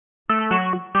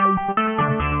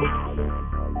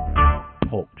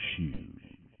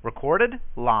recorded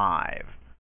live.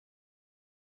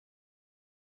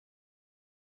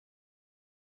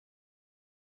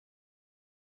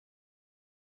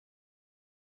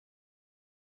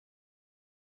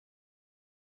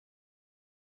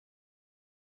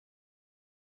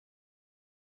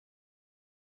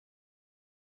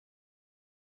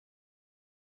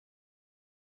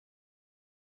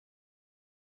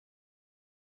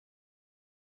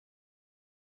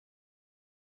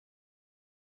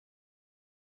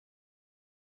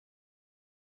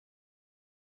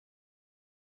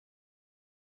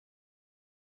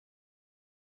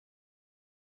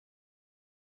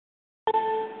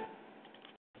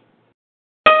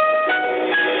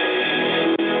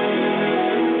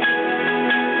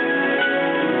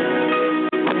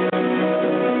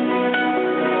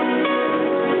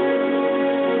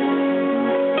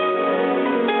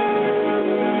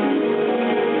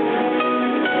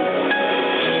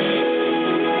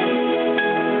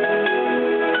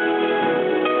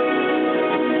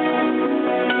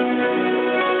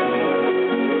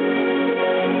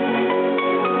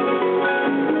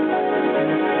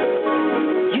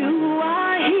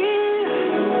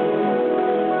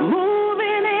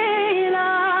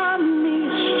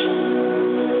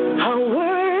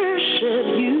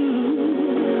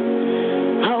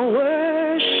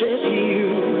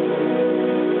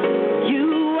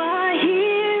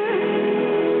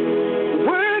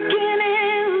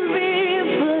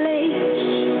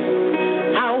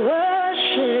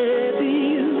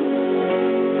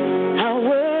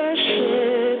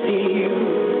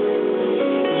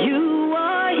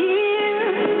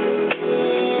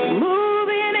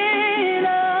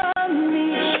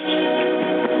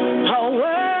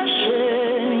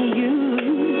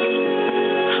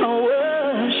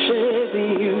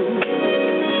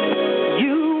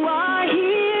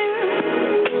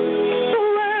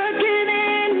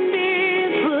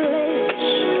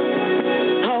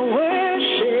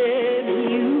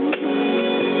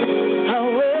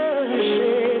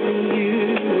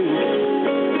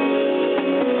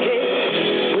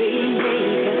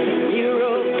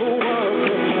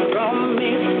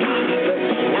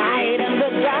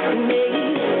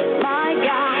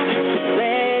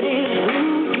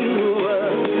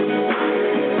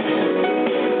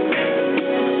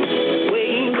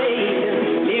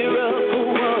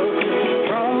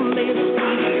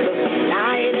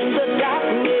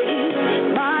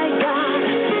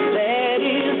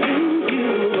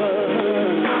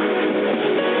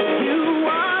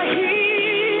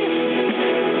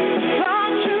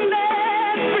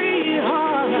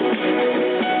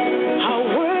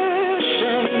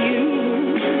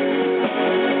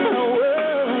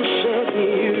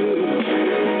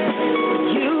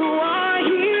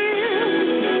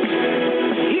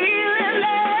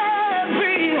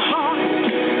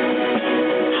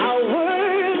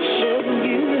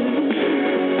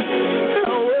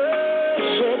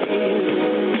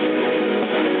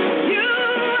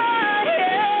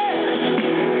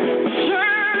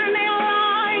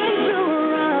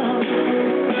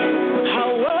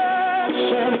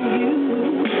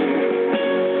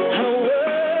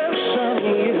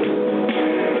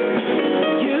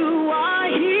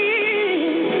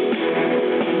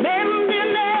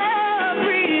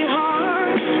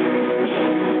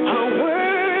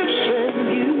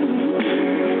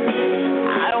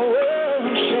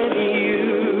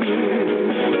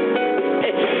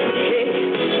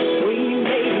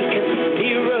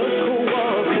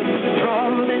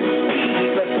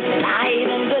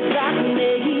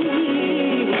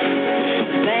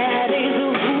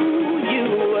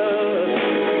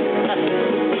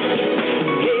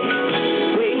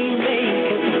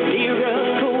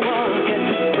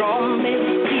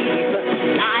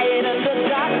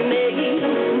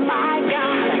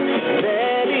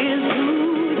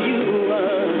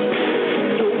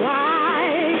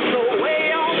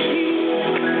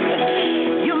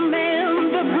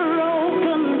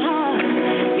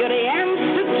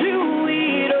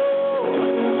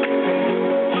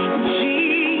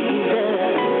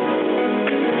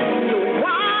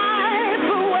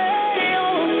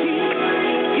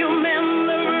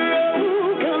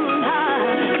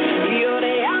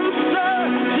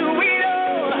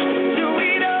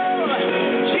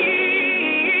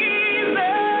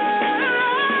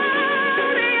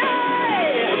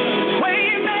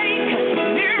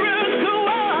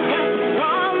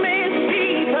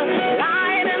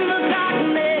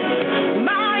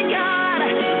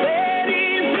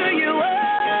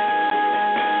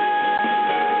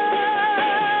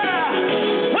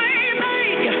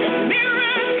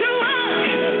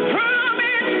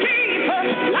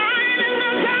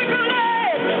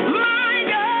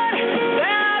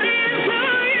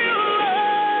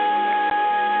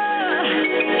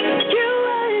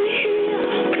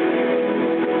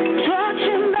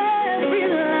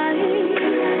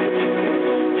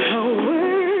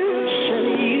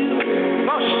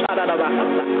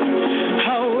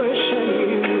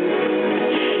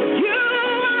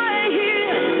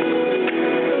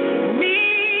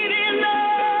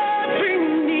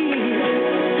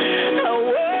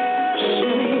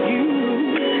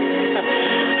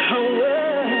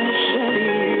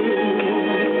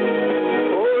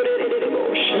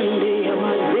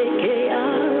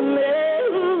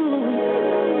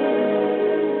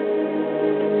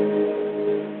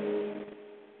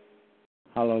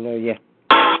 Hallelujah.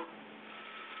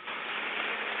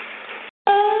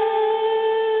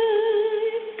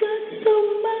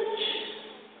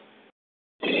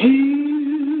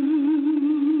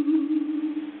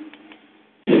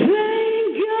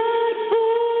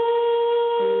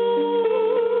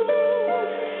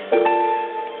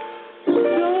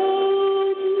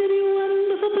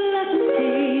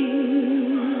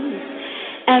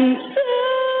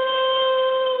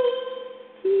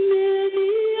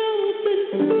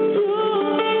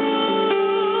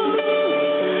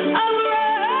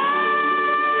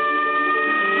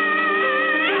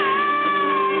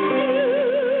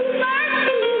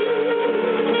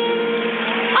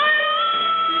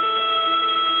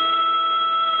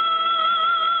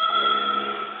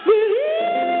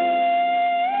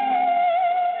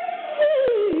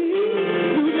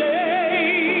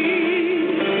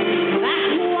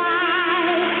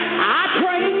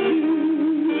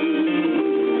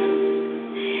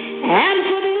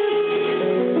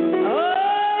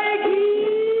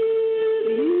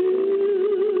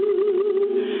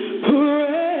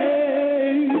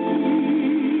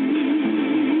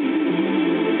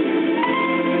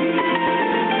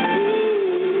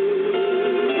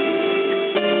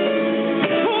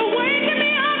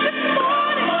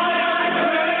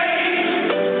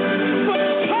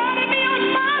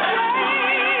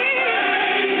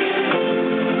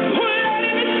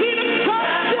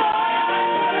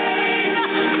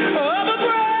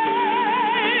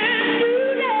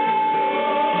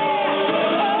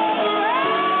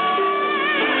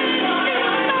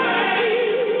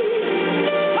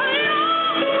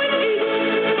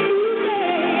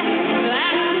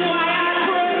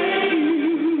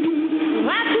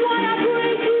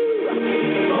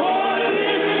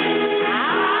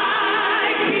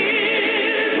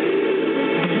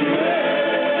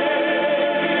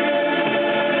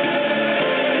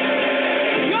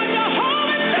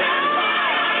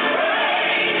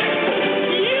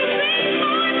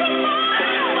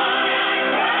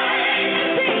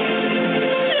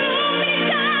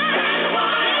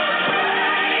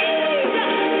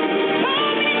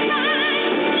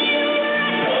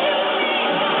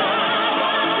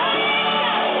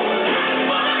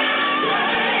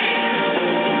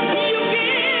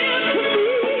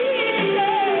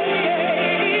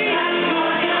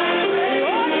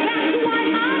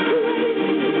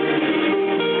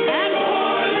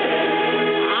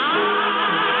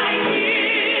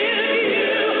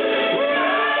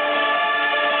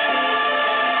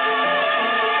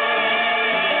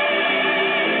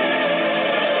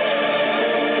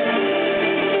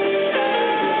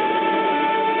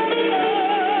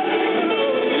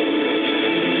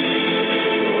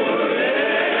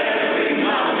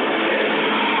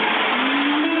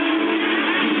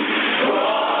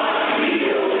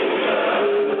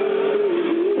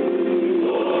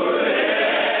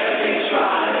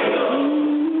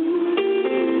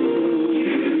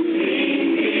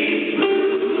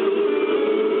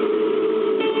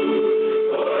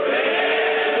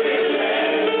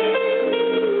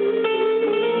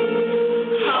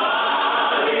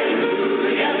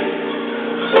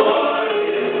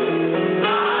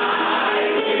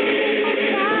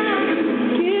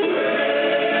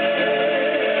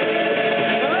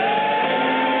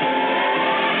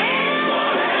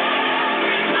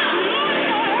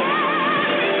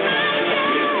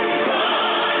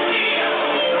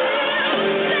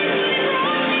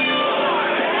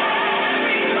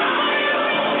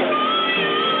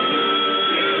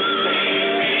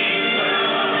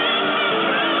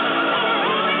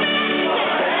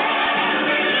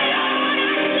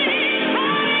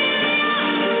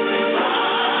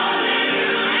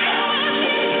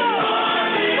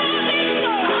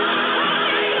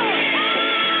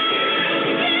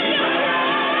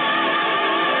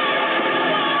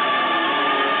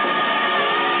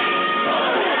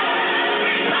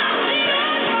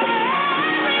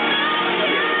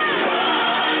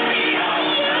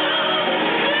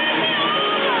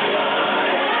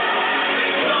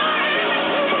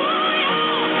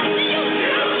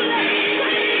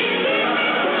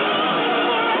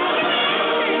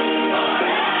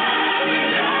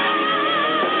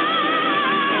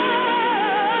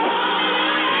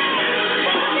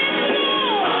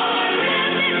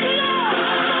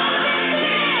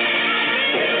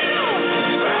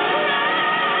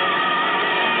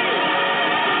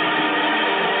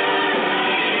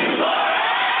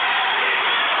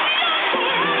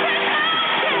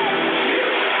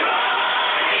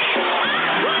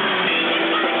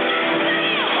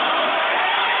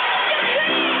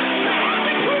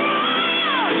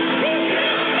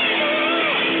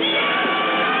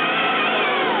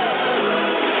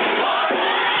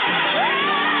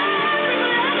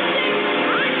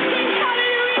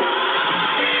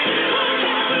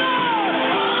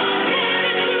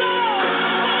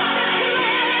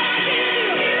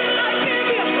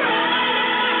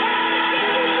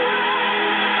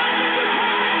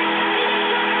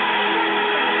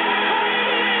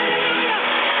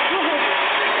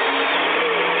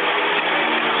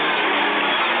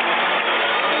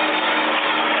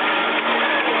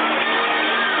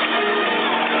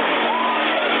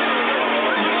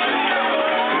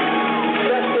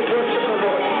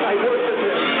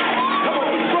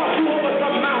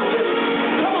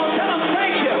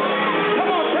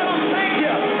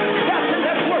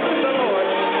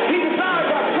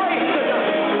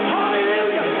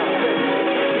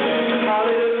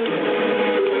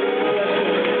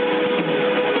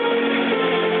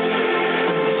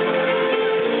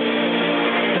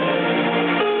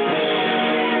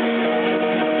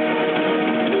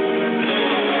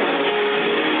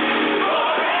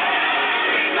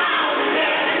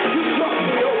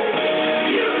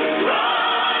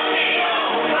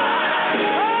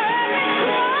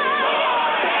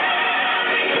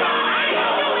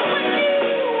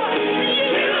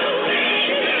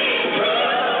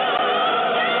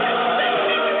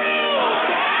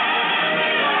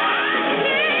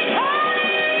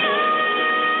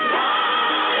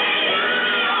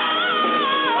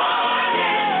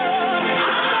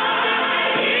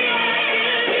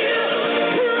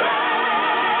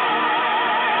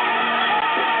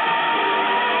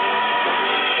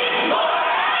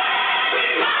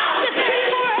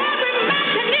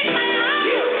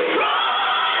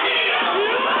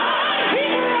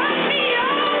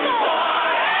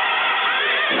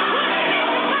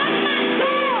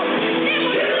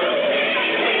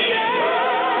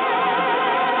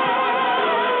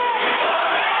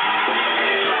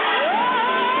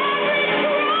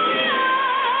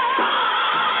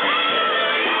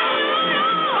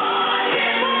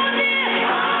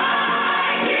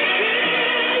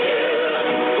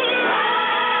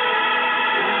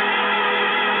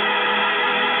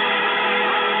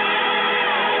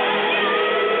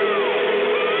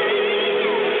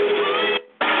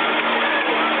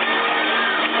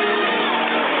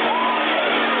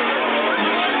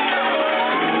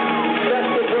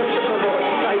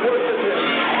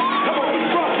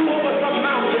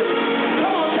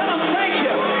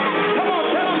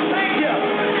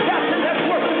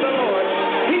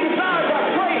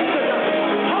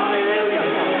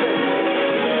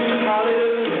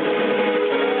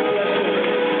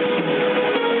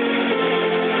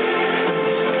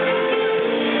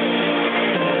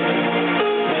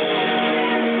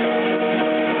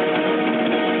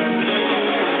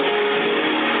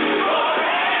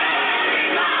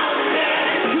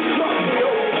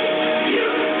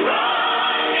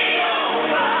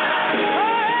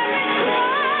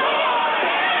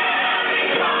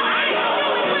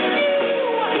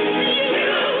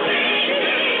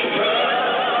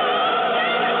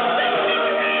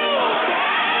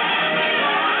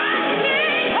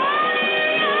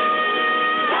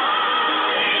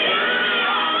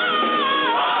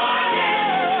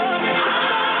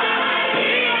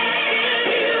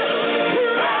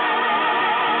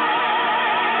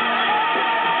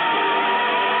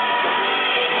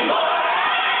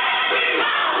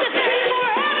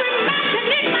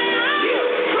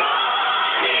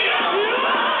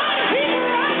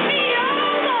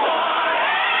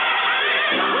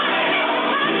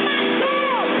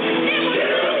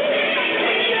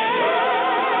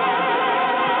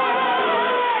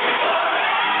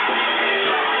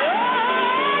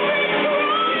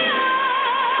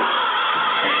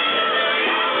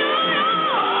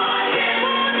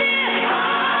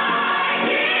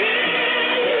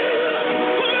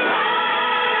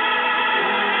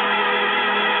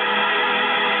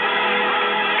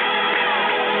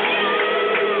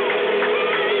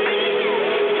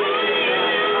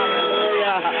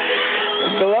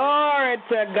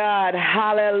 to God.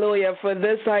 Hallelujah. For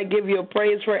this I give you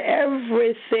praise for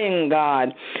everything,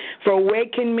 God. For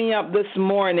waking me up this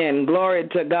morning. Glory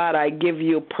to God. I give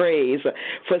you praise.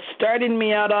 For starting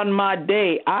me out on my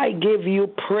day. I give you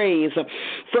praise.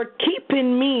 For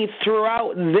keeping me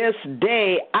throughout this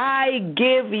day. I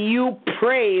give you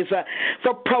praise.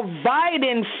 For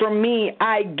providing for me.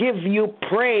 I give you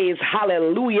praise.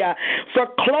 Hallelujah. For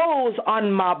clothes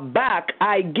on my back.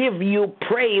 I give you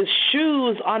praise.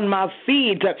 Shoes on my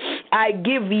feet, I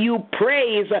give you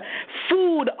praise.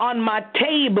 Food on my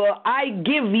table, I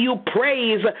give you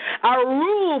praise. A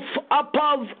roof up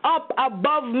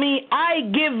above me, I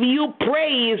give you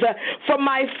praise. For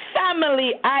my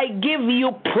family, I give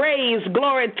you praise.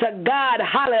 Glory to God.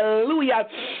 Hallelujah.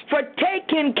 For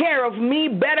taking care of me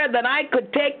better than I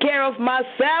could take care of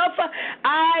myself,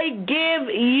 I give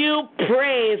you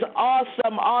praise.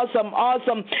 Awesome, awesome,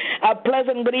 awesome. A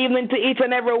pleasant good evening to each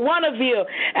and every one of you.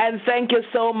 And thank you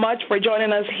so much for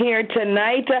joining us here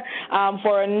tonight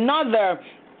for another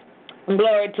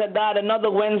glory to God, another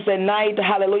Wednesday night,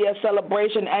 hallelujah,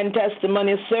 celebration and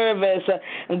testimony service.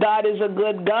 God is a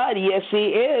good God. Yes, He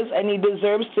is, and He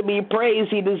deserves to be praised.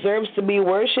 He deserves to be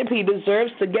worshiped. He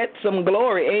deserves to get some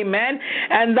glory. Amen.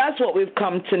 And that's what we've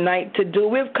come tonight to do.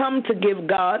 We've come to give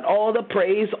God all the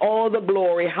praise, all the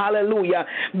glory, hallelujah,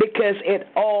 because it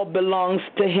all belongs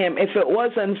to Him. If it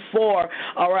wasn't for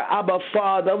our Abba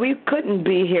Father, we couldn't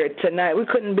be here tonight. We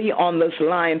couldn't be on this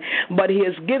line, but He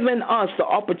has given us the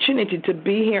opportunity to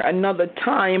be here another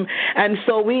time, and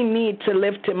so we need to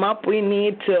lift Him up. We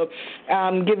need to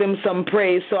give Him some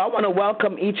praise. So I want to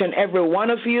welcome each and every one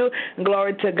of you.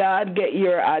 Glory to God. Get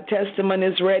your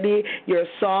testimonies ready, your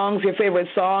songs, your favorite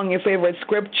song, your favorite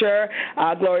scripture.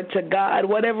 Glory to God.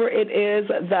 Whatever it is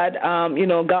that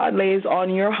God lays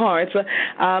on your hearts,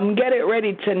 get it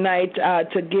ready tonight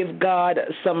to give God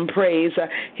some praise.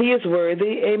 He is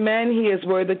worthy. Amen. He is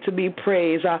worthy to be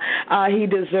praised. He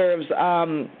deserves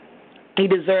He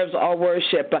deserves our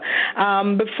worship.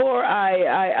 Before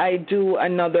I do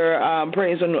another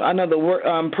praise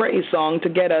song to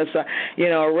get us,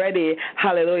 ready,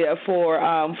 hallelujah, for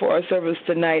our service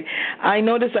tonight, I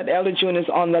noticed that Elder June is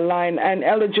on the line. And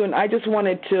Elder June, I just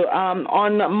wanted to,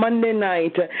 on Monday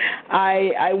night,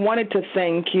 I wanted to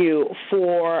thank you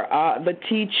for the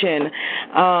teaching.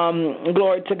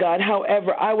 Glory to God.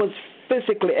 However, I was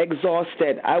physically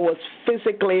exhausted. I was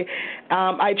physically,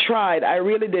 I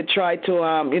really did try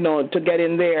to, to get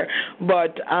in there,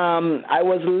 but I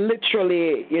was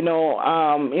literally,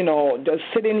 just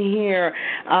sitting here,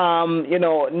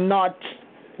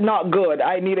 not good.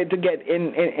 I needed to get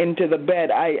into the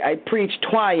bed. I preached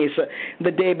twice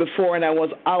the day before, and I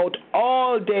was out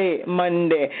all day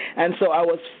Monday, and so I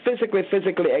was physically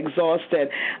exhausted.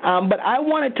 But I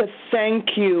wanted to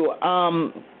thank you,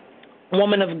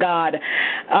 woman of God,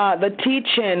 the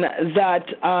teaching that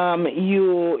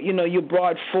you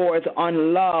brought forth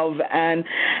on love and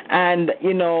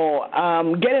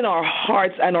getting our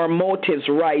hearts and our motives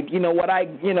right.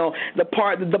 The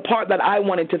part that I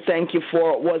wanted to thank you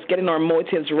for was getting our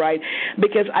motives right,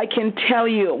 because I can tell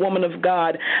you, woman of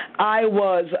God, I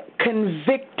was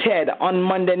convicted on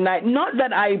Monday night. Not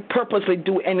that I purposely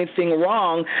do anything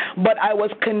wrong, but I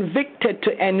was convicted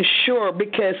to ensure,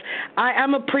 because I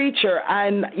am a preacher.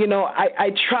 And, I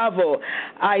travel,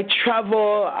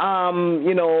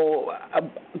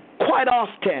 quite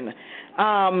often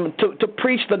to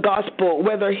preach the gospel,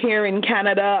 whether here in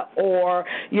Canada or,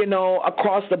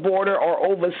 across the border or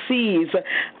overseas,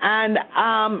 and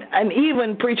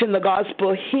even preaching the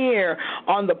gospel here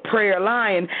on the prayer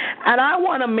line. And I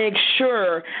want to make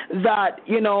sure that,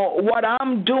 what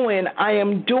I'm doing, I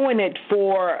am doing it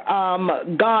for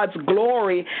God's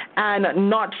glory and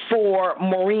not for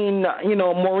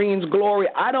Maureen's glory.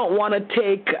 I don't want to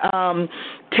take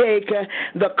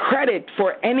the credit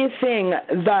for anything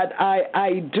that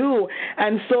I do.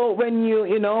 And so when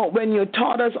you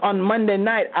taught us on Monday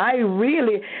night, I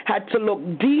really had to look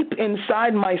deep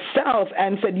inside myself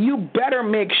and said, you better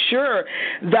make sure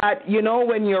that,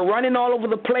 when you're running all over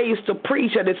the place to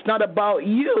preach, that it's not about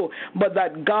you, but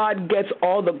that God gets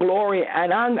all the glory.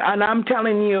 And I'm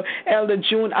telling you, Elder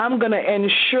June, I'm going to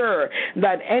ensure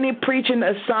that any preaching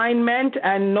assignment,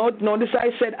 and notice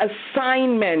I said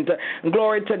assignment,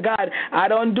 glory glory to God, I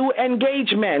don't do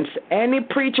engagements. Any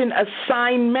preaching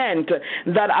assignment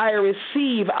that I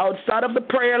receive outside of the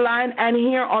prayer line and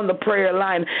here on the prayer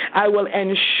line, I will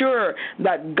ensure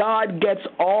that God gets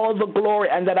all the glory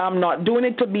and that I'm not doing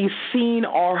it to be seen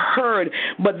or heard,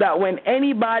 but that when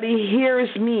anybody hears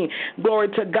me, glory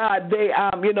to God, they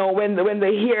when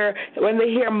they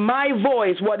hear my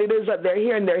voice, what it is that they're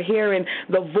hearing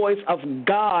the voice of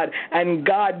God, and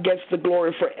God gets the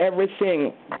glory for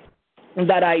everything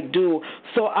that I do.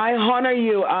 So I honor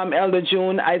you, Elder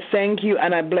June. I thank you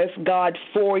and I bless God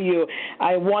for you.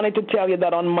 I wanted to tell you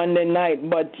that on Monday night,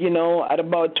 but at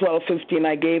about 12:15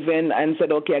 I gave in and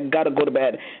said, okay, I got to go to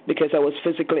bed because I was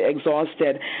physically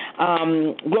exhausted.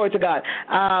 Glory to God.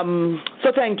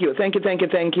 So thank you.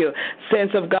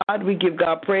 Saints of God, we give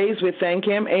God praise. We thank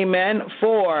him. Amen.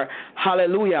 For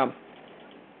hallelujah.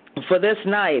 For this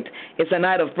night, it's a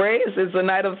night of praise, it's a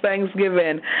night of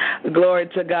thanksgiving. Glory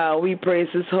to God. We praise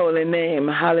his holy name.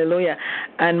 Hallelujah.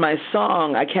 And my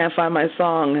song, I can't find my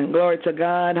song. Glory to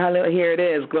God. Hallelujah. Here it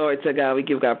is. Glory to God. We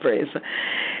give God praise.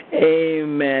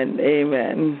 Amen.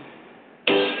 Amen.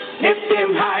 Lift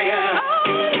him higher.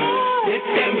 Lift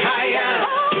him higher.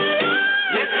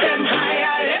 Lift him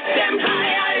higher. Lift him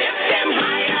higher. Lift him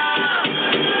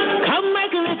higher. Come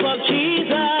make a lift of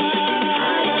Jesus.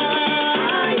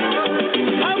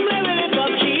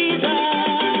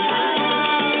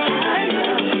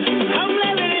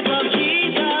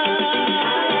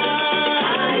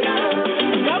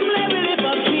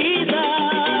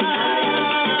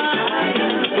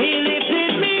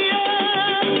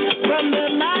 From the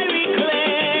miry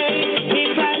clay.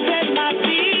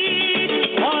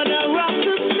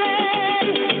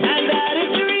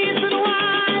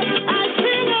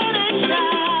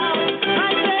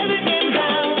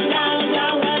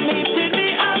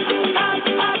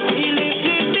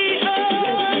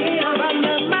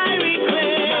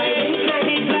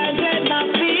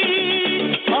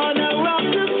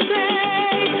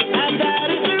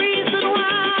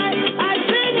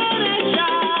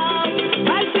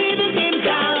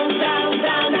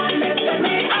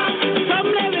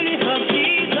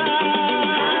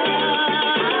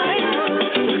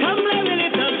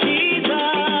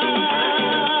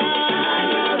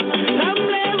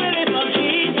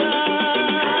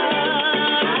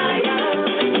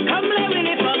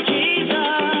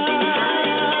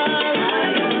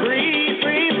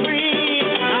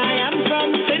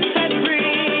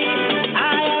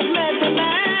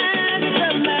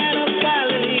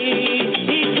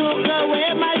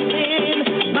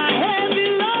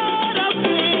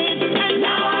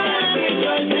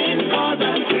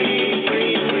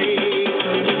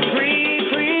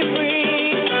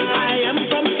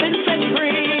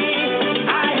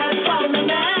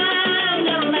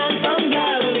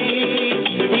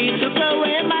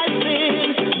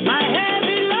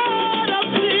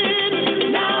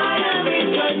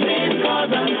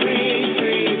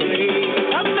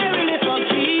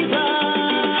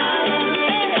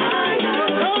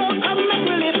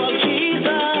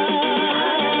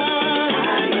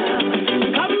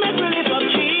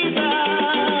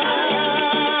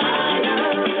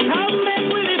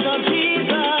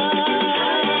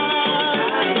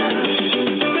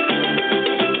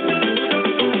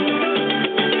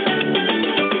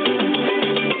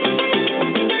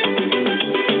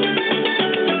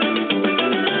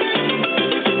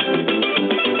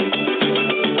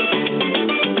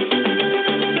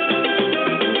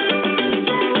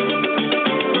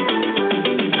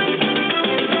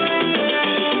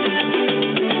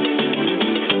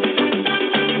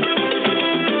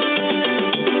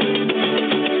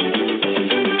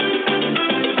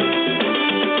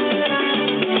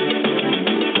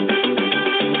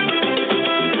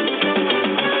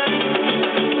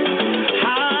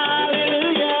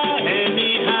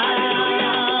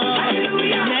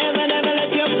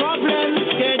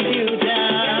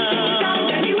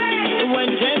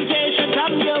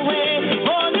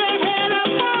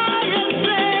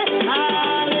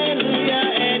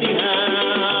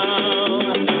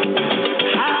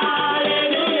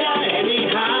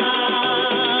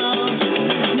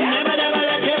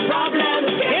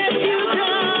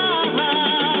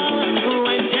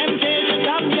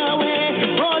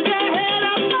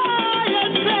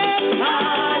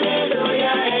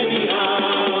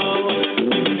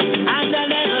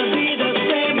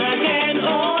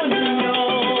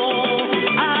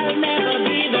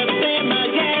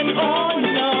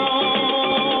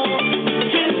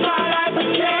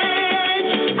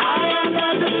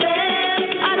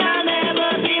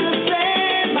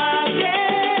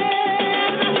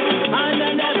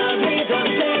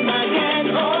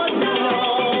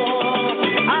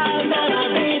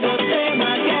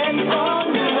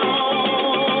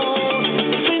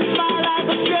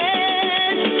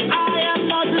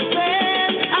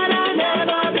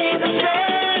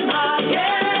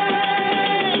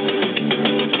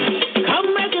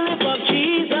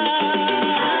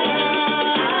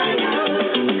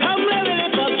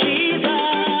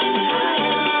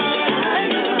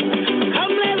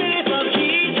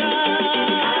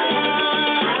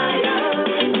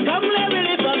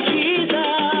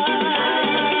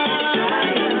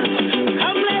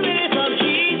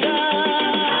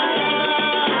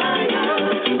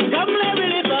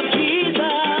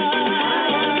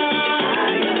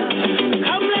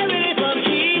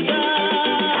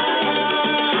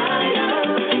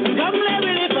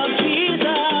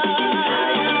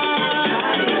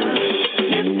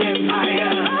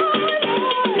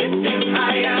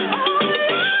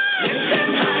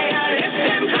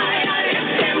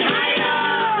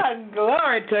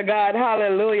 Glory to God.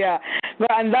 Hallelujah.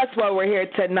 And that's why we're here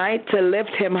tonight, to lift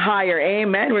him higher.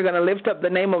 Amen. We're going to lift up the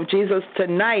name of Jesus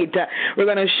tonight. We're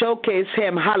going to showcase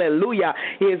him. Hallelujah.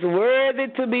 He is worthy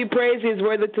to be praised. He is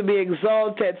worthy to be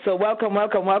exalted. So welcome,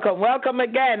 welcome, welcome, welcome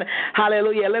again.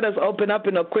 Hallelujah. Let us open up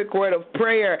in a quick word of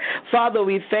prayer. Father,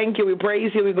 we thank you. We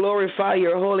praise you. We glorify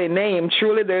your holy name.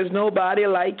 Truly, there's nobody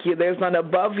like you. There's none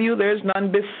above you. There's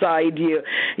none beside you.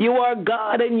 You are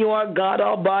God, and you are God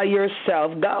all by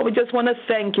yourself. God, we just want to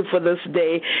thank you for this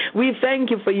day. We thank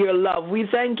you for your love. We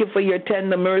thank you for your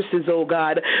tender mercies, oh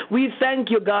God. We thank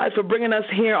you, God, for bringing us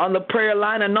here on the prayer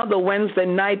line another Wednesday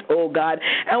night, oh God.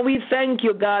 And we thank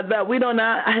you, God, that we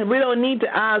don't need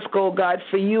to ask, oh God,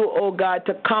 for you, oh God,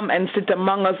 to come and sit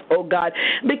among us, oh God,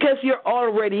 because you're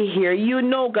already here. You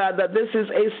know, God, that this is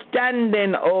a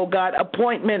standing, oh God,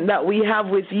 appointment that we have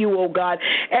with you, oh God,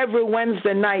 every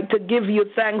Wednesday night to give you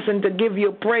thanks and to give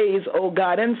you praise, oh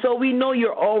God. And so we know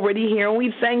you're already here, and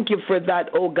we thank you for that,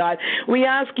 oh God. We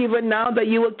ask even now that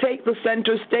you will take the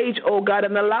center stage, oh God,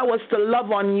 and allow us to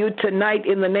love on you tonight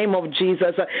in the name of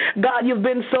Jesus. God, you've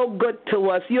been so good to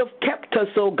us. You've kept us,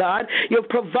 oh God. You've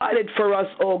provided for us,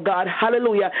 oh God.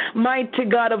 Hallelujah. Mighty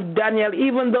God of Daniel,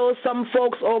 even though some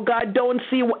folks, oh God, don't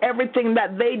see everything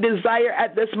that they desire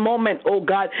at this moment, oh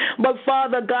God. But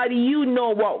Father God, you know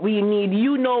what we need.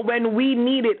 You know when we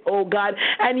need it, oh God.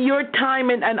 And your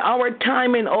timing and our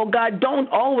timing, oh God, don't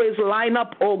always line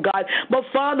up, oh God. But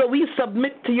Father, we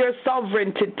submit to your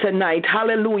sovereignty tonight.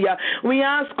 Hallelujah. We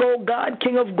ask, oh God,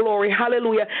 King of glory,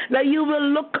 hallelujah, that you will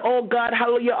look, oh God,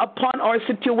 hallelujah, upon our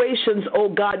situations, oh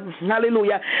God,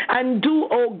 hallelujah, and do,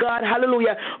 oh God,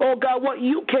 hallelujah, oh God, what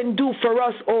you can do for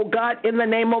us, oh God, in the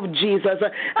name of Jesus.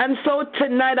 And so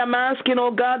tonight I'm asking,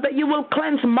 oh God, that you will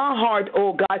cleanse my heart,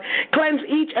 oh God, cleanse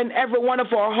each and every one of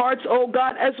our hearts, oh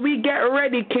God, as we get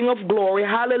ready, King of glory,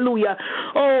 hallelujah,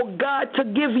 oh God, to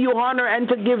give you honor and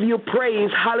to give you praise,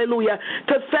 hallelujah,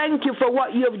 to thank you for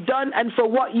what you've done and for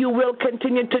what you will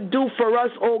continue to do for us,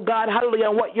 oh God, hallelujah,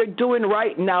 and what you're doing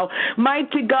right now.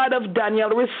 Mighty God of Daniel,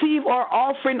 receive our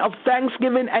offering of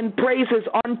thanksgiving and praises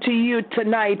unto you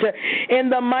tonight in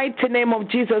the mighty name of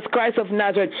Jesus Christ of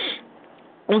Nazareth.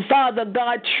 Father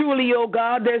God, truly, oh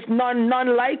God, there's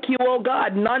none like you, oh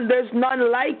God. There's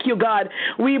none like you, God.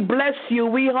 We bless you.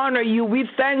 We honor you. We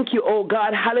thank you, oh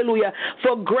God. Hallelujah.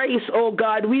 For grace, oh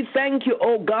God. We thank you,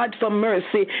 oh God, for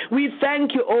mercy. We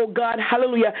thank you, oh God.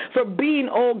 Hallelujah. For being,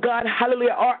 oh God,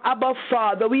 hallelujah, our Abba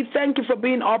Father. We thank you for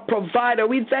being our provider.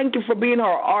 We thank you for being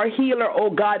our healer, oh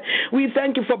God. We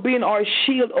thank you for being our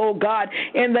shield, oh God,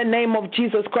 in the name of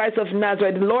Jesus Christ of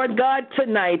Nazareth. Lord God,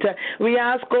 tonight we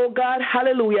ask, oh God,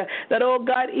 hallelujah, that, oh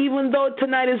God, even though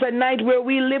tonight is a night where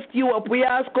we lift you up, we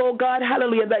ask, oh God,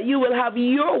 hallelujah, that you will have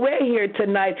your way here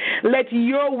tonight. Let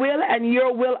your will and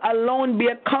your will alone be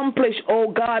accomplished,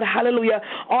 oh God, hallelujah,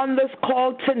 on this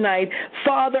call tonight.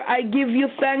 Father, I give you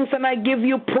thanks and I give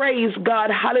you praise, God,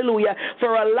 hallelujah,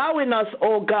 for allowing us,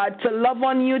 oh God, to love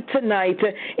on you tonight.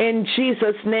 In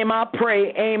Jesus' name I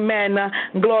pray, amen.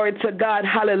 Glory to God,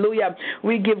 hallelujah.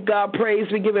 We give God praise,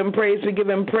 we give him praise, we give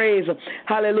him praise,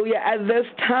 hallelujah. At this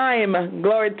time,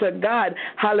 glory to God,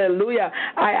 hallelujah,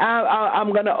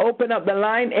 I'm going to open up the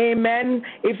line, amen.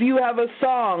 If you have a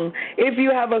song, if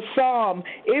you have a psalm,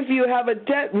 if you have a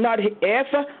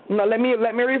let me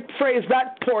rephrase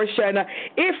that portion.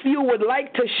 If you would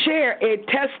like to share a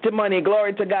testimony,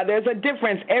 glory to God, there's a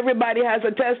difference. Everybody has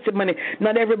a testimony.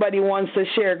 Not everybody wants to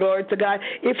share, glory to God.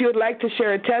 If you would like to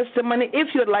share a testimony, if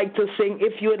you'd like to sing,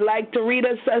 if you would like to read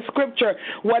a scripture,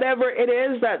 whatever it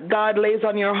is that God lays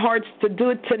on your hearts to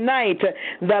do tonight,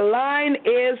 the line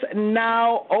is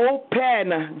now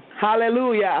open.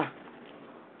 Hallelujah.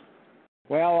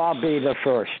 Well, I'll be the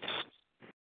first.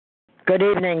 Good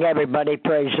evening, everybody.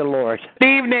 Praise the Lord.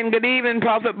 Good evening,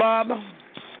 Prophet Bob.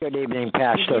 Good evening,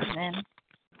 Pastor. Good evening.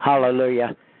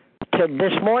 Hallelujah.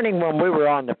 This morning when we were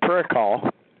on the prayer call,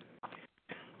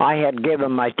 I had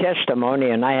given my testimony,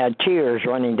 and I had tears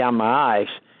running down my eyes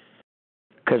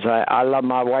because I love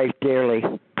my wife dearly.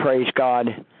 Praise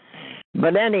God.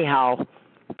 But anyhow,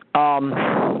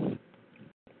 I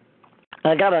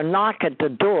got a knock at the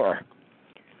door.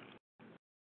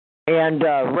 And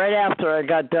right after I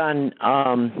got done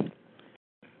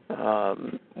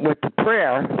with the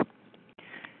prayer,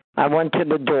 I went to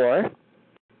the door,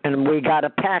 and we got a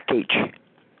package.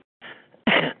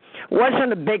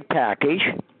 Wasn't a big package,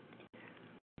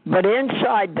 but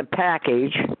inside the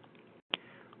package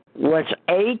was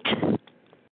 8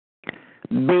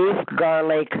 beef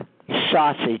garlic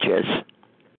sausages.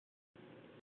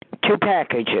 2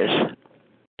 packages,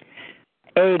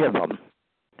 8 of them.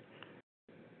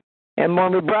 And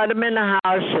when we brought them in the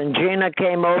house and Gina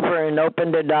came over and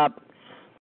opened it up,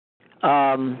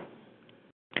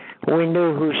 we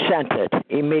knew who sent it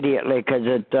immediately because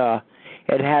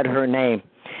it had her name.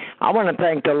 I want to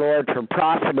thank the Lord for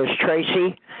Prophetess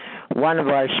Tracy, one of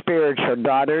our spiritual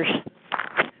daughters.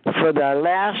 For the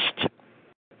last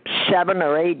 7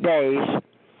 or 8 days,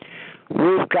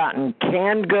 we've gotten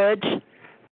canned goods,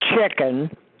 chicken,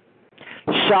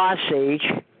 sausage,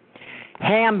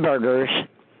 hamburgers.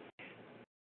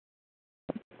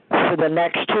 For the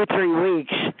next 2-3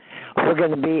 weeks, we're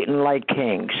going to be eating like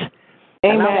kings.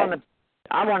 Amen. And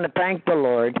I want to thank the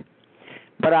Lord,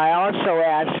 but I also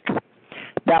ask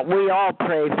that we all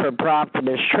pray for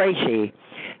Prophetess Tracy,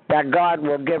 that God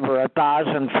will give her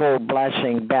 1,000-fold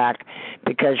blessing back,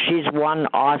 because she's one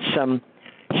awesome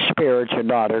spiritual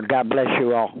daughter. God bless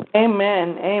you all.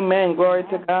 Amen. Amen. Glory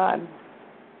to God.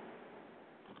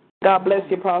 God bless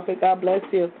you, Prophet. God bless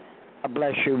you. God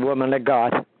bless you, woman of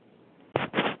God.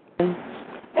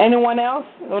 Anyone else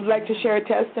would like to share a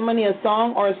testimony, a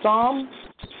song, or a psalm?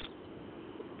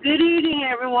 Good evening,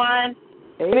 everyone.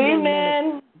 Good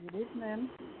evening. Good evening.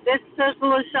 This is Sister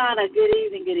LaShawna. Good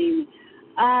evening, good evening.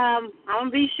 I'm going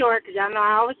to be short because y'all know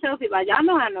I always tell people, y'all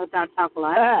know I know how to talk a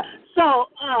lot. So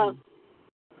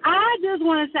I just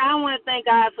want to say I want to thank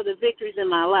God for the victories in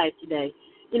my life today.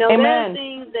 You know, Amen. There are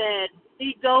things that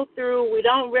we go through, we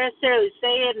don't necessarily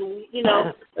say it, and, you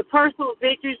know, the personal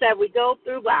victories that we go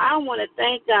through, but I want to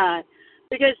thank God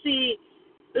because, see,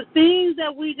 the things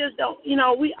that we just don't, you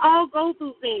know, we all go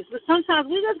through things, but sometimes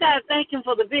we just got to thank Him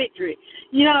for the victory.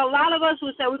 You know, a lot of us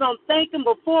would say we're going to thank Him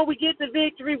before we get the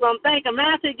victory, we're going to thank Him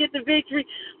after we get the victory,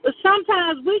 but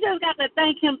sometimes we just got to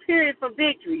thank Him, period, for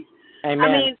victories. Amen.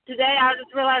 I mean, today I just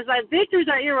realized, like, victories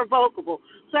are irrevocable.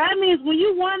 So that means when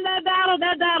you won that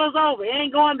battle's over. It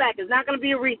ain't going back. It's not going to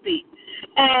be a repeat.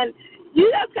 And you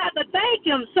just got to thank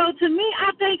Him. So to me, I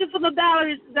thank Him for the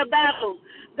battles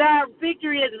that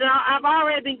victory is. I've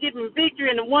already been given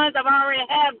victory, and the ones I've already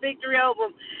had victory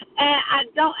over. And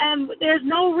there's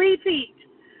no repeat.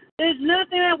 There's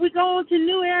nothing that we go into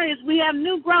new areas. We have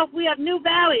new growth. We have new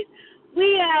valleys.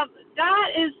 God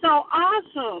is so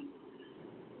awesome.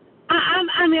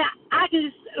 I can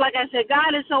just, like I said,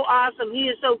 God is so awesome. He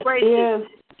is so gracious. Yes.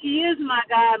 He is my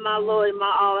God, my Lord,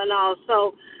 my all in all.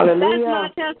 So Hallelujah.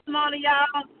 That's my testimony,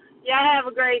 y'all. Y'all have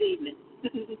a great evening.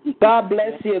 God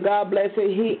bless you. God bless you.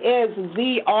 He is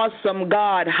the awesome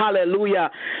God.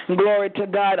 Hallelujah. Glory to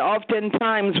God.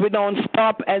 Oftentimes we don't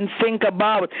stop and think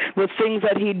about the things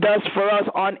that He does for us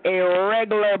on a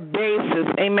regular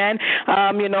basis. Amen.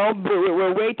 You know,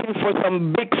 we're waiting for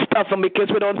some big stuff, and because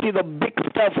we don't see the big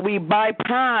stuff, we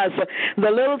bypass the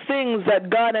little things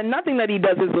that God, and nothing that He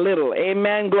does is little.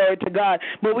 Amen. Glory to God.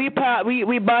 But we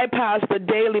bypass the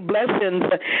daily blessings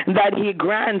that He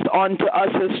grants unto us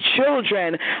as children.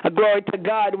 Glory to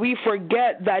God. We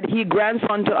forget that He grants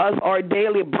unto us our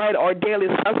daily bread, our daily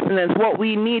sustenance, what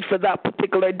we need for that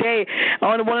particular day.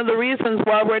 And one of the reasons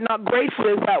why we're not grateful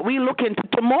is that we look into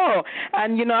tomorrow.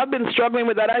 And, you know, I've been struggling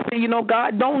with that. I say, you know,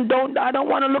 God, I don't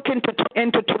want to look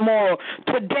into tomorrow.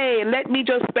 Today, let me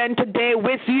just spend today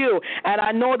with you. And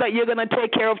I know that you're going to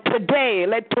take care of today.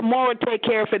 Let tomorrow take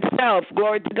care of itself.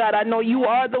 Glory to God. I know you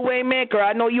are the way maker.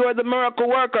 I know you are the miracle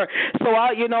worker. So,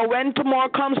 you know, when tomorrow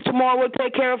comes, tomorrow will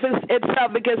take care of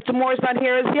itself, because tomorrow's not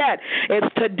here as yet.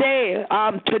 It's today.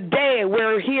 Today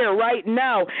we're here right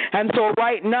now, and so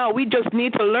right now we just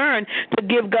need to learn to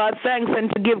give God thanks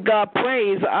and to give God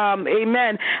praise.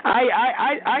 Amen.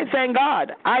 I thank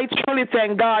God. I truly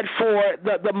thank God for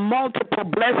the multiple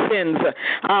blessings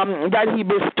that He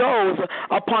bestows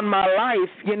upon my life.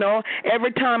 You know,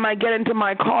 every time I get into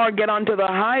my car, get onto the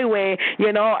highway,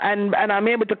 you know, and I'm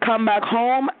able to come back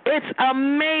home, it's a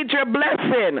major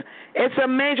blessing. It's a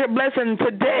major blessing.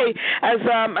 Today, as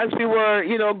we were,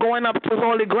 you know, going up to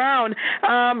holy ground,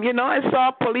 you know, I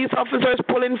saw police officers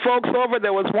pulling folks over.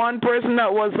 There was one person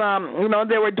that was, you know,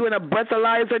 they were doing a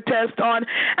breathalyzer test on,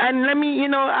 and you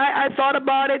know, I thought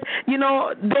about it. You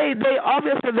know, they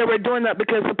obviously they were doing that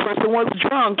because the person was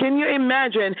drunk. Can you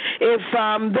imagine if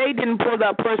they didn't pull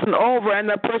that person over and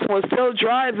that person was still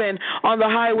driving on the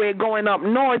highway going up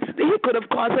north? He could have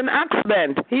caused an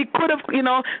accident. He could have, you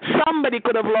know, somebody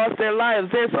could have lost their lives.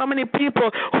 There's so many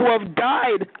people who have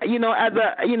died, you know, at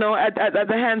the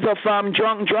hands of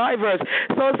drunk drivers.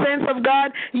 So, saints of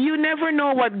God, you never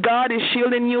know what God is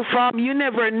shielding you from. You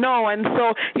never know. And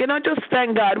so, you know, just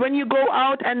thank God. When you go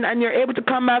out and you're able to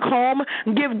come back home,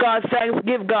 give God thanks,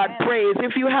 give God praise.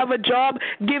 If you have a job,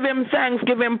 give Him thanks,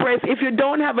 give Him praise. If you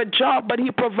don't have a job but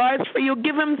He provides for you,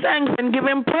 give Him thanks and give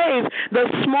Him praise. The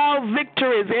small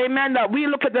victories, amen, that we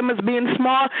look at them as being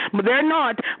small, but they're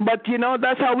not. But, you know,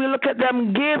 that's how we look at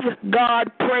them. Give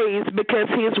God praise because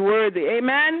He is worthy.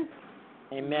 Amen?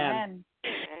 Amen.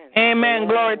 Amen.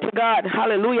 Glory to God.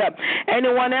 Hallelujah.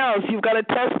 Anyone else? You've got a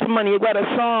testimony. You've got a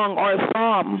song or a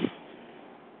psalm.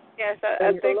 Yes,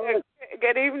 I think.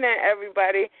 Good evening,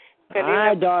 everybody. Good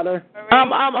Hi, evening. daughter.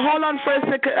 Hold on for a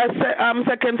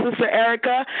second, Sister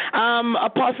Erica.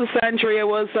 Apostle Sandria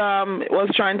was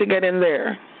trying to get in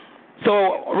there.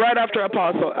 So right after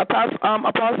Apostle.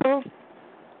 Apostle?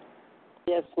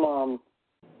 Yes, Mom.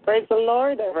 Praise the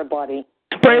Lord, everybody.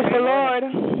 Praise the Lord.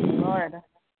 Lord.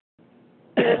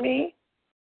 Hear me?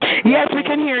 Yes, we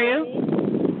can hear you.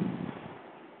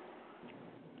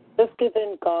 Just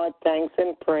giving God thanks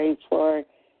and praise for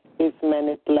His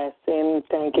many blessings.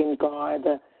 Thanking God,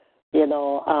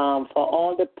 for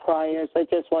all the prayers. I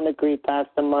just want to greet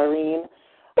Pastor Maureen.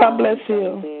 God bless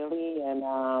you. Daily and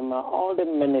all the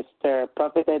minister,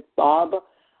 Prophet Bob,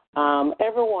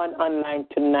 everyone online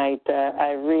tonight.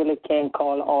 I really can't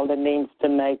call all the names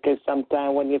tonight because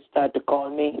sometimes when you start to call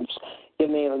names, you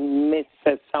may miss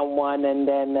someone and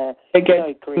then it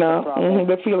creates a problem.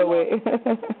 They feel away.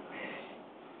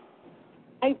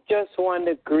 I just want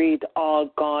to greet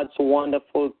all God's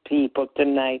wonderful people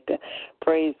tonight.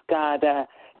 Praise God. I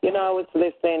was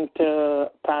listening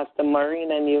to Pastor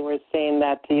Maureen, and you were saying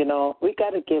that, we got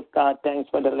to give God thanks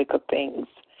for the little things.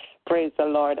 Praise the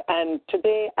Lord. And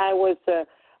today I was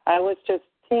just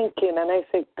thinking, and I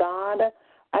said, God,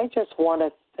 I just want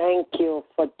to thank you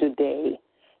for today.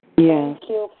 Yeah. Thank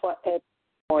you for every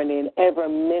morning, every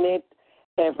minute,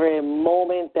 every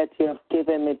moment that you have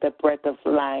given me the breath of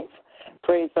life.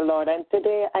 Praise the Lord. And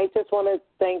today I just want to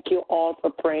thank you all for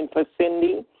praying for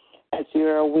Cindy. As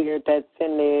you're aware that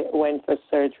Cindy went for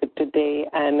surgery today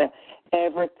and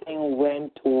everything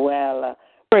went well.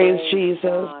 Praise Jesus.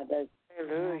 God.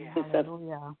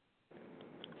 Hallelujah.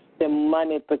 The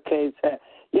money because,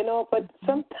 but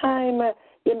sometimes,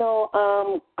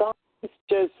 God is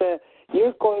just,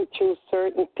 you're going through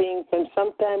certain things and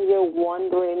sometimes you're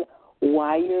wondering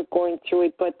why you're going through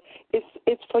it, but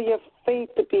it's for your faith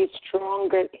to be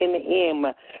stronger in Him.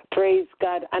 Praise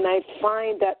God. And I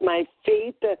find that my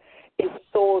faith is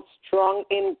so strong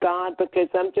in God because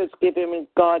I'm just giving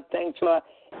God thanks for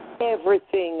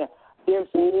everything. There's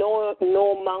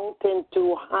no mountain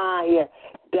too high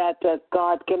that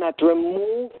God cannot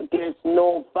remove. There's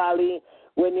no valley.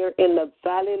 When you're in the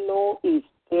valley low, He's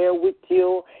there with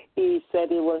you. He said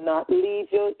He will not leave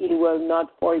you. He will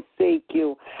not forsake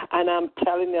you. And I'm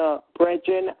telling you,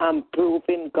 brethren, I'm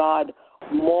proving God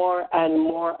more and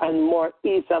more and more.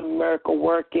 He's a miracle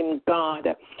working God.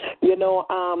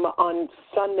 On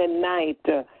Sunday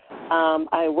night,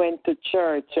 I went to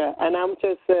church, and I'm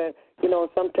just,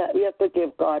 sometimes we have to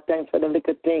give God thanks for the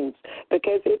little things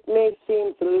because it may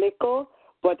seem little,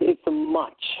 but it's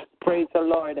much. Praise the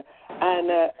Lord.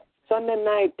 And Sunday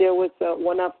night, there was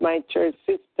one of my church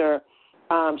sister.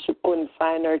 She couldn't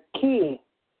find her key,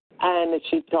 and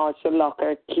she thought she locked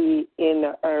her key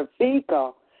in her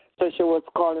vehicle. So she was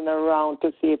calling around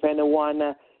to see if anyone,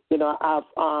 have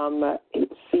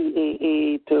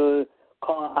CAA to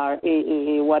call our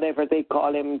AAA, whatever they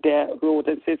call him, their road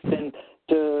assistant,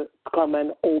 to come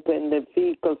and open the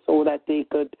vehicle so that they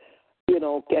could,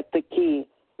 get the key.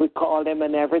 We called them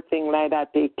and everything like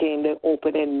that. They came, they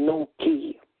opened it, no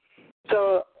key.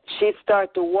 So she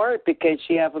started to work because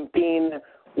she haven't been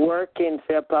working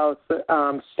for about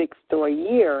 6 to a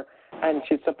year, and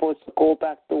she's supposed to go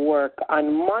back to work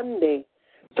on Monday.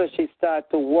 So she started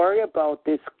to worry about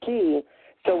this key.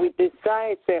 So we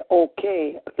decided, say,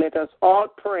 okay, let us all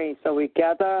pray. So we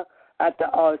gather at the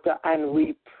altar and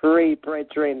we pray,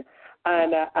 brethren.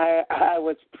 And I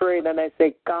was praying and I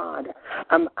said, God,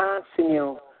 I'm asking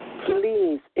you,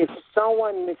 please, if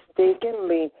someone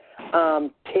mistakenly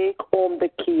take home the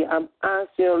key, I'm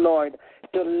asking you, Lord,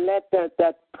 to let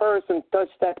that person touch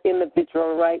that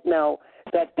individual right now,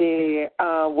 that they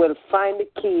will find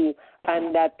the key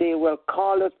and that they will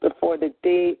call us before the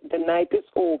night is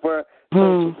over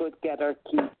so she could get her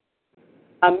key.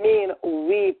 I mean,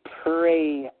 we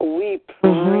pray, we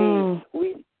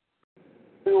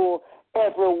do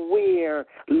everywhere,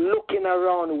 looking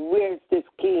around, where's this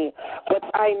key? But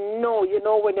I know,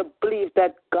 when you believe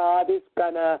that God is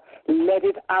going to let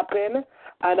it happen,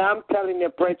 and I'm telling you,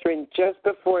 brethren, just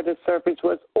before the service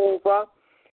was over,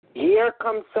 here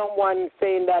comes someone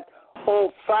saying that,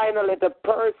 finally the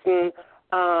person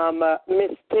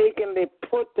mistakenly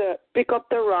pick up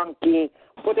the wrong key,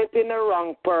 put it in the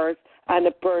wrong purse, and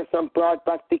the person brought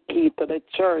back the key to the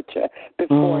church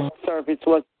before service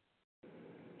was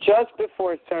just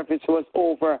before service was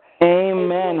over.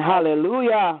 Amen.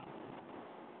 Hallelujah.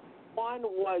 One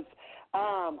was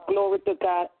glory to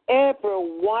God,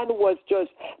 everyone was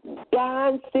just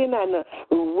dancing and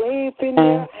waving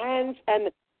their hands, and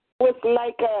it was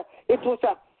like it was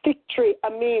a victory. I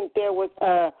mean, there was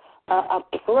a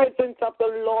presence of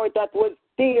the Lord that was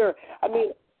there. I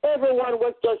mean, everyone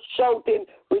was just shouting,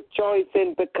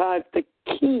 rejoicing, because the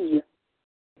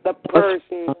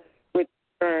person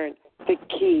returned the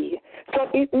key. So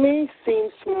it may seem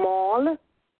small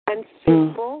and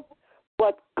simple,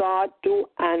 but God do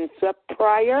answer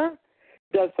prayer.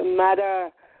 Doesn't matter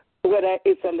whether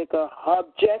it's a little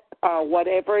object or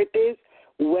whatever it is.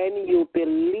 When you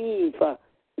believe,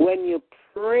 when you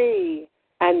pray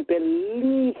and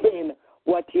believe in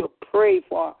what you pray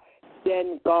for,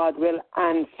 then God will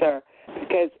answer.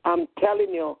 Because I'm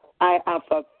telling you, I have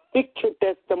a victory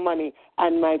testimony,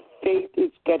 and my faith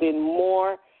is getting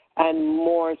more and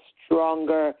more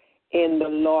stronger in the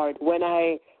Lord. When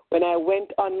I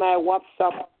went on my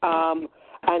WhatsApp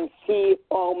and see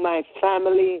all my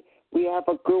family, we have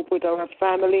a group with our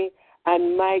family,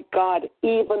 and my God,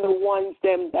 even the ones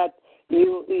them that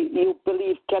you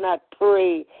believe cannot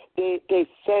pray, they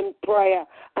send prayer.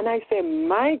 And I say,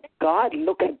 my God,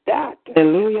 look at that.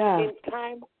 Hallelujah. In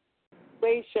time of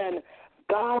situation,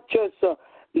 God just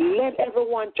let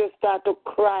everyone just start to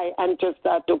cry and just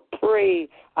start to pray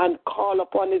and call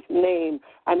upon his name.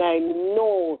 And I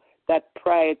know that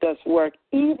prayer does work.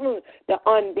 Even the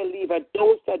unbeliever,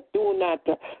 those that do not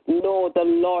know the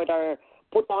Lord or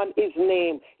put on his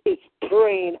name, is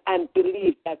praying and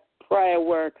believe that prayer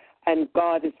works. And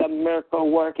God is a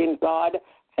miracle working God,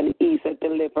 and he's a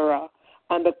deliverer.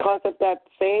 And because of that,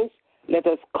 saints, let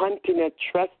us continue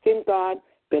trusting God,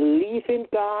 believe in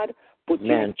God, put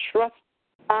your trust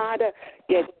in God,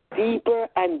 get deeper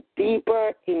and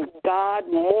deeper in God,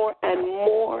 more and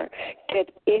more.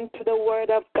 Get into the Word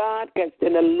of God, because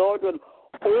then the Lord will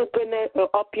open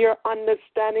up your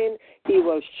understanding. He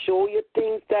will show you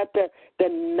things that the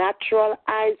natural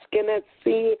eyes cannot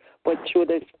see, but through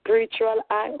the spiritual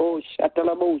eye,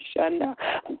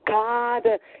 God,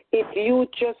 if you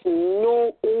just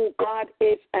know who God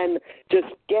is and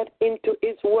just get into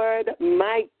his word,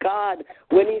 my God,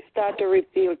 when he starts to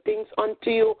reveal things unto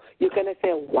you, you're going to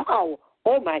say, wow,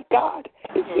 oh my God.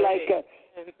 It's like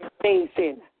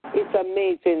amazing. It's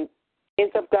amazing.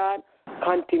 Saints of God,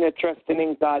 continue trusting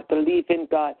in God, believe in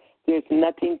God. There's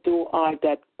nothing too hard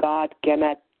that God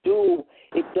cannot do.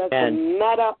 It doesn't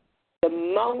matter. The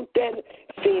mountain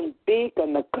seems big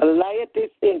and the Goliath is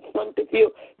in front of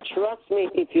you. Trust me,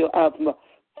 if you have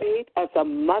faith as a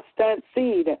mustard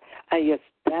seed and you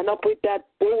stand up with that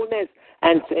boldness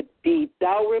and say, be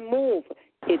thou removed,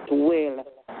 it will.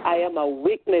 I am a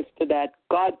witness to that.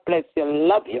 God bless you.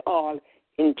 Love you all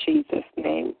in Jesus'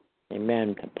 name.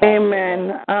 Amen.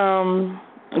 Amen.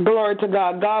 Glory to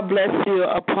God. God bless you,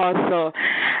 Apostle.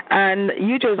 And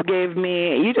you just gave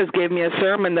me a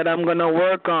sermon that I'm going to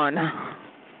work on.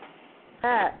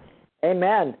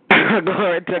 Amen.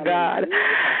 Glory to God.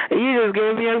 You just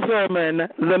gave me a sermon,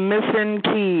 the missing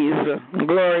keys.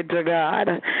 Glory to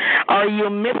God. Are you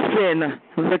missing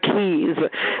the keys?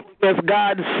 Because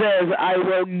God says, I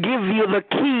will give you the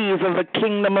keys of the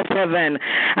kingdom of heaven.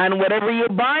 And whatever you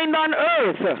bind on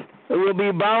earth will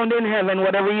be bound in heaven.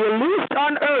 Whatever you loose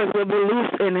on earth will be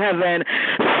loosed in heaven.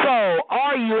 So,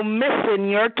 are you missing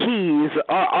your keys,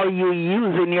 or are you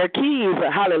using your keys?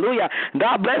 Hallelujah.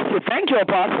 God bless you. Thank you,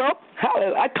 Apostle.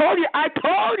 Hallelujah. I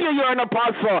told you you're an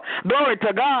apostle. Glory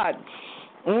to God.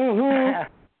 Mm-hmm.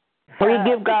 We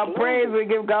give God praise. We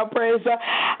give God praise.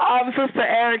 Sister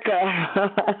Erica.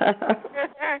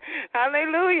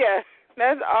 Hallelujah.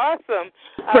 That's awesome.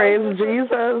 Praise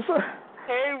Jesus.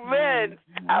 Amen.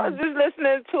 I was just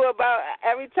listening to about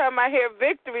every time I hear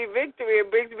victory, victory, it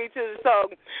brings me to the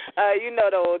song. You know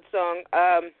the old song.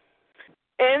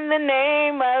 In the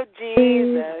name of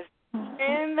Jesus,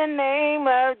 in the name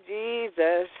of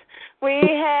Jesus, we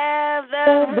have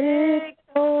the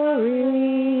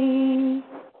victory.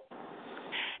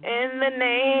 In the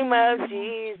name of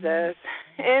Jesus,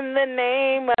 in the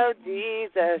name of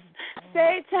Jesus,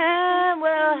 Satan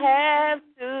will have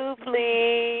to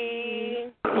flee.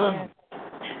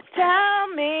 Tell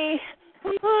me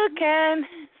who can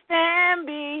stand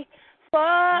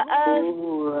before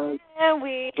us, and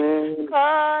we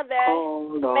call that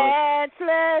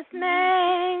matchless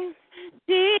name,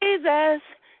 Jesus,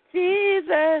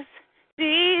 Jesus,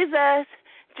 Jesus,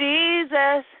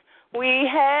 Jesus. We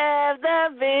have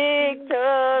the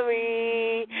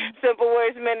victory. Simple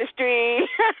Words Ministry.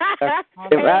 That's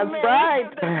right.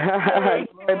 Glory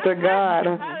to God.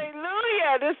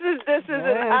 Hallelujah. This is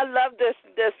I love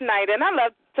this night, and I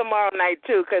love tomorrow night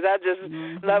too, because I just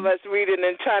love us reading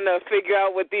and trying to figure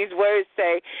out what these words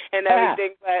say and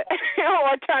everything. But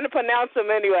or trying to pronounce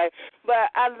them anyway.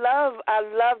 But I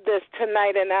love this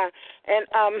tonight, and I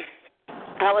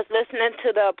was listening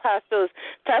to the apostle's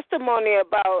testimony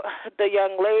about the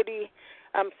young lady.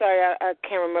 I'm sorry, I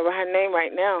can't remember her name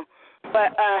right now,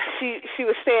 but she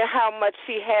was saying how much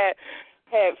she had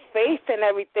faith and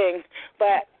everything,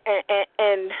 but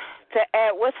and to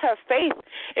add with her faith,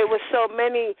 it was so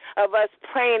many of us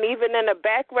praying, even in the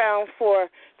background, for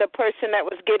the person that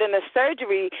was getting a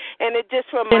surgery, and it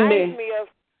just reminds me of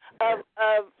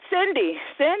Cindy.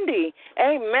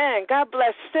 Amen. God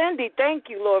bless Cindy. Thank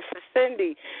you, Lord, for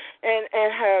Cindy and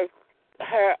her.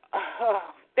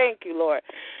 Thank you, Lord.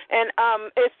 And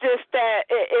it's just that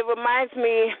it reminds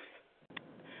me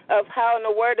of how in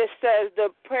the Word it says the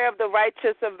prayer of the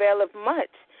righteous availeth much.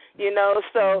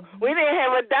 So we didn't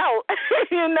have a doubt,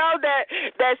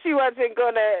 that she wasn't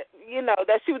gonna,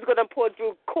 that she was gonna pull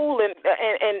through cool and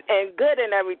good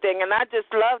and everything. And I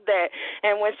just love that.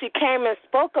 And when she came and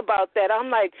spoke about that, I'm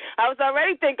like, I was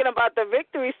already thinking about the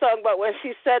victory song, but when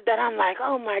she said that, I'm like,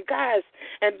 oh my gosh.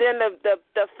 And then the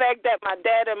fact that my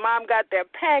dad and mom got their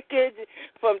package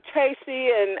from Tracy,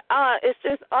 and it's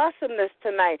just awesomeness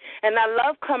tonight. And I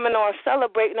love coming on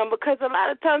celebrating them, because a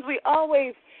lot of times we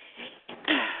always.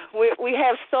 We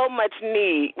have so much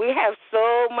need. We have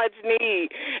so much need.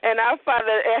 And our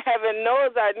Father in heaven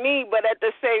knows our need, but at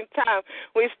the same time,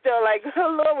 we still like,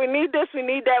 oh, Lord, we need this, we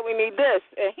need that, we need this.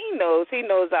 And He knows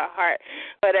our heart.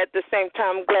 But at the same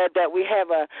time, I'm glad that we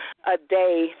have a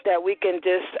day that we can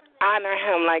just honor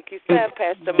Him, like you said,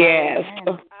 Pastor Mike. Yes.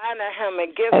 Honor Him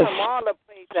and give Him all the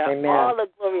praise, all the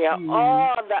glory,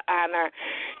 all the honor.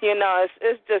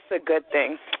 It's just a good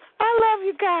thing. I love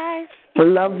you guys.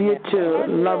 Love you too.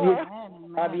 Love you.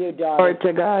 Love you, darling. Glory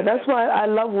to God. That's why I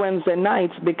love Wednesday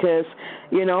nights, because,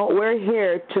 we're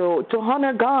here to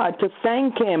honor God, to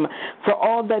thank Him for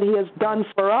all that He has done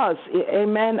for us.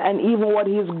 Amen. And even what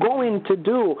He's going to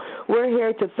do. We're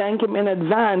here to thank Him in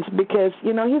advance, because,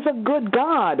 He's a good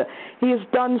God. He has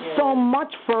done so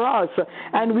much for us,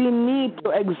 and we need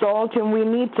to exalt Him. We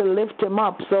need to lift Him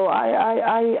up. So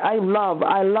I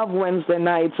love Wednesday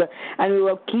nights, and we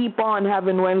will keep on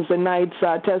having Wednesday nights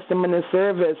testimony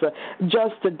service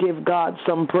just to give God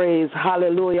some praise.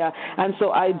 Hallelujah. And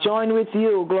so I join with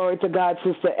you, glory to God,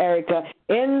 Sister Erica,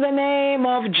 in the name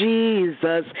of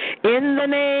Jesus. In the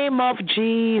name of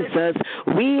Jesus,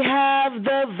 we have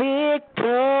the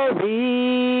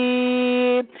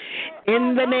victory.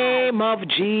 In the name of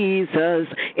Jesus,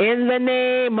 in the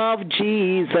name of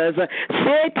Jesus,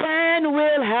 Satan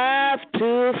will have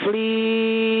to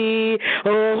flee.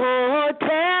 Oh,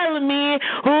 tell me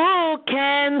who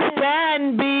can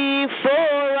stand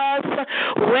before us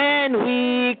when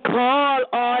we call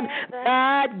on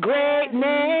that great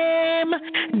name.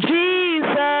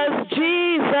 Jesus,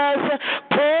 Jesus,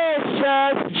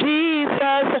 precious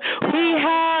Jesus, we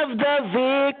have the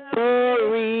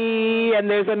victory. And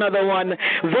there's another one.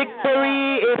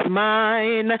 Victory is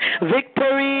mine.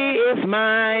 Victory is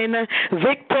mine.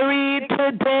 Victory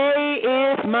today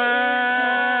is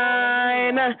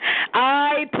mine.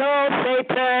 I told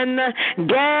Satan,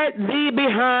 get thee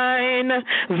behind.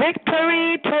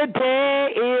 Victory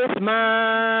today is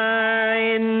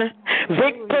mine.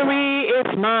 Victory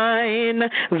is mine.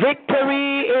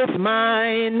 Victory is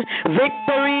mine.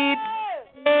 Victory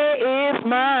today is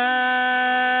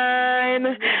mine.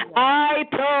 I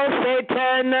told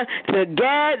Satan to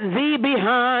get thee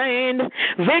behind.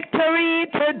 Victory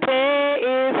today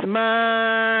is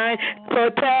mine. So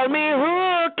tell me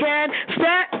who can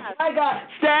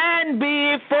stand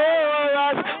before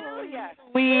us.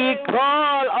 We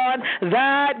call on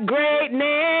that great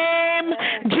name.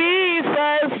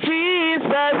 Jesus,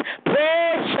 Jesus,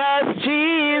 precious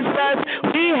Jesus.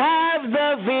 We have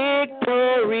the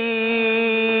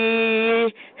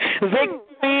victory.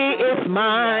 Victory is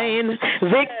mine.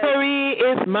 Victory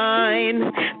is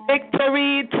mine.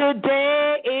 Victory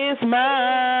today is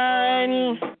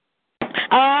mine.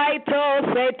 I told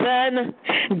Satan,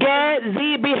 get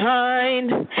thee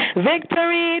behind.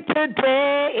 Victory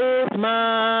today is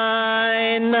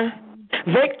mine.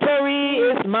 Victory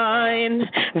is mine.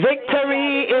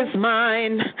 Victory is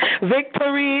mine.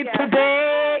 Victory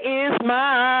today is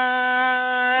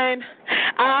mine.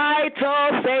 I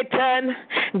told Satan,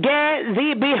 get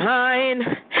thee behind.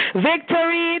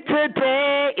 Victory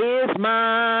today is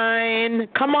mine.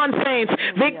 Come on, saints.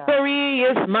 Victory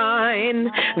is mine.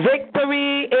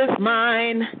 Victory is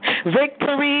mine.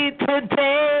 Victory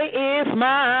today is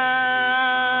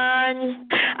mine.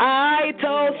 I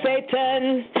told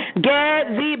Satan, get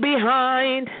thee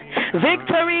behind.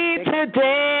 Victory today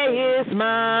today is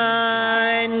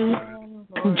mine.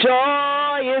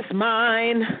 Joy is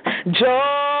mine.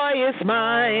 Joy is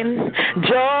mine.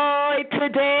 Joy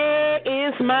today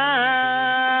is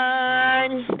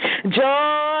mine.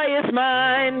 Joy is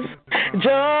mine.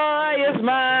 Joy is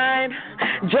mine.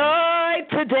 Joy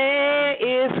today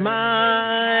is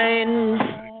mine.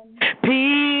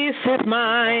 Peace is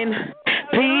mine.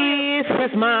 Peace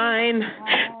is mine.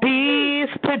 Peace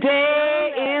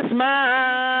today is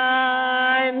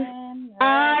mine.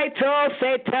 I told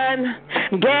Satan,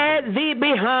 get thee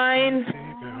behind.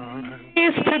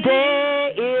 Peace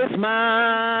today is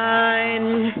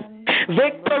mine.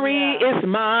 Victory is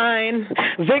mine.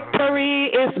 Victory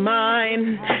is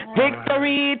mine.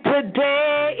 Victory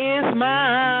today is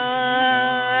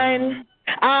mine.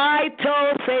 I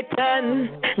told Satan,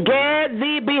 get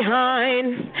thee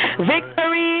behind.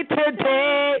 Victory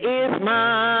today is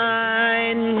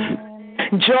mine.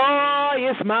 Joy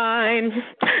is mine.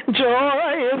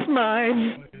 Joy is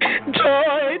mine.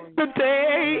 Joy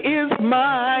today is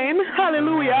mine.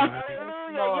 Hallelujah.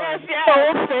 Yes, yes.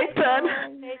 Oh, Satan,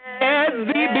 get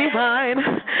thee behind.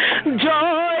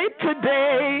 Joy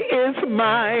today is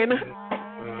mine.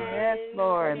 Yes,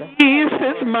 Lord. Peace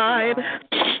is mine.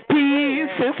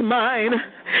 Peace is mine.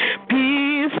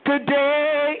 Peace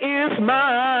today is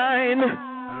mine.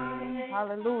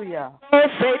 Hallelujah. Oh,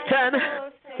 Satan,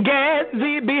 get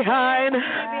thee behind.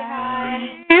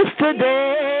 Peace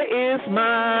today is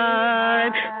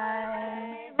mine.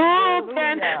 Who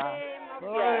can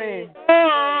Glory.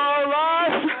 for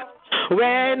us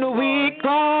when we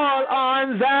call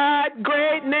on that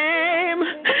great name?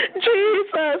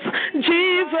 Jesus,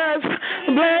 Jesus,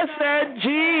 blessed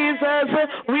Jesus,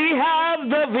 we have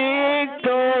the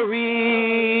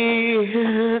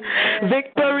victory.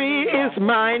 Victory is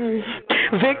mine.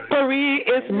 Victory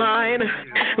is mine.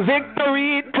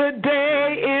 Victory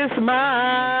today is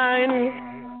mine.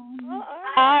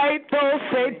 I told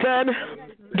Satan,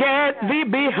 get thee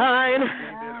behind.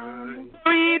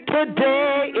 Victory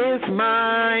today is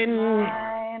mine.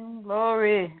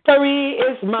 Glory. Victory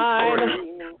is mine.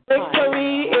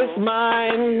 Victory is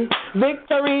mine.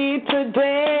 Victory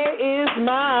today is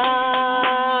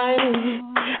mine.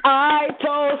 I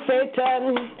told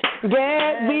Satan,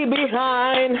 get thee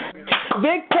behind.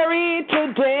 Victory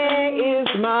today is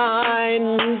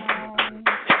mine.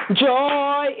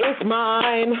 Joy is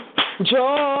mine.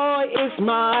 Joy is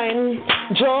mine.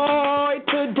 Joy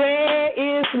today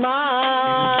is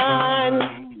mine.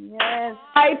 Yes.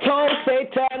 I told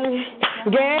Satan,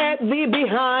 get thee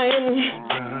behind.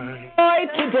 Joy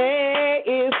today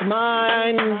is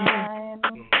mine.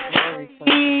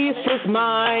 Peace is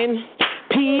mine.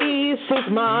 Peace is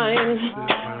mine.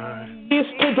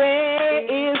 Peace today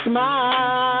is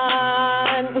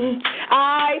mine.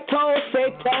 I told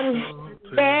Satan,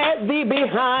 get thee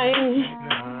behind.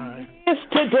 Peace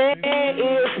today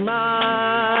is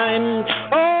mine.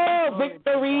 Oh,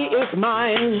 victory is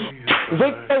mine.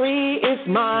 Victory is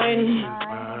mine.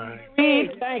 Peace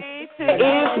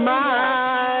is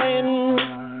mine.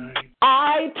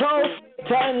 I told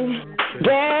Satan,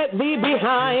 get thee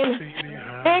behind.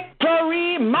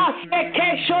 Victory must be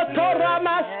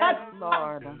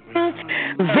Lord. Hit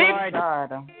it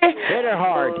hard.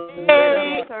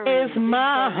 is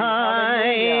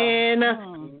mine.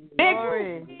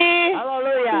 Glory.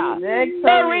 Hallelujah.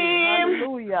 Victory.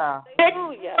 Hallelujah.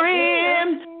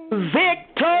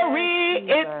 Victory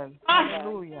is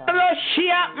Hallelujah.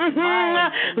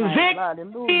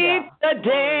 Victory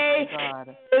today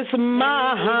is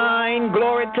mine.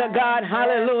 Glory to God.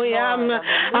 Hallelujah.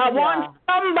 I want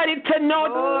somebody to know,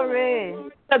 Glory.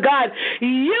 God,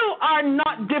 you are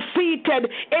not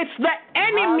defeated. It's the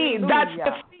enemy that's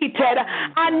defeated.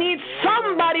 I need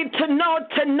somebody to know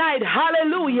tonight.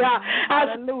 Hallelujah. As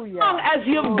long as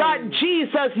you've got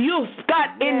Jesus, you've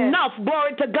got enough.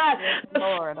 Glory to God. The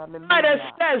Bible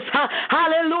says,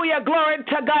 hallelujah, glory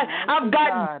to God. I've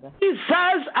got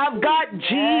Jesus, I've got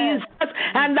Jesus,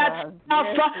 and that's enough.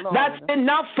 That's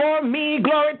enough for me.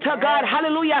 Glory to God.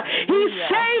 Hallelujah. He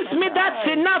saves me. That's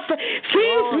enough.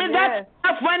 Feeds me. That's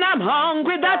enough when I'm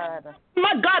hungry. That's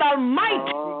my God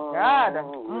Almighty.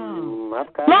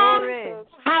 Long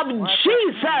have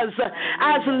Jesus.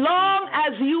 As long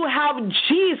as you have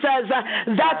Jesus,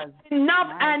 that's enough,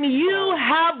 and you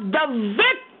have the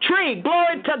victory. victory.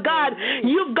 Glory to God.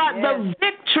 You've got the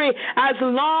victory as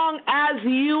long as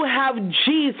you have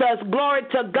Jesus. Glory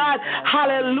to God.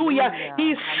 Hallelujah.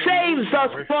 He saves us.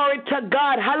 Glory to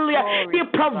God. Hallelujah. He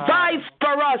provides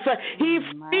for us. He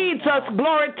feeds us.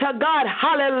 Glory to God.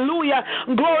 Hallelujah.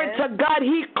 Glory to God.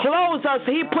 He clothes us.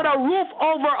 He put a roof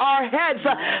over our heads.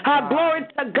 Glory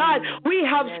to God. We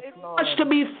have so much to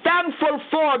be thankful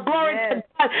for. Glory to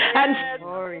God. And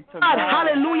God,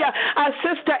 hallelujah.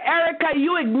 Sister Erica,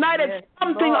 you ignited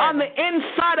something on the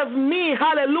inside of me.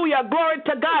 Hallelujah. Glory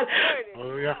to God.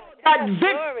 Hallelujah. That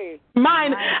victory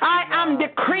mine. I am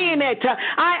decreeing it.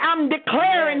 I am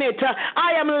declaring it.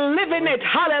 I am living it.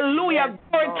 Hallelujah.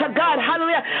 Glory to God.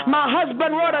 Hallelujah. My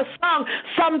husband wrote a song.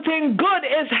 Something good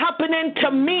is happening to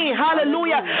me.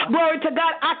 Hallelujah. Glory to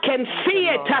God. I can see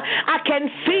it. I can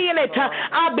feel it.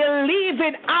 I believe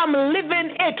it. I'm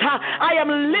living it. I am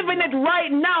living it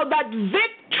right now. That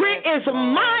victory is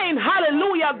mine.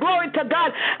 Hallelujah. Glory to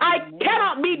God. I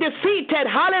cannot be defeated.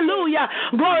 Hallelujah.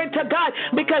 Glory to God.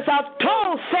 Because I've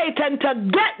told Satan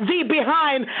to get thee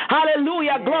behind.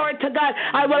 Hallelujah. Glory to God.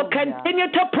 I will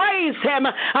continue to praise him.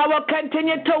 I will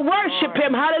continue to worship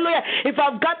him. Hallelujah. If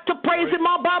I've got to praise him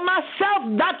all by myself,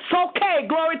 that's okay.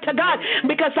 Glory to God.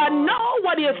 Because I know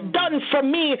what he has done for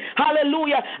me.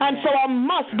 Hallelujah. And so I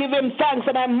must give him thanks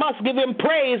and I must give him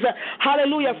praise.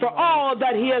 Hallelujah. For all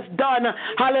that he has done.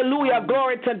 Hallelujah.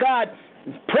 Glory to God.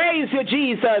 Praise you,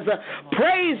 Jesus.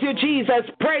 Praise you, Jesus.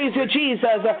 Praise you,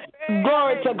 Jesus.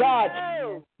 Glory to God.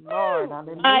 Lord,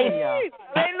 hallelujah.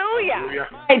 Hallelujah.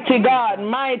 Mighty God,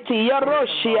 mighty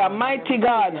Yeroshia, mighty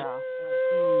God.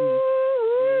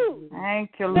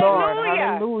 Thank you, Lord.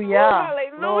 Hallelujah.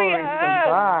 Hallelujah. Glory to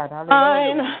God.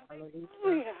 Hallelujah.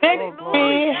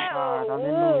 Victory.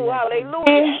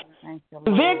 Hallelujah. Thank you,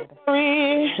 Lord.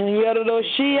 Victory.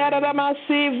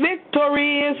 Victory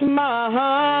is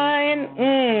mine.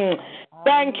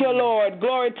 Thank you, Lord.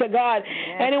 Glory to God.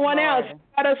 Anyone else? You've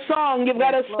got a song. You've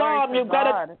got a psalm. You've got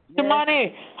a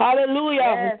testimony.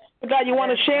 Hallelujah. God, you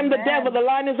want to shame the devil? The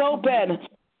line is open.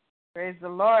 Praise the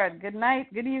Lord. Good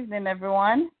night. Good evening,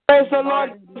 everyone. Praise the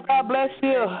Lord. God bless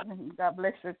you. God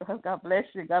bless you. God bless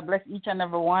you. God bless each and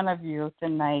every one of you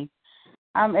tonight.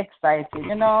 I'm excited.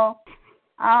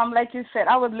 Like you said,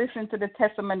 I was listening to the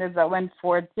testimonies that went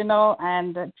forth,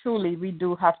 and truly we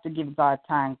do have to give God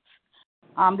thanks.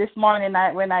 This morning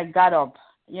when I got up,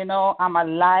 I'm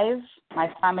alive. My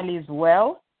family is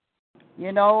well,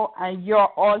 and you're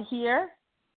all here.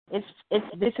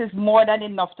 This is more than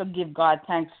enough to give God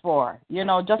thanks for,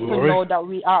 just to know that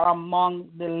we are among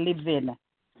the living.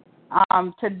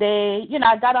 Today,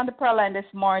 I got on the prayer line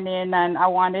this morning and I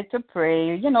wanted to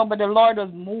pray, but the Lord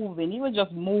was moving. He was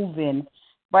just moving.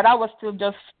 But I was still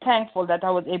just thankful that I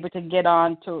was able to get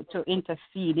on to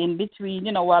intercede in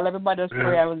between, while everybody was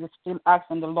praying. I was just still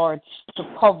asking the Lord to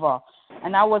cover.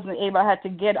 And I wasn't able, I had to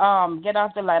get off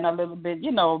the line a little bit,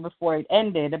 before it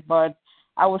ended. But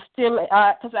I was still,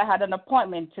 because I had an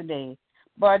appointment today.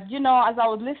 But, as I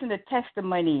was listening to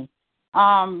testimony,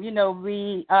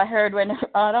 I heard when,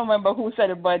 I don't remember who said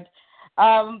it, but,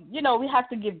 we have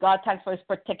to give God thanks for his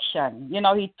protection.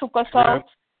 He took us out.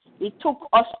 He took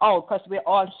us out because we're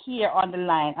all here on the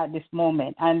line at this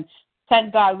moment. And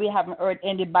thank God we haven't heard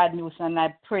any bad news, and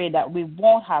I pray that we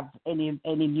won't have any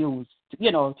news,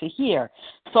 to hear.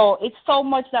 So it's so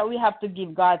much that we have to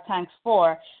give God thanks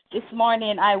for. This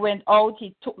morning I went out.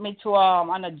 He took me to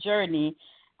on a journey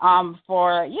I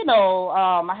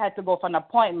had to go for an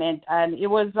appointment, and it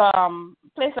was a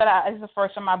place that it's the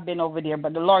first time I've been over there,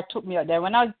 but the Lord took me out there.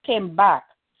 When I came back,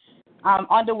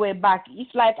 on the way back, it's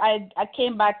like I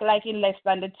came back like in less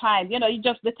than the time.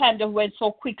 The time just went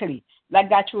so quickly. Like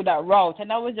got through that route,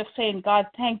 and I was just saying, God,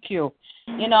 thank you.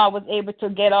 I was able to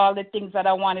get all the things that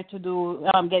I wanted to do,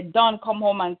 get done, come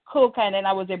home and cook, and then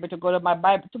I was able to go to my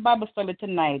Bible study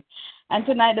tonight. And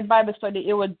tonight the Bible study,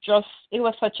 it was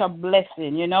such a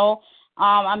blessing.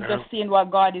 I'm just seeing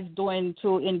what God is doing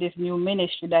too in this new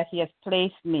ministry that He has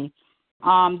placed me.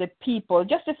 The people,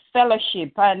 just the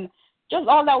fellowship, and just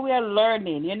all that we are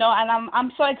learning, and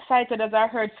I'm so excited as I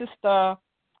heard Sister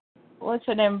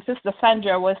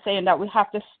Sandra was saying that we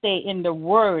have to stay in the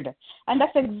Word, and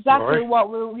that's exactly what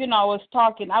we, I was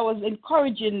talking. I was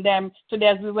encouraging them today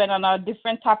as we went on our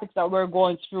different topics that we're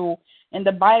going through in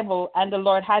the Bible, and the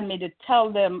Lord had me to tell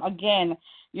them again,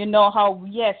 how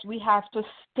yes, we have to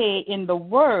stay in the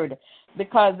Word.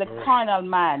 Because the carnal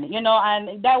man, and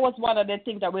that was one of the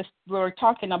things that we were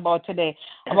talking about today,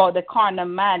 about the carnal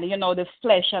man, the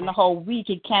flesh and how weak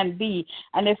it can be.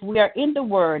 And if we are in the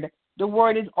Word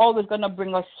is always going to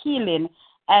bring us healing.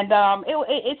 And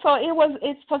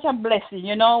it's such a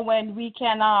blessing, when we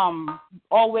can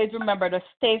always remember to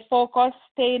stay focused,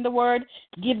 stay in the Word,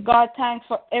 give God thanks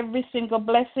for every single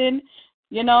blessing.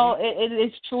 It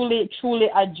is truly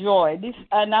a joy.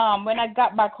 When I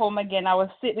got back home again, I was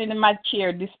sitting in my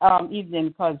chair this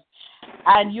evening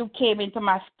and you came into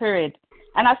my spirit,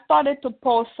 and I started to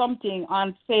post something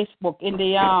on Facebook in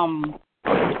the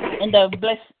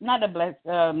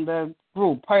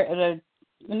group,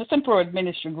 in the Simple Word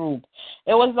Ministry group.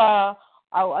 It was a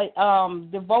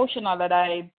devotional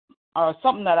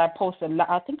something that I posted.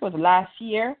 I think it was last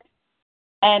year,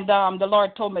 and the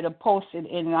Lord told me to post it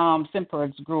in Simple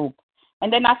Word's group.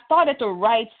 And then I started to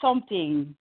write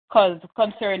something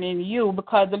concerning you,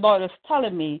 because the Lord was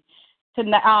telling me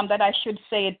that I should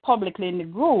say it publicly in the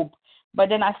group. But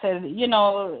then I said,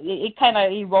 it kind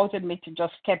of eroded me to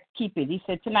just keep it. He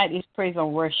said, tonight is praise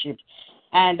and worship,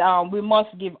 and we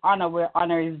must give honor where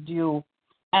honor is due.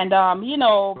 And,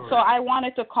 so I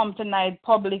wanted to come tonight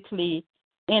publicly,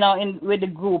 with the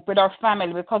group, with our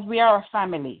family, because we are a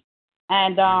family.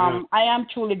 And I am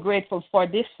truly grateful for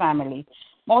this family.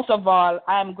 Most of all,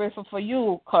 I am grateful for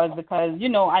you because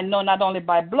I know not only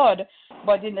by blood,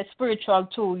 but in the spiritual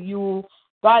too.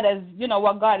 God is,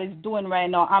 what God is doing right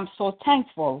now. I'm so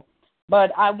thankful.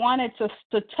 But I wanted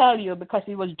to tell you, because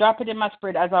He was dropping in my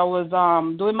spirit as I was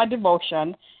doing my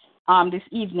devotion this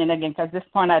evening again, because this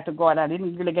point I had to go out. I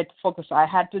didn't really get to focus, so I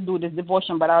had to do this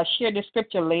devotion, but I'll share the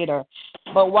scripture later.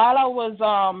 But while I was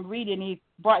reading, He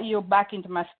brought you back into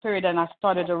my spirit, and I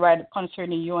started to write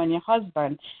concerning you and your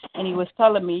husband. And He was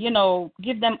telling me,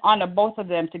 give them honor, both of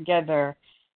them together,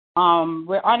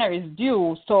 where honor is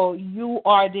due. So you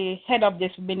are the head of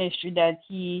this ministry that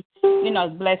He,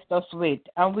 has blessed us with.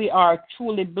 And we are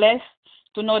truly blessed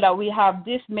to know that we have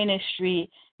this ministry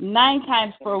 9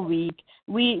 times per week.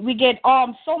 We get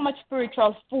so much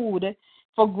spiritual food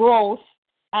for growth,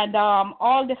 and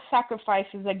all the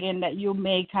sacrifices again that you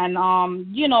make, and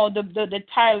the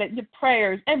tireless, the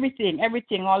prayers, everything,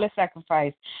 all the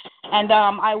sacrifice. And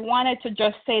I wanted to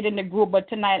just say it in the group, but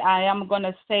tonight I am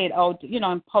gonna say it out,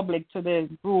 in public to the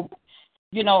group.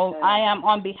 I am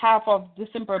on behalf of the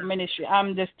Simple Ministry.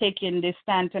 I'm just taking this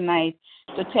stand tonight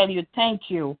to tell you thank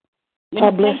you.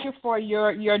 Thank you for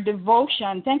your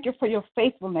devotion. Thank you for your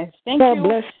faithfulness. Thank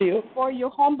you for your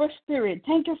humble spirit.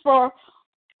 Thank you for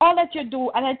all that you do.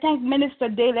 And I thank Minister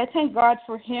Daly. I thank God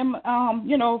for him,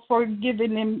 for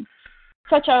giving him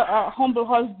such a humble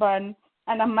husband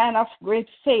and a man of great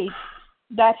faith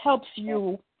that helps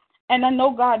you. And I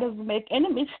know God doesn't make any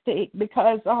mistake,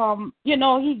 because,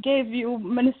 He gave you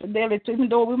Minister Daly, even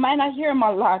though we might not hear him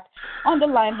a lot on the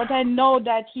line, but I know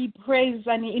that he prays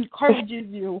and he encourages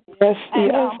you. Yes,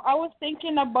 and I was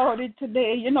thinking about it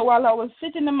today, while I was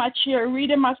sitting in my chair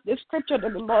reading the scripture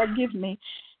that the Lord gave me.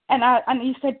 And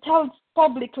He said, tell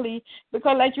publicly,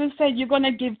 because like you said, you're going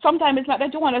to give. Sometimes it's not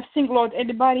that you want to single out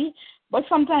anybody, but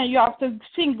sometimes you have to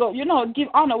give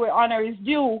honor where honor is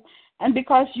due. And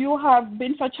because you have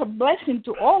been such a blessing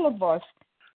to all of us,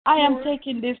 I am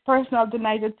taking this personal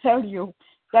tonight to tell you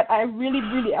that I really,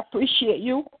 really appreciate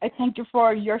you. I thank you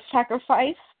for your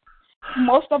sacrifice.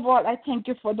 Most of all, I thank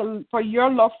you for your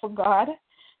love for God,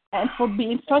 and for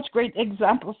being such great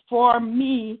example for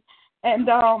me and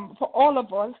for all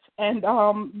of us, and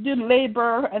the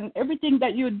labor and everything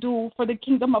that you do for the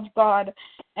kingdom of God.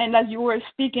 And as you were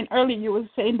speaking earlier, you were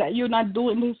saying that you're not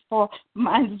doing this for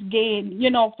man's gain,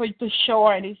 for to show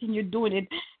or anything. You're doing it.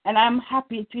 And I'm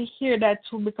happy to hear that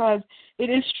too, because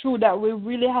it is true that we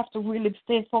really have to really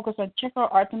stay focused and check our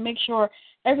heart and make sure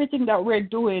everything that we're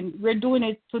doing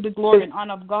it to the glory and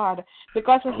honor of God.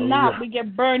 Because if not, we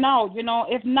get burned out.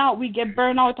 If not, we get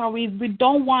burned out, and we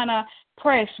don't want to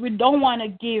press. We don't want to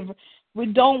give. We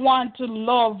don't want to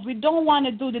love. We don't want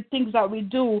to do the things that we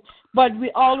do. But we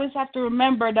always have to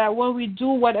remember that when we do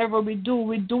whatever we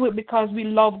do it because we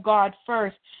love God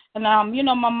first. And, my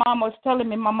mom was telling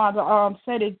me, my mother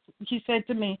said it. She said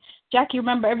to me, Jackie,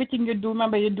 remember everything you do,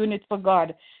 remember you're doing it for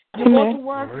God. You go to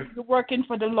work, you're working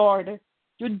for the Lord.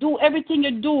 You do everything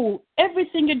you do.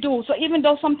 So even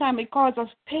though sometimes it causes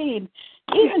pain,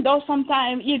 even though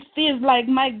sometimes it feels like,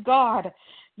 my God,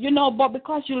 but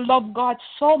because you love God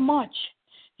so much,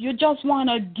 you just want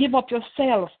to give up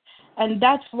yourself. And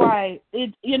that's why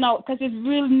because it's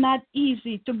really not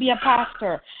easy to be a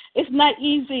pastor. It's not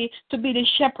easy to be the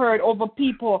shepherd over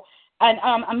people, and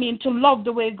to love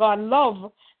the way God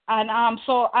loves. And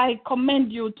so I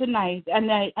commend you tonight,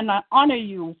 and I honor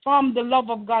you from the love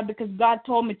of God, because God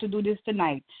told me to do this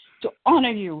tonight, to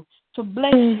honor you, to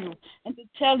bless you and to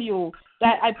tell you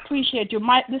that I appreciate you.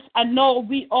 I know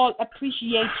we all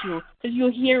appreciate you because you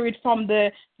hear it from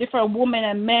the different women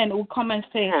and men who come and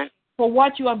say, for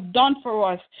what you have done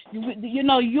for us.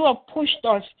 You have pushed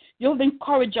us. You have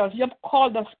encouraged us. You have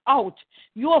called us out.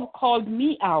 You have called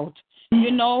me out.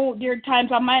 There are times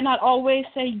I might not always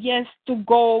say yes to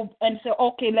go and say,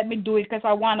 okay, let me do it because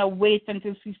I want to wait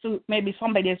until maybe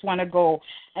somebody else want to go.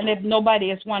 And if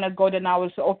nobody else want to go, then I will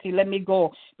say, okay, let me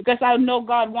go. Because I know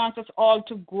God wants us all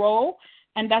to grow,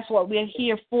 and that's what we're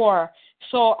here for.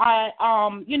 So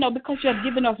because you have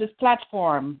given us this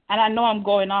platform, and I know I'm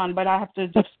going on, but I have to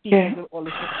just speak as the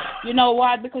Holy Spirit. You know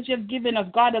what? Because you have given us,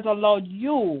 God has allowed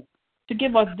you to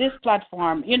give us this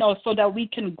platform, so that we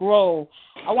can grow.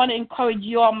 I want to encourage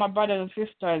you all, my brothers and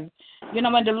sisters.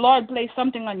 When the Lord places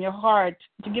something on your heart,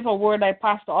 to give a word, I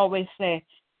pastor always say,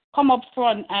 come up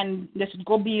front and just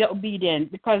go be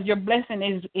obedient, because your blessing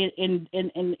is in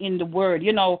the word,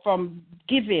 from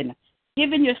giving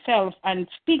yourself and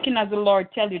speaking as the Lord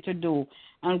tells you to do.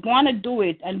 And want to do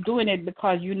it and doing it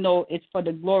because it's for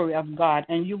the glory of God,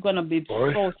 and you're going to be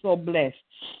so blessed.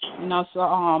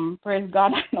 So praise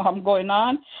God. I know I'm going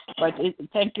on, but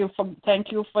thank you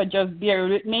for just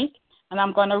bearing with me. And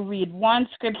I'm going to read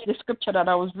the scripture that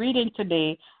I was reading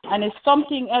today, and it's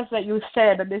something else that you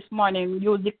said this morning.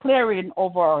 You were declaring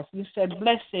over us. You said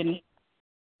blessing,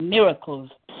 miracles.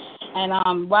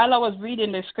 And while I was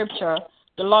reading the scripture,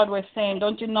 the Lord was saying,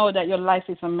 don't you know that your life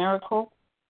is a miracle?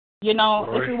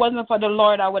 If it wasn't for the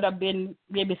Lord, I would have been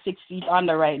maybe 6 feet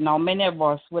under right now. Many of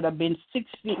us would have been 6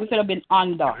 feet. We could have been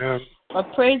under. Yes.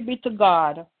 But praise be to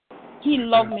God. He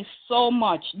loved me so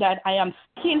much that I am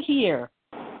still here.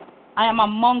 I am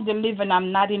among the living.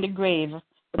 I'm not in the grave.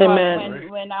 Amen.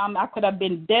 When I could have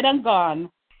been dead and gone,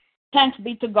 thanks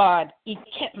be to God, He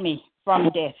kept me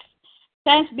from death.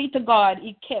 Thanks be to God,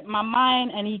 He kept my mind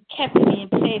and He kept me in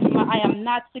place. I am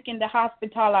not sick in the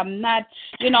hospital. I'm not,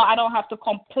 I don't have to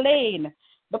complain,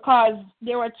 because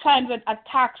there were times when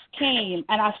attacks came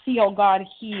and I see how God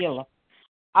healed.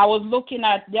 I was looking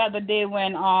at the other day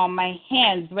when my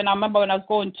hands, when I remember when I was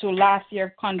going to last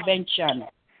year's convention,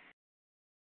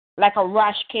 like a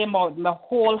rash came out, my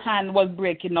whole hand was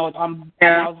breaking out. And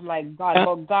I was like, God,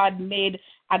 but God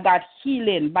I got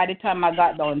healing by the time I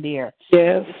got down there.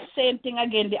 Yes. The same thing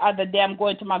again the other day. I'm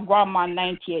going to my grandma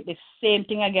 98. The same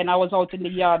thing again. I was out in the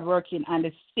yard working, and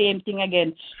the same thing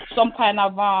again. Some kind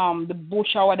of the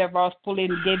bush or whatever I was pulling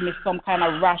gave me some kind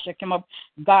of rash that came up.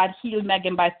 God healed me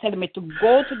again by telling me to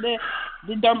go to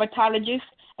the dermatologist.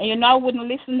 And I wouldn't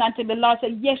listen until the Lord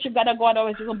said, yes, you got to go,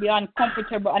 otherwise you're going to be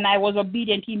uncomfortable. And I was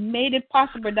obedient. He made it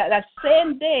possible that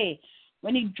same day,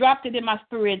 when He dropped it in my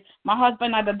spirit, my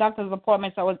husband had a doctor's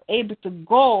appointment, so I was able to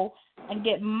go and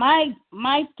get my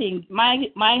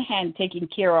hand taken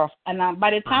care of. And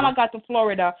by the time I got to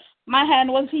Florida, my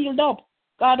hand was healed up.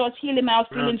 God was healing me. I was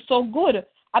feeling so good.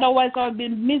 Otherwise, I would have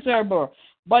been miserable.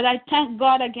 But I thank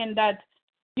God again that,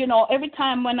 every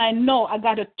time when I know I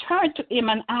got to turn to Him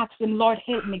and ask Him, Lord,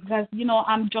 help me, because,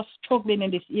 I'm just struggling in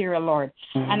this area, Lord,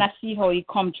 and I see how He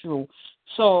come through.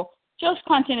 So just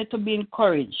continue to be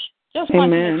encouraged. Just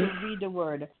continue to read the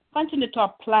word. Continue to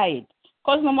apply it.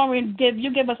 Because remember,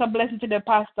 you gave us a blessing to the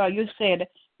pastor. You said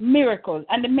miracles.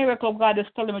 And the miracle of God is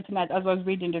telling me tonight as I was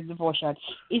reading the devotion.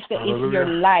 It's your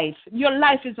life. Your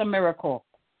life is a miracle.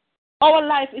 Our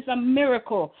life is a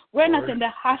miracle. We're not in the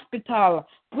hospital.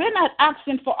 We're not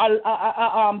asking for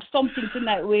something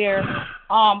tonight where,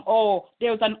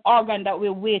 there's an organ that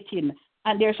we're waiting.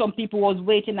 And there's some people who was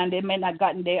waiting and they may not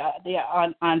gotten their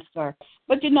answer.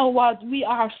 But you know what? We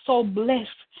are so blessed.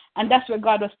 And that's where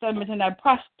God was telling me tonight.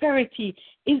 Prosperity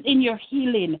is in your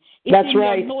healing. It's that's in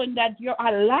right. your knowing that you're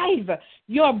alive.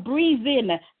 You're breathing.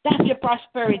 That's your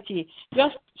prosperity.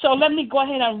 So let me go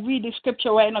ahead and read the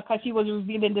scripture right now, because He was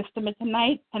revealing this to me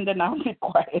tonight. And then I'll be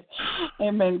quiet.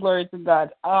 Amen. Glory to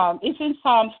God. It's in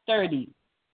Psalms 30.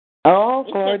 Oh,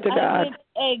 glory to God.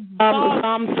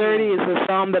 Psalm 30 is the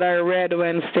psalm that I read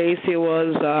when Stacy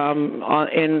was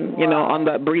on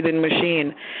that breathing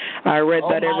machine. I read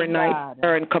that every night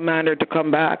and command her to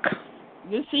come back.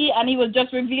 You see, and He was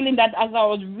just revealing that as I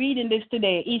was reading this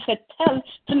today. He said,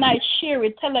 share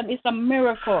it, tell them it's a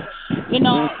miracle. We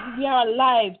are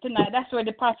alive tonight. That's where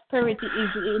the prosperity is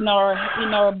in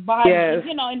our body, yes.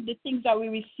 In the things that we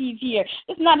receive here.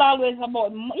 It's not always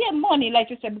about money, like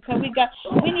you said, because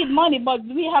we need money, but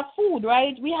we have food,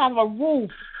 right? We have a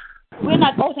roof. We're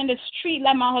not out in the street,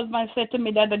 like my husband said to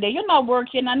me the other day. You're not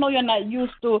working. I know you're not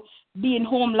used to being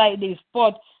home like this,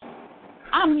 but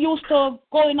I'm used to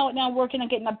going out there and working and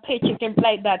getting a paycheck and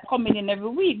like that coming in every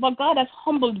week. But God has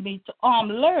humbled me to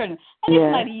learn. And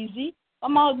it's not easy.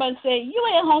 my husband say, you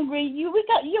ain't hungry.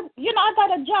 I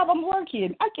got a job. I'm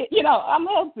working. I can, I'm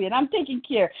helping. I'm taking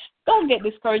care. Don't get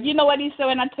discouraged. You know what he said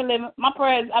when I tell him my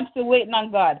prayers? I'm still waiting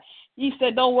on God. He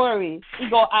said, don't worry. He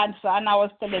go answer. And I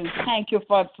was telling him, thank you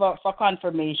for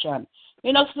confirmation.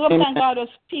 Sometimes God will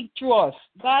speak to us.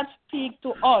 God speak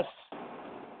to us.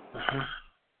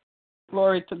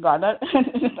 Glory to God.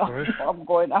 I'm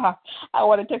going. I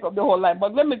want to take up the whole line,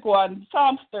 but let me go on.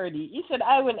 Psalms 30. He said,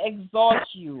 I will exalt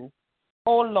you,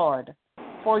 O Lord,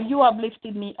 for you have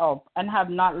lifted me up and have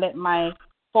not let my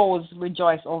foes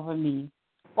rejoice over me.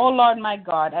 O Lord, my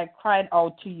God, I cried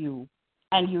out to you,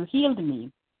 and you healed me.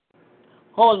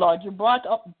 O Lord, you brought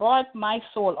my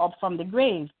soul up from the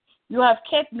grave. You have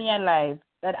kept me alive,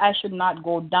 that I should not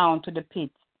go down to the pit.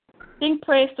 Sing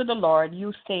praise to the Lord,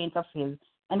 you saints of his,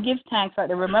 and give thanks at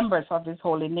the remembrance of his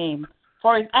holy name.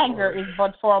 For his anger is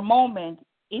but for a moment,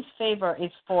 his favor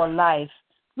is for life.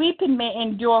 Weeping may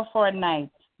endure for a night,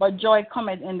 but joy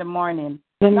cometh in the morning.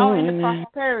 Now in my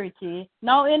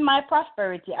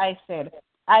prosperity, I said,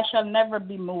 I shall never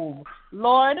be moved.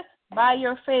 Lord, by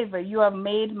your favor, you have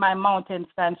made my mountain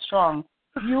stand strong.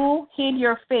 You hid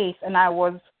your face, and I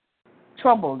was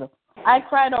troubled. I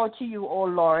cried out to you, O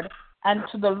Lord, and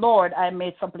to the Lord I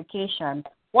made supplication.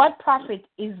 What profit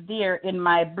is there in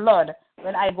my blood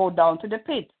when I go down to the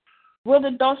pit? Will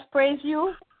the dust praise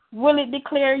you? Will it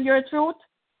declare your truth?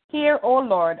 Hear, O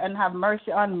Lord, and have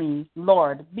mercy on me.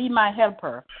 Lord, be my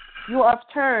helper. You have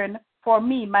turned for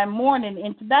me my mourning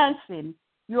into dancing.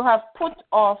 You have put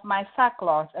off my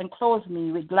sackcloth and clothed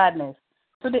me with gladness,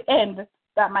 to the end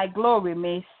that my glory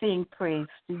may sing praise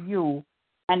to you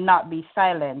and not be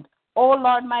silent. O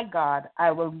Lord my God,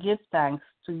 I will give thanks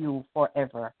to you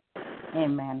forever.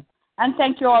 Amen. And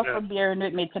thank you all for bearing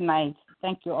with me tonight.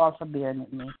 Thank you all for bearing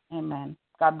with me. Amen.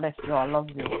 God bless you all. Love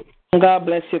you. God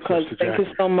bless you, cuz. Thank you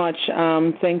so much.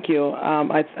 Thank you.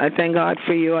 I thank God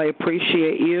for you. I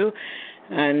appreciate you.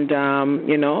 And,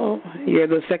 you're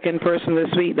the second person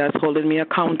this week that's holding me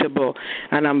accountable.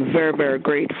 And I'm very, very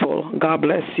grateful. God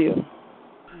bless you.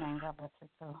 Amen. God bless you,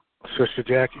 too. Sister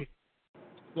Jackie?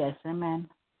 Yes, amen.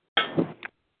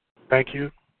 Thank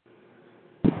you.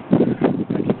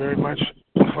 Thank you very much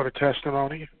for the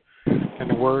testimony. And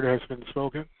the word has been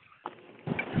spoken.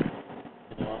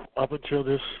 Up until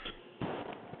this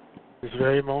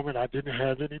very moment, I didn't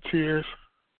have any tears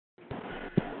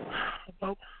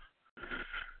about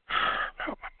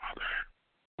my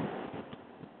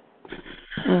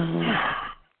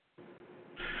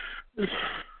mother.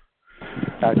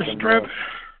 The strength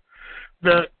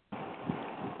that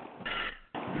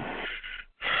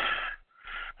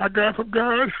I got from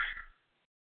God,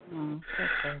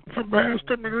 from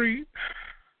Pastor Marie,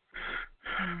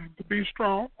 to be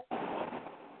strong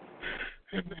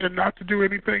and not to do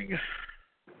anything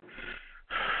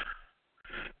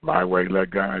my way, let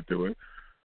God do it.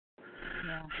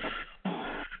 Yeah.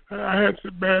 I had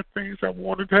some bad things I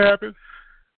wanted to happen.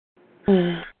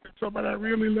 And somebody I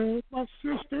really love, my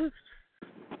sister.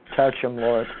 Touch him,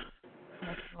 Lord.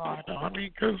 Yes, Lord. I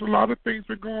mean, because a lot of things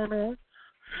are going on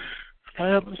I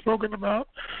haven't spoken about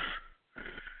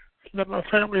that my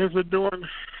family has been doing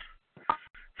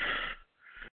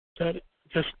that is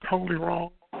just totally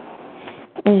wrong.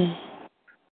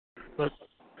 But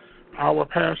our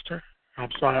pastor, I'm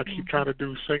sorry, I keep trying to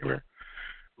do singular.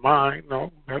 Mine,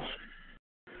 no, that's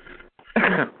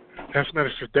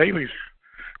Minister Daly's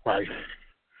wife.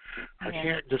 I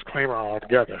can't just claim her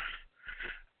altogether.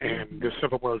 And this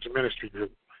Simple Words Ministry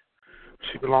group,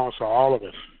 she belongs to all of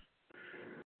us.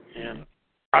 And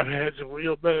I've had some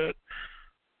real bad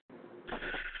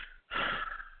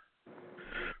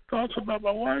thoughts about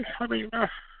my wife. I mean, my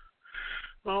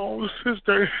own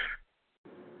sister.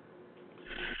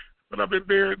 But I've been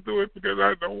bearing through it because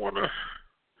I don't want to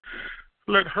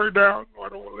let her down. Or I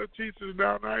don't want to let Jesus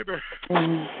down either.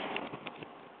 And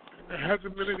there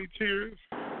hasn't been any tears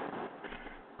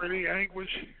or any anguish.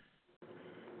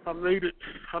 I made it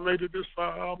this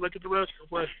far. I'll make it the rest of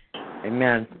the way.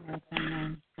 Amen.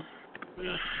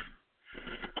 Yeah.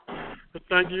 But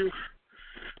thank you,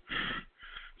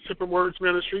 Simple Words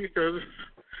Ministry, because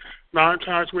 9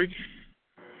 times a week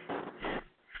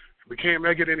we can't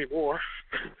make it anymore.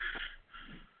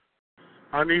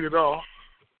 I need it all.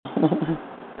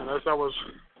 And as I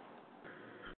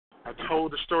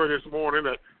told the story this morning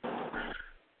that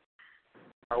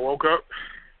I woke up,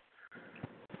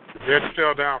 the bed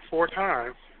fell down 4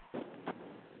 times,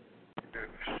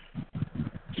 and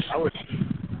I was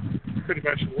pretty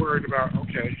much worried about,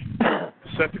 okay,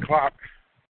 set the clock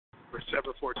for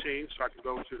 7:14 so I can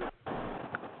go to the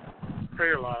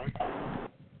prayer line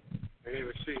and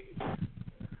even see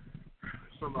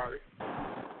somebody.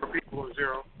 below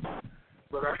zero.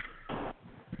 But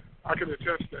I can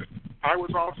attest that I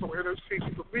was also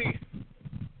interceding for me.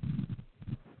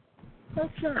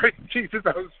 I'm sorry, Jesus,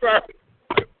 I'm sorry.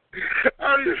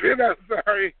 I'm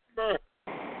sorry. No.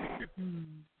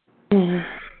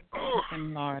 Oh,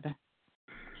 Lord.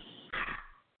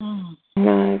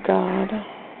 My God.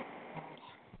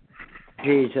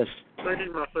 Jesus. Thank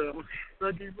you, my family.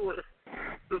 Thank you for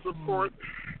the support.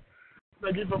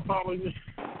 Thank you for following me.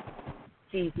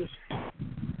 Jesus.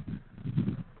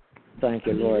 Thank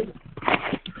you, Lord.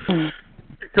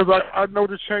 Because I know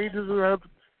the changes that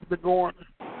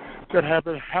have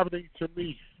been happening to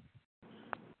me.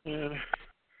 And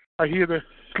I hear the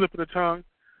slip of the tongue.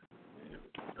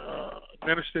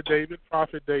 Minister David,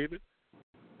 Prophet David.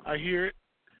 I hear it.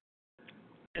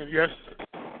 And yes,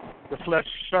 the flesh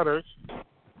shudders.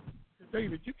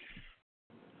 David, you,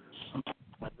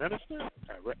 my minister,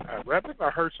 I read it. I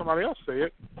heard somebody else say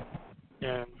it,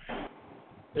 and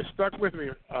it stuck with me.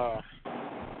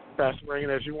 Pastor Rain,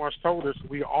 as you once told us,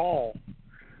 we all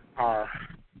are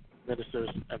ministers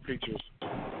and preachers,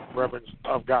 reverends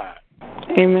of God.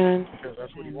 Amen. Because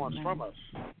that's what He wants from us.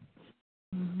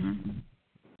 Mm-hmm.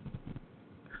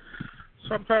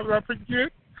 Sometimes I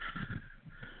forget,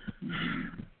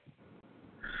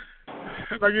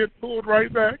 and I get pulled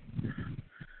right back.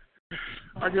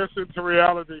 I guess into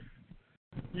reality.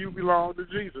 You belong to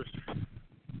Jesus.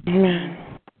 Amen.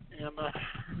 And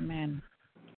Amen.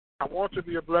 I want to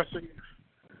be a blessing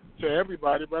to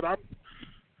everybody, but I'm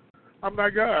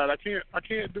not God. I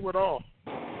can't do it all.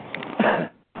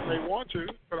 They want to,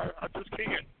 but I just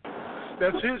can't.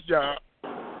 That's His job.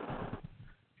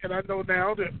 And I know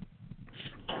now that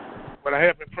what I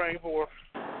have been praying for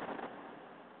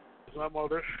is my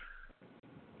mother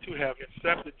to have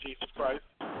accepted Jesus Christ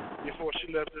before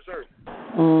she left this earth.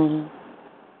 Mm.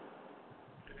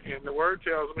 And the Word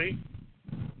tells me,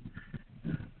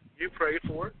 you prayed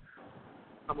for it.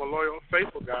 I'm a loyal,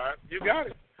 faithful God. You got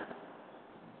it.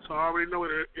 So I already know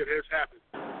it has happened.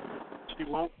 She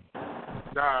won't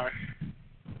die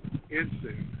in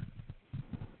sin,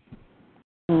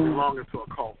 belonging to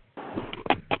a cult.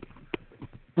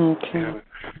 Okay.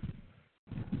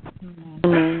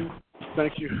 Amen.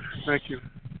 Thank you.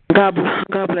 God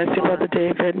bless you, Brother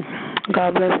David.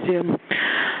 God bless you.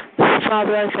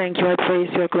 Father, I thank you. I praise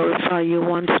you. I glorify you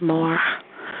once more.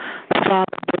 Father,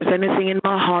 if there's anything in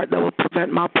my heart that will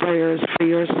prevent my prayers for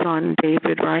your son,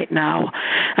 David, right now,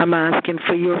 I'm asking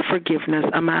for your forgiveness.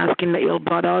 I'm asking that you'll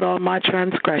blot out all my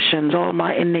transgressions, all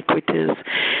my iniquities,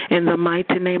 in the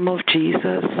mighty name of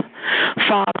Jesus.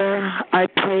 Father, I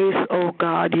praise, oh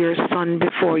God, your son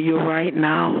before you right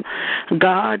now.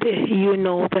 God, you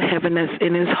know the heaviness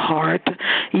in his heart.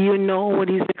 You know what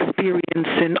he's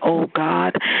experiencing, oh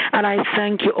God. And I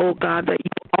thank you, oh God, that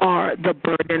you are the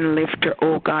burden lifter,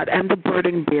 oh God, and the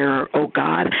burden bearer, oh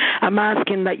God. I'm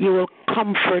asking that you will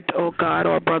comfort, oh God,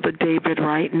 our brother David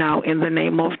right now in the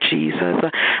name of Jesus.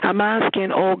 I'm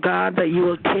asking, oh God, that you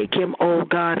will take him, oh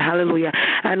God, hallelujah,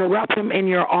 and wrap him in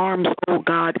your arms, oh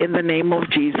God, in the name of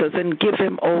Jesus, and give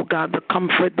him, oh God, the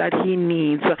comfort that he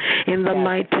needs in the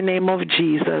mighty name of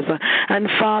Jesus. And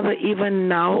Father, even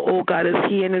now, oh God, as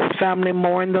he and his family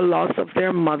mourn the loss of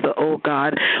their mother, oh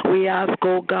God, we ask,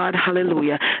 oh God,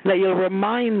 hallelujah, that you'll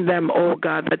remind them, oh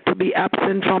God, that to be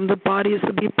absent from the body is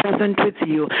to be present with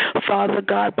you. Father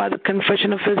God, by the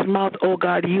confession of his mouth, oh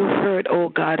God, you heard, oh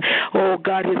God,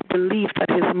 his belief that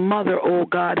his mother, oh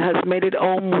God, has made it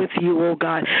home with you, oh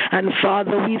God. And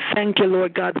Father, we thank you,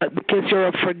 Lord God, that because you're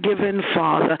a forgiving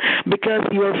Father, because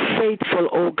you're faithful,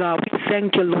 oh God, we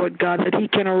thank you, Lord God, that he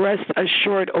can rest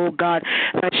assured, oh God,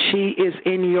 that she is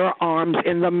in your arms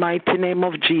in the mighty name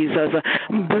of Jesus.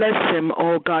 Bless him,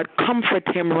 oh God. Comfort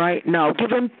him right now.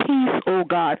 Give him peace, oh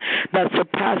God, that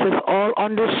surpasses all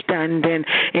understanding.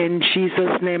 In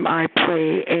Jesus' name I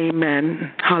pray.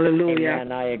 Amen. Hallelujah.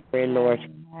 Amen. I agree, Lord.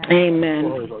 Amen.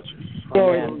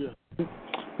 Lord,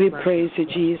 we praise you,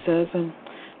 Jesus. And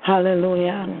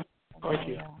hallelujah. Thank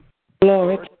you.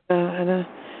 Glory to God.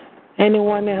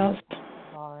 Anyone else?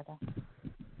 Lord.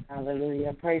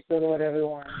 Hallelujah. Praise the Lord,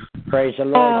 everyone. Praise the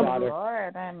Lord, daughter.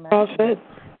 Lord, amen. Prophet.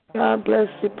 God bless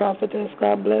you, prophetess.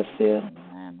 God bless you.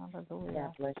 Amen. Hallelujah.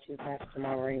 God bless you, Pastor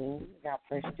Maureen. God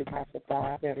bless you, Pastor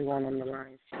Bob, everyone on the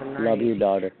line tonight. Love you,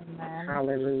 daughter. Amen.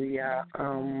 Hallelujah.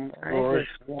 I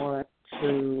just want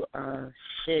to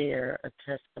share a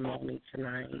testimony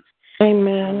tonight.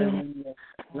 Amen. Hallelujah.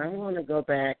 And I want to go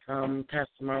back, Pastor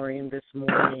Maureen, this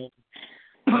morning.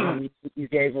 You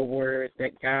gave a word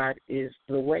that God is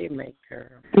the way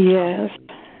maker. Yes.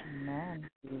 Amen.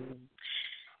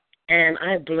 And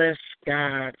I bless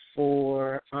God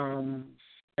for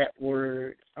that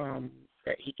word.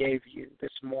 that he gave you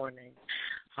this morning.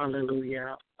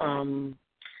 Hallelujah.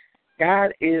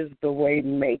 God is the way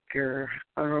maker.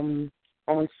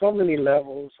 On so many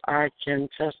levels, I can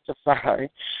testify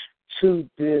to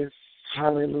this.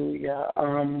 Hallelujah.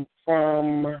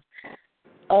 From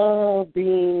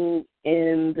being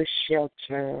in the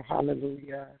shelter,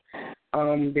 hallelujah,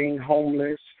 being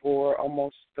homeless for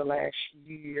almost the last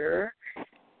year,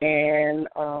 and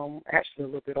actually a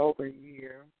little bit over a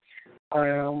year,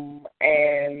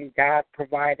 and God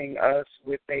providing us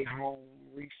with a home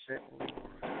recently.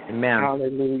 Amen.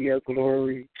 Hallelujah.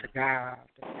 Glory to God.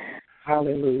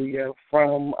 Hallelujah.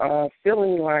 From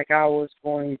feeling like I was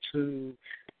going to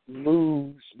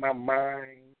lose my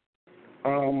mind,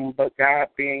 but God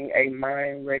being a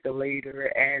mind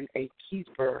regulator and a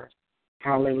keeper.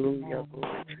 Hallelujah.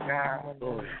 Glory to God.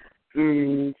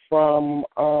 From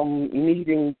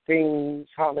needing things,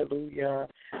 hallelujah,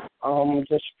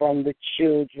 just from the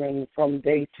children, from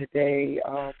day to day,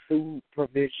 food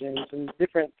provisions and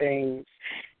different things.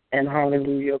 And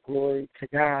hallelujah, glory to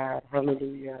God,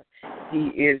 hallelujah. He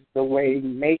is the way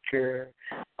maker.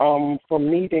 From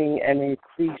needing an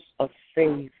increase of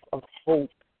faith, of hope,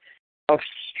 of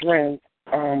strength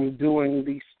during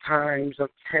these times of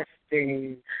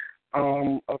testing,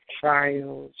 of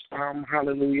trials.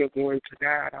 Hallelujah, glory to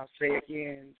God. I'll say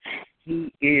again,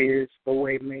 he is the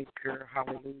way maker.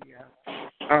 Hallelujah.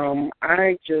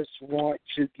 I just want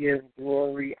to give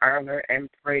glory, honor, and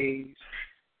praise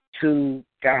to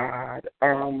God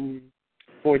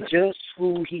for just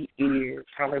who he is.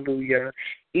 Hallelujah.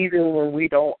 Even when we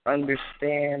don't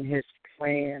understand his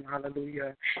plan,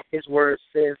 hallelujah. His word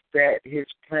says that his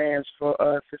plans for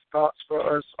us, his thoughts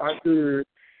for us are good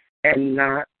and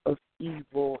not of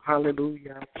evil.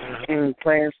 Hallelujah. And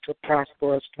plans to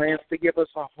prosper us, plans to give us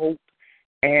a hope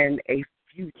and a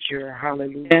future.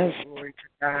 Hallelujah. Yes. Glory to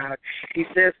God. He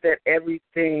says that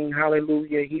everything,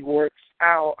 hallelujah, he works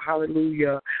out,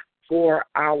 hallelujah, for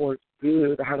our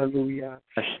good. Hallelujah.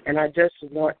 And I just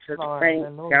want to thank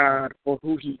God for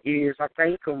who he is. I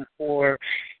thank him for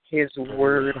his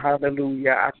word.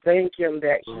 Hallelujah. I thank him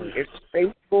that he is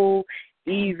faithful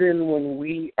even when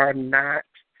we are not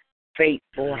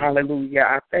faithful. Hallelujah.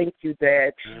 I thank you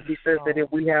that he says that if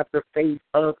we have the faith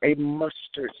of a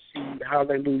mustard seed,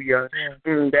 hallelujah,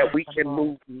 that we can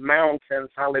move mountains.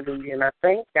 Hallelujah. And I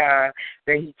thank God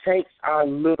that he takes our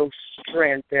little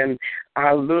strength and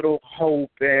our little hope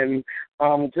and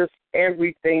just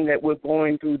everything that we're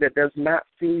going through that does not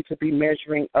seem to be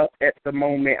measuring up at the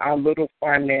moment, our little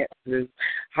finances,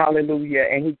 hallelujah,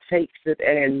 and he takes it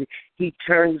and he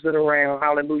turns it around,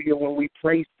 hallelujah, when we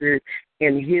place it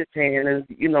in his hand and,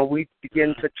 we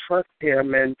begin to trust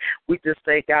him and we just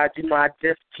say, God, I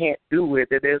just can't do it.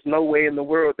 That there's no way in the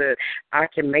world that I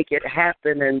can make it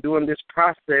happen. And during this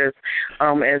process,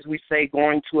 as we say,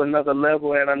 going to another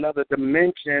level and another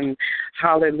dimension,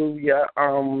 hallelujah,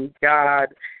 God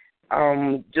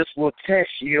just will test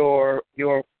your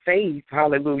faith,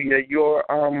 hallelujah, your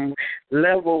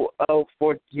level of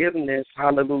forgiveness,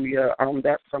 hallelujah.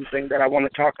 That's something that I want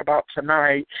to talk about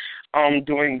tonight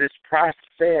during this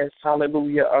process,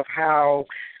 hallelujah, of how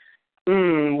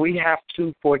we have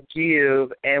to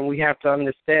forgive, and we have to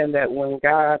understand that when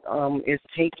God is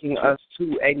taking us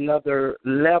to another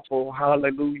level,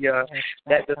 hallelujah,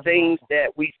 that the things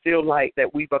that we feel like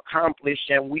that we've accomplished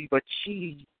and we've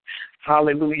achieved,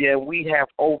 hallelujah, we have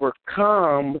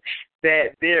overcome,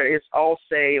 that there is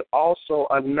also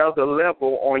another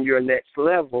level on your next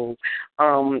level.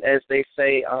 As they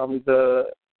say,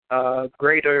 the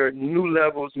greater new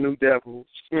levels, new devils.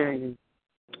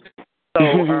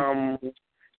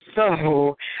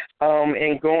 So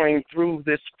in going through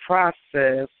this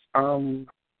process,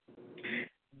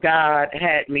 God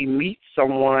had me meet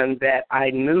someone that I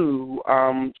knew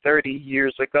 30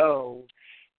 years ago.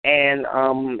 And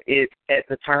it at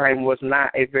the time was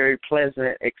not a very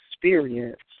pleasant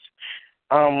experience.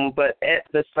 But at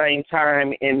the same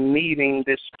time, in meeting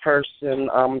this person,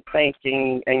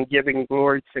 thanking and giving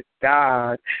glory to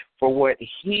God for what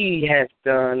he has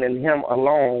done and him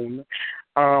alone,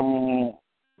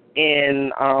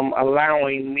 in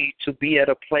allowing me to be at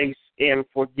a place in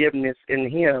forgiveness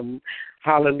in him.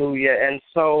 Hallelujah. And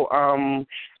so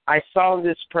I saw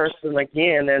this person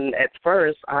again, and at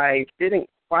first I didn't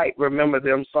quite remember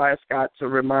them, so I asked God to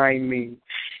remind me.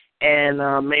 And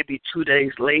maybe 2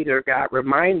 days later, God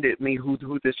reminded me who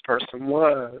this person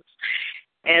was.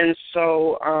 And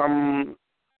so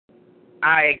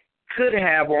I could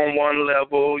have on one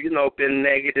level, been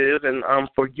negative and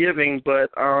unforgiving, but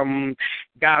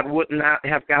God would not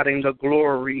have gotten the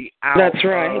glory out That's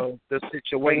right. of the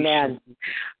situation.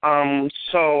 Amen.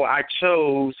 So I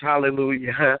chose,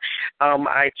 hallelujah,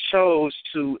 I chose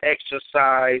to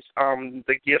exercise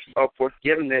the gift of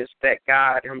forgiveness that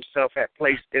God himself had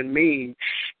placed in me.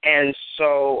 And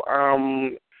so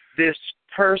this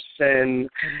person,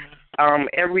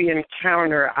 every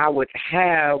encounter I would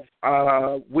have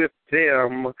with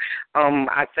them,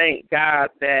 I thank God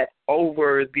that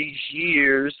over these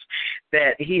years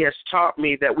that he has taught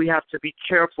me that we have to be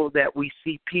careful that we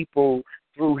see people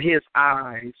through his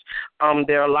eyes.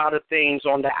 There are a lot of things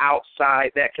on the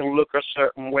outside that can look a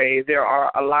certain way. There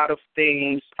are a lot of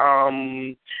things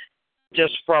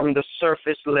just from the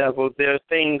surface level. There are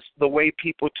things, the way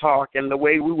people talk and the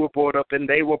way we were brought up and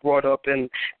they were brought up and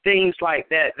things like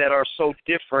that that are so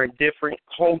different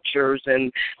cultures and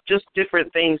just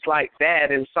different things like that.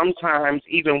 And sometimes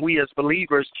even we as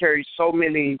believers carry so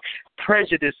many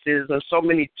prejudices and so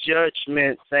many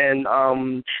judgments and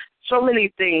so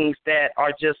many things that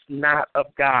are just not of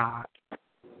God.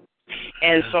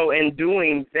 And so in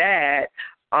doing that,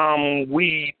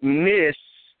 we miss,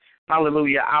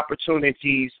 hallelujah,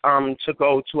 opportunities to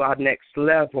go to our next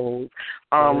level.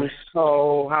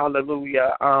 So,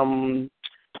 hallelujah,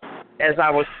 as I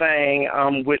was saying,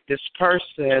 with this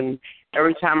person,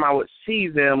 every time I would see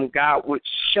them, God would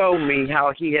show me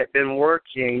how he had been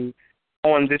working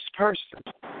on this person.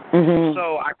 Mm-hmm.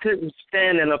 So I couldn't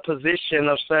stand in a position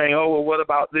of saying, oh, well, what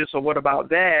about this or what about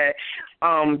that,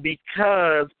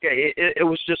 because it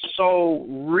was just so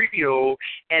real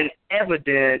and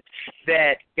evident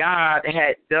that God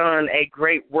had done a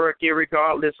great work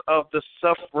irregardless of the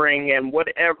suffering and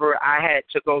whatever I had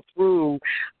to go through.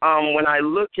 When I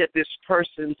look at this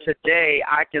person today,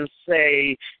 I can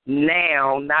say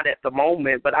now, not at the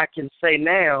moment, but I can say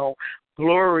now,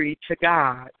 glory to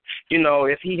God.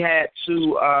 If he had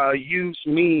to use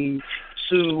me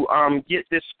to get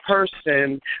this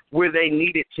person where they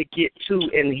needed to get to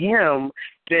in him,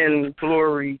 then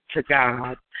glory to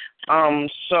God.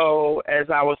 So as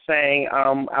I was saying,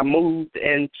 I moved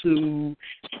into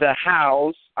the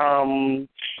house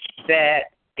that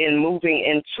in moving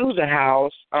into the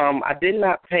house, I did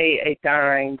not pay a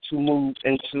dime to move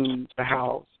into the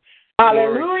house.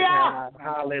 Hallelujah.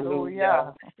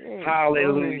 Hallelujah.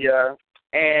 Hallelujah.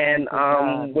 And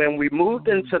when we moved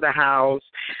into the house,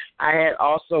 I had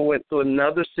also went through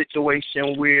another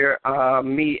situation where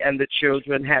me and the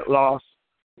children had lost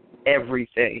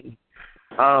everything.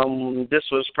 This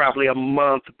was probably a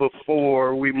month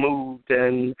before we moved,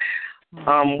 and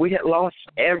we had lost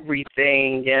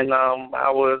everything, and I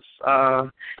was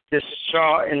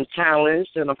distraught and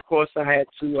challenged, and of course I had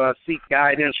to seek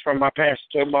guidance from my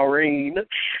pastor, Maureen,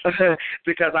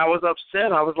 because I was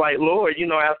upset. I was like, Lord,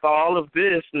 after all of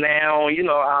this, now,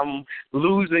 I'm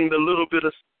losing the little bit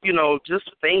of, just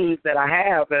things that I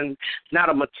have, and not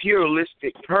a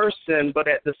materialistic person, but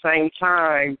at the same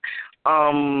time,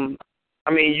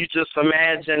 you just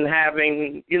imagine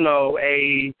having,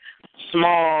 a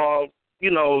small,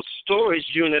 storage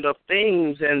unit of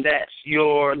things, and that's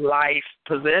your life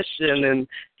possession and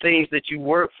things that you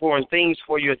work for and things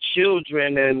for your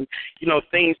children and,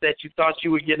 things that you thought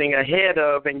you were getting ahead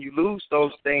of, and you lose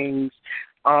those things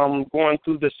going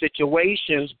through the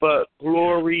situations. But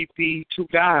glory be to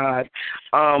God,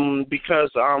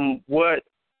 because what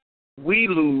we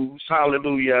lose,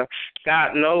 hallelujah,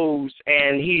 God knows,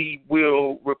 and he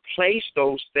will replace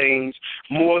those things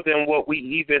more than what we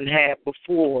even had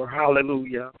before,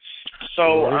 hallelujah.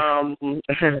 So, thank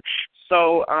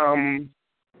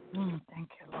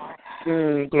you,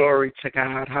 Lord. Glory to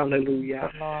God, hallelujah.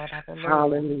 Lord,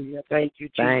 hallelujah. Thank you,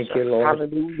 Jesus. Thank you, Lord.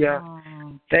 Hallelujah.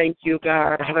 Thank you,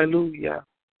 God, hallelujah.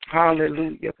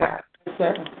 Hallelujah, God.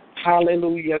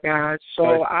 Hallelujah, God.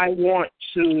 So I want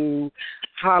to,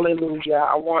 hallelujah,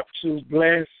 I want to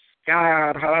bless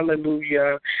God,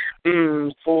 hallelujah,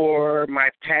 for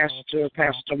my pastor,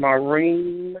 Pastor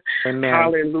Maureen. Amen.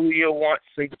 Hallelujah, once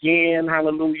again,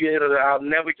 hallelujah. I'll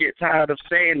never get tired of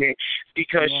saying it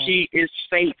because she is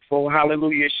faithful,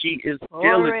 hallelujah. She is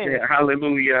diligent,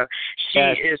 hallelujah. She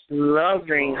is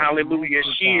loving, hallelujah.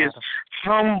 She is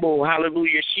humble,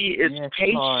 hallelujah. She is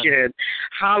patient,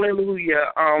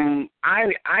 hallelujah.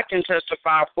 I can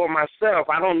testify for myself.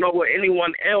 I don't know what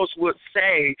anyone else would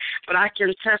say, but I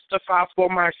can testify for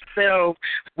myself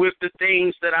with the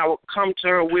things that I would come to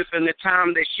her with and the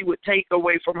time that she would take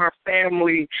away from her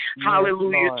family,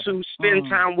 hallelujah, to spend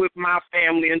time with my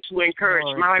family and to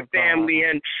encourage my family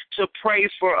and to pray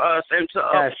for us and to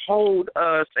uphold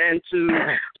us and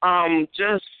to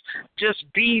just, just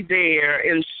be there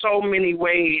in so many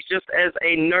ways, just as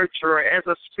a nurturer, as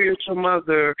a spiritual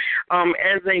mother,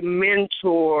 as a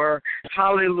mentor,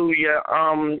 hallelujah,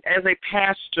 as a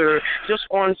pastor, just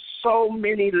on so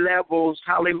many levels,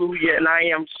 hallelujah. And I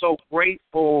am so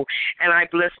grateful, and I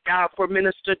bless God for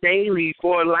Minister Daly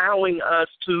for allowing us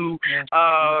to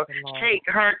take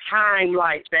her time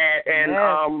like that and,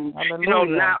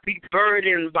 not be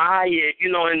burdened by it,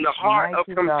 in the heart of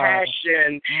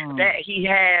compassion that he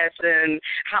has, and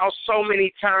how so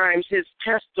many times his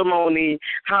testimony,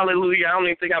 hallelujah, I don't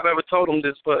even think I've ever told him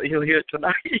this, but he'll hear it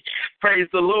tonight. Praise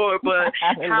the Lord. But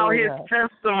how his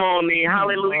testimony,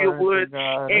 hallelujah, would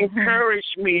encourage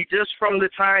me just from the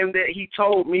time that he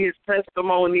told me his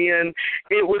testimony, and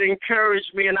it would encourage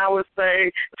me, and I would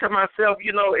say to myself,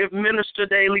 if Minister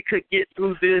Daly could get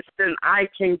through this, then I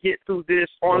can get through this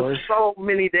on so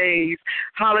many days.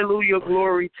 Hallelujah,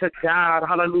 glory to God,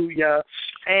 hallelujah.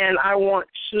 And I want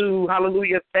to,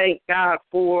 hallelujah, thank God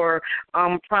for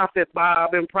Prophet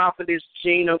Bob and Prophetess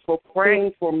Gina for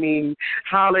praying for me.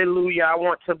 Hallelujah. I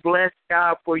want to bless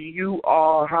God for you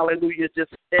all, hallelujah,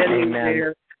 just standing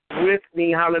there with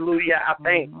me, hallelujah. I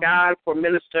thank God for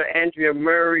Minister Andrea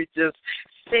Murray just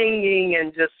singing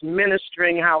and just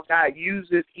ministering how God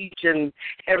uses each and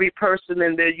every person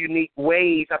in their unique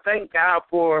ways. I thank God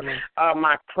for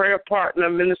my prayer partner,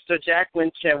 Minister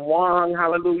Jacqueline Chen Wong,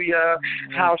 hallelujah,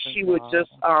 how she would just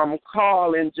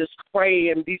call and just pray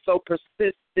and be so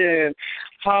persistent.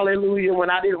 Hallelujah. When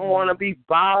I didn't want to be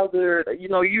bothered,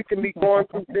 you can be going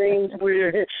through things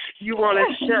where you want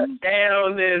to shut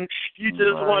down and you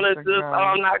just want to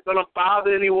I'm not going to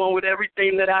bother anyone with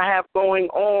everything that I have going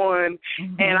on.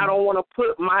 And I don't want to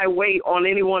put my weight on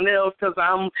anyone else because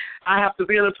I have to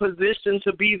be in a position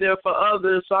to be there for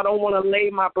others. So I don't want to lay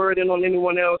my burden on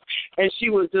anyone else. And she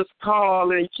would just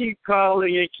call and keep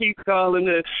calling and keep calling.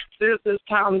 And this is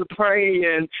time to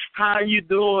pray. And how you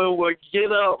doing? Well,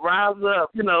 get up, rise up,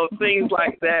 things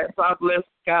like that. So I bless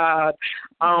God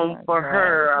for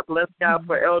her. I bless God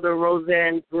for Elder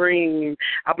Roseanne Green.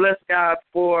 I bless God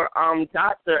for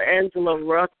Dr. Angela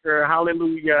Rucker.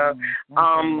 Hallelujah.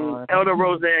 Elder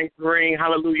Roseanne Green.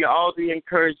 Hallelujah. All the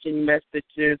encouraging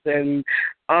messages and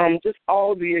just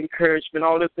all the encouragement,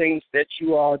 all the things that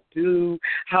you all do.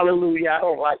 Hallelujah. I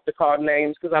don't like to call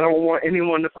names because I don't want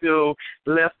anyone to feel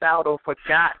left out or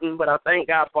forgotten, but I thank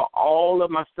God for all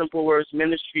of my Simple Words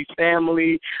Ministry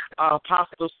family,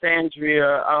 Apostle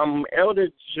Sandria, Elder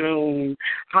June.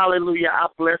 Hallelujah. I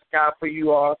bless God for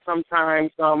you all.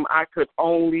 Sometimes I could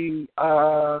only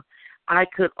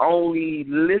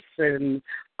listen.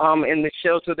 In the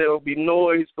shelter, there will be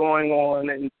noise going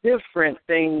on and different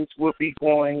things will be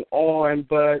going on.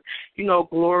 But,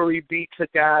 glory be to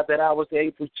God that I was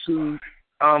able to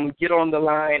get on the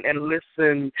line and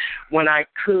listen when I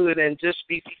could and just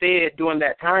be fed during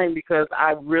that time because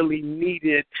I really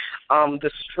needed the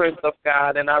strength of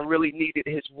God and I really needed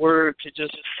his word to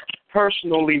just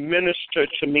personally minister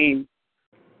to me.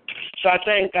 So I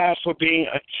thank God for being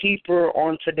a keeper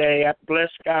on today. I bless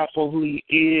God for who he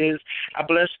is. I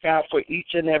bless God for each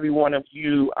and every one of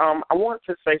you. I want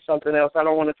to say something else. I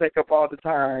don't want to take up all the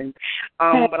time,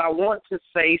 but I want to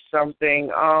say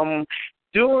something.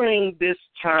 During this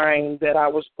time that I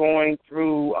was going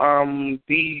through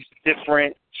these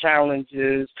different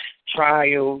challenges,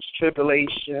 trials,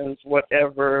 tribulations,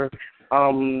 whatever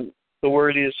the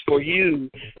word is for you,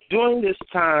 during this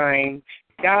time,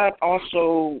 God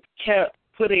also kept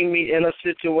putting me in a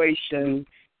situation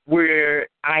where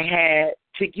I had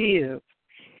to give.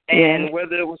 And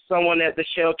whether it was someone at the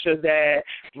shelter that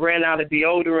ran out of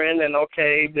deodorant and,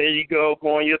 okay, there you go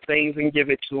on your things and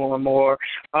give it to them, or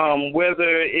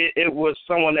whether it was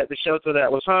someone at the shelter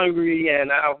that was hungry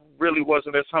and I really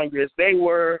wasn't as hungry as they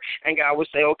were, and God would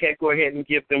say, okay, go ahead and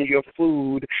give them your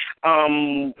food.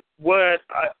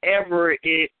 Whatever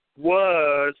it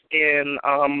was in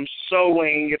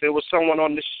sowing, if it was someone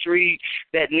on the street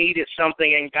that needed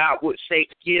something and God would say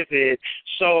give it.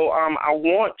 So I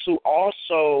want to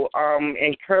also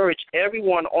encourage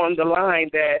everyone on the line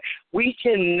that we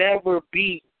can never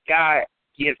be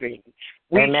God-giving.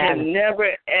 We can never,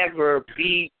 ever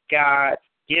be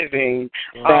God-giving.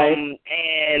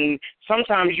 And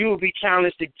sometimes you will be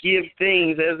challenged to give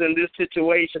things, as in this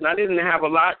situation. I didn't have a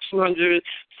lot,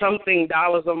 $200-something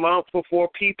a month for 4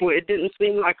 people. It didn't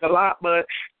seem like a lot, but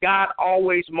God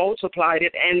always multiplied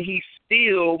it, and he's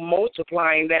still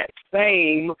multiplying that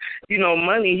same,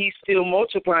 money. He's still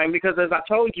multiplying because, as I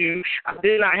told you, I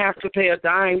did not have to pay a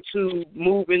dime to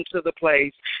move into the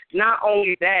place. Not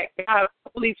only that, God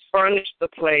fully furnished the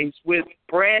place with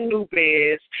brand new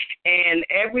beds and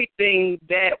everything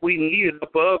that we hallelujah,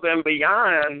 above and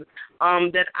beyond,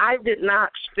 that I did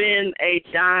not spend a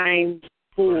dime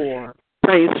for.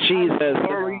 Praise Jesus.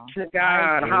 Glory to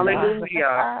God.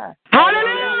 Hallelujah.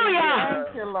 Hallelujah.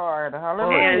 Thank you, Lord.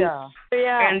 Hallelujah.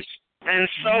 And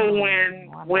so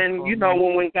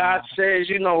when God says,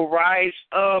 rise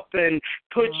up and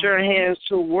put your hands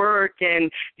to work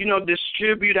and,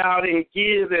 distribute out and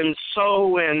give and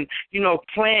sow and,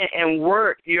 plant and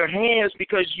work your hands,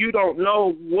 because you don't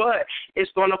know what is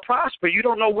going to prosper. You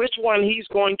don't know which one he's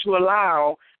going to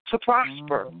allow to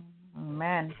prosper.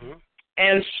 Amen.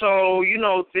 And so,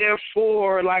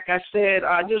 therefore, like I said,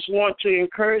 I just want to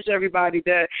encourage everybody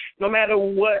that no matter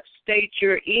what state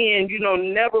you're in,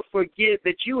 never forget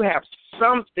that you have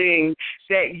something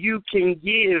that you can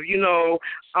give.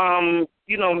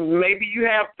 Maybe you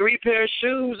have 3 pair of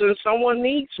shoes and someone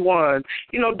needs one.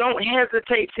 Don't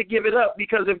hesitate to give it up,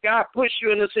 because if God puts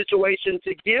you in a situation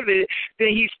to give it, then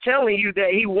he's telling you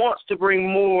that he wants to bring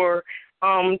more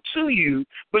to you,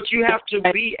 but you have to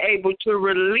be able to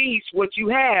release what you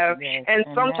have. Yes, and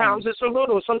sometimes it's a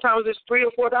little, sometimes it's $3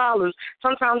 or $4,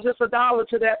 sometimes it's $1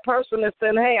 to that person that's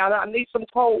saying, hey, I need some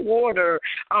cold water.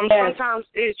 Sometimes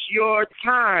it's your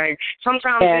time,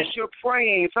 sometimes it's your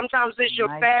praying, sometimes it's your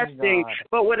fasting,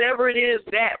 but whatever it is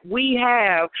that we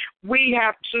have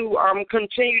to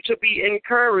continue to be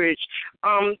encouraged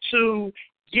to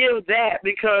give that,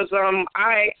 because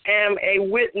I am a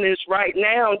witness right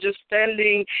now, just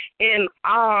standing in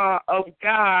awe of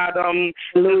God.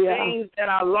 The things that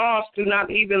I lost do not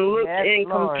even look in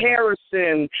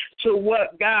comparison to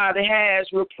what God has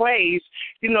replaced.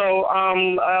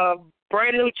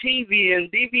 Brand new TV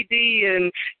and DVD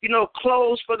and,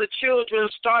 clothes for the children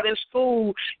starting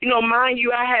school. Mind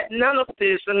you, I had none of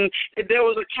this. And there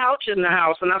was a couch in the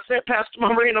house. And I sent Pastor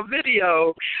Maureen a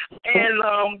video. And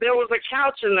there was a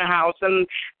couch in the house. And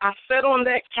I sat on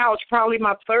that couch probably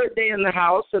my 3rd day in the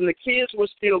house. And the kids were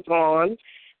still gone.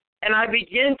 And I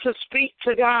began to speak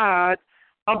to God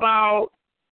about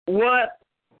what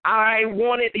I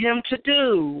wanted him to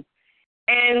do.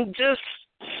 And just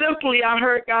simply, I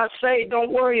heard God say,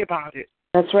 don't worry about it.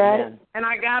 That's right. And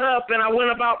I got up and I went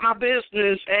about my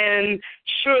business, and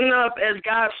sure enough, as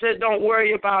God said, don't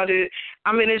worry about it,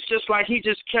 it's just like he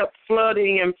just kept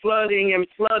flooding and flooding and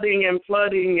flooding and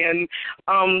flooding. And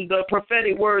the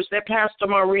prophetic words that Pastor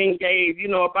Maureen gave,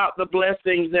 about the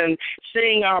blessings and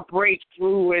seeing our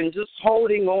breakthrough and just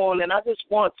holding on. And I just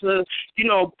want to,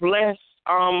 bless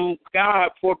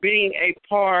God for being a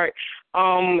part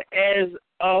as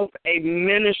of a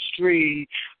ministry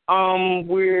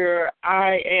where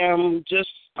I am just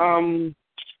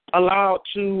allowed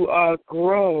to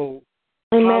grow.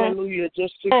 Amen. Hallelujah.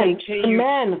 Just to continue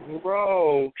to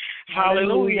grow.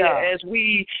 Hallelujah. As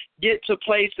we get to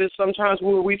places sometimes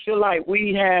where we feel like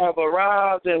we have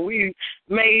arrived and we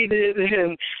made it,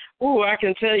 and I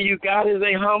can tell you, God is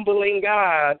a humbling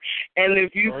God. And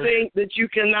if you think that you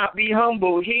cannot be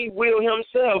humble, he will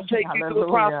himself take you through the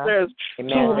process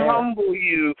to humble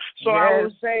you. So I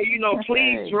would say,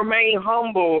 please remain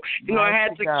humble. I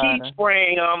had to keep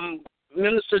praying.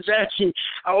 Minister Jackie,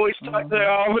 I always talk to her,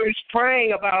 always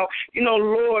praying about,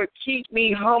 Lord, keep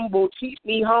me humble, keep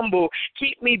me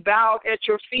bowed at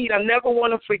your feet. I never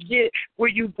want to forget where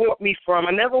you brought me from.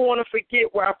 I never want to forget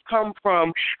where I've come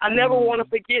from. I never want to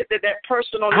forget that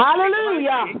person on the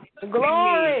Hallelujah,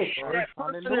 glory, that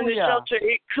person in the shelter,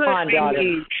 it could be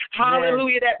me.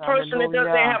 Hallelujah, that person that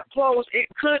doesn't have clothes, it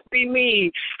could be me.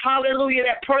 Hallelujah,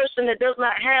 that person that does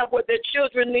not have what their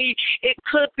children need, it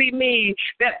could be me.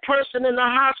 That person in the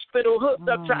hospital hooked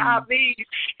up to IVs,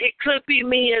 it could be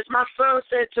me. As my son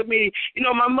said to me,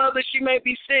 my mother, she may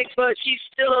be sick, but she's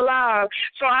still alive.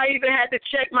 So I even had to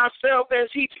check myself as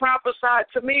he prophesied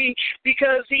to me,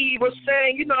 because he was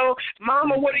saying,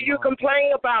 Mama, what are you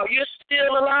complaining about? You're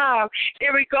still alive.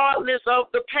 Irregardless of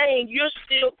the pain, you're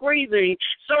still breathing.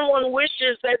 Someone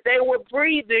wishes that they were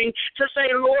breathing to say,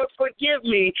 Lord, forgive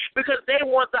me, because they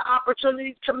want the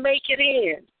opportunity to make it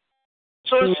in.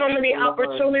 So there's so many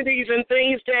opportunities and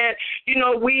things that,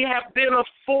 we have been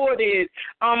afforded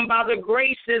by the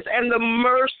graces and the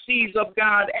mercies of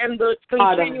God and the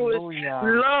continuous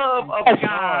love of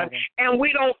God. And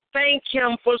we don't thank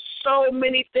him for so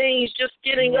many things, just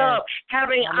getting up,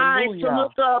 having eyes to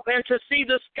look up and to see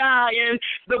the sky, and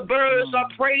the birds are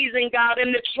praising God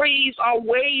and the trees are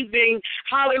waving,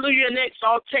 hallelujah, in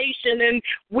exaltation, and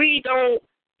we don't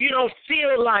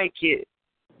feel like it.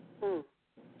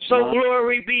 So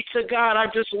glory be to God. I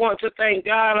just want to thank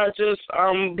God. I just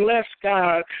bless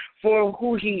God for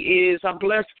who he is. I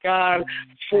bless God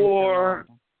for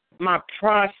my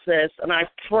process, and I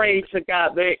pray to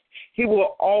God that He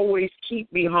will always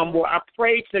keep me humble. I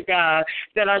pray to God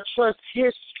that I trust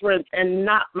His strength and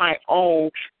not my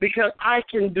own, because I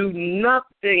can do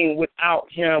nothing without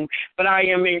Him, but I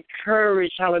am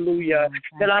encouraged, hallelujah,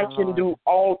 that I can do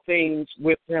all things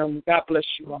with Him. God bless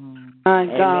you all. My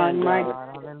God, my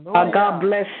God. God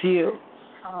bless you.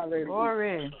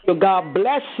 Glory. God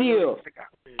bless you.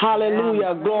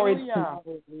 Hallelujah. Glory.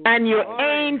 And you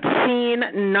ain't seen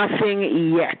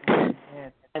nothing yet.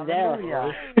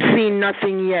 Hallelujah. Seen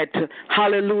nothing yet.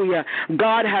 Hallelujah.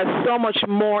 God has so much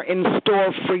more in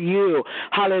store for you.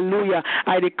 Hallelujah.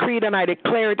 I decree it and I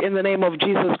declare it in the name of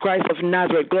Jesus Christ of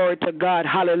Nazareth. Glory to God.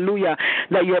 Hallelujah.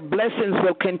 That your blessings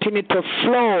will continue to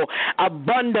flow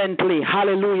abundantly.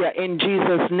 Hallelujah. In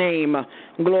Jesus' name.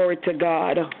 Glory to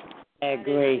God. I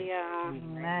agree.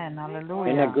 Amen.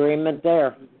 Hallelujah. In agreement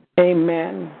there.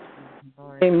 Amen.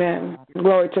 Amen.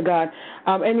 Glory to God.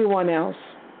 Anyone else?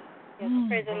 Yes,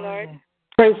 praise the Lord.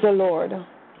 Praise the Lord.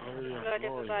 Lord,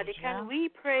 everybody. Can we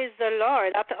praise the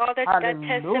Lord? After all that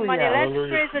testimony, Hallelujah. let's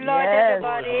praise the Lord, Yes.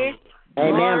 everybody.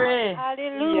 Amen.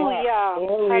 Hallelujah.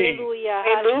 Hallelujah.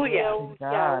 Hallelujah.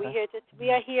 We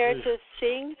are here to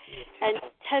sing and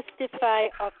testify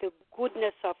of the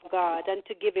goodness of God and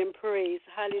to give Him praise.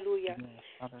 Hallelujah.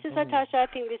 Sister Tasha, I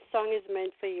think this song is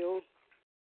meant for you.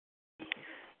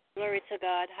 Glory to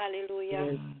God.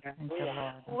 Hallelujah.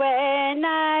 When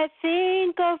I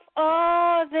think of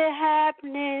all the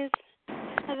happiness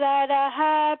that are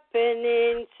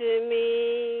happening to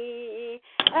me,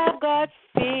 I've got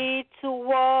feet to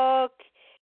walk,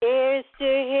 ears to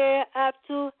hear, up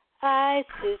to eyes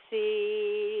to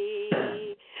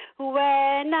see.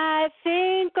 When I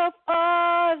think of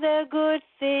all the good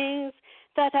things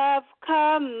that have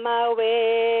come my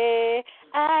way,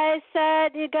 I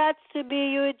said it got to be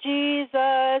you,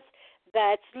 Jesus,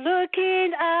 that's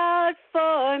looking out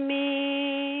for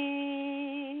me.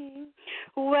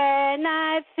 When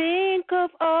I think of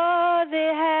all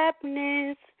the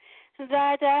happiness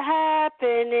that are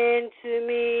happening to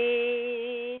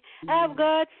me, I've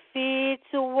got feet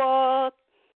to walk,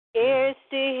 ears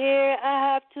to hear,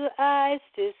 I have two eyes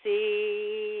to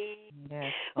see.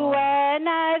 Yes, when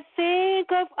I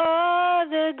think of all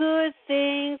the good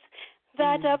things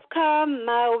that have come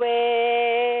my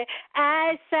way,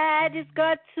 I said it's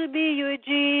got to be you,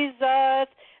 Jesus,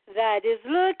 that is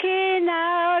looking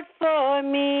out for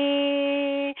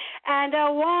me. And I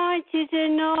want you to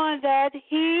know that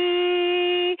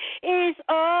He is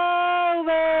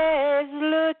always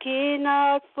looking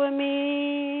out for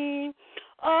me.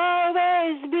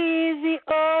 Always busy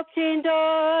opening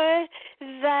doors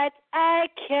that I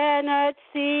cannot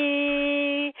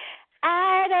see.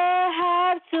 I don't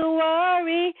have to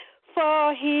worry,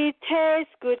 for He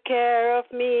takes good care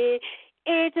of me.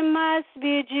 It must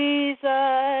be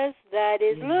Jesus that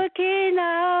is looking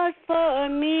out for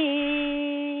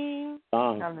me.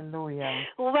 Hallelujah.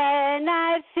 When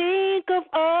I think of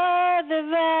all the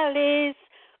valleys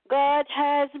God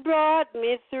has brought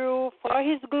me through for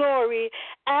His glory,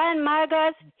 and my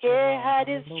God here had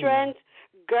His strength,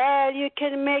 girl, you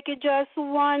can make it just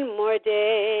one more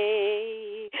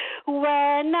day.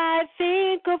 When I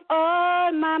think of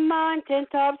all my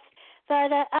mountaintops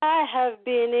that I have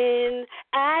been in,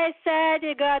 I said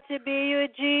it got to be you,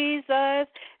 Jesus,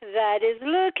 that is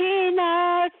looking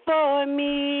out for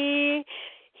me.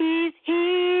 He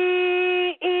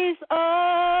is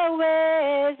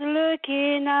always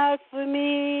looking out for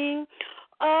me.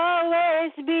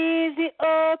 Always busy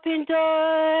open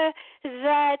door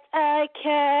that I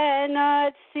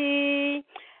cannot see.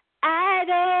 I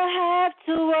don't have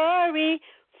to worry,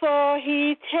 for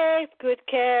He takes good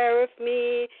care of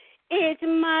me. It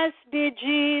must be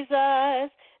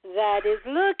Jesus that is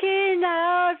looking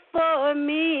out for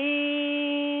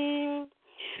me.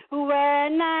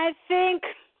 When I think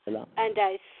and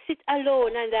I sit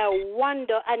alone and I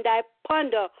wonder and I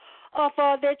ponder of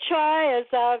all the trials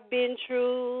I've been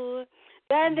through,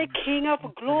 then the King of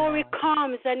Glory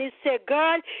comes and He says,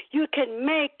 girl, you can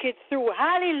make it through.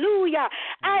 Hallelujah.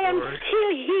 I am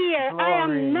still here. Glory. I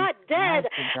am not dead.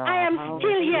 I am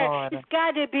still here. Lord. It's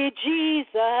got to be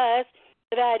Jesus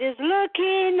that is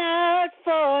looking out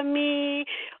for me.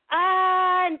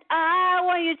 And I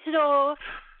want you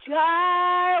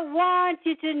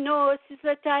to know,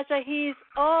 Sister Tasha, He's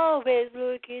always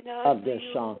looking out Of for this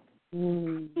you. song.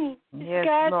 It's Yes,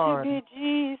 got Lord. to be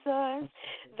Jesus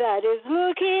that is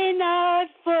looking out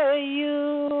for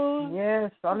you.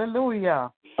 Yes,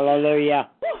 hallelujah. Hallelujah.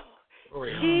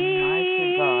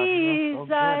 Mighty God. Yes, so Jesus,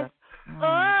 good.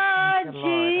 oh Thank you,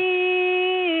 Lord.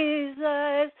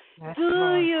 Jesus, Yes, do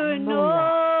Lord. you Hallelujah.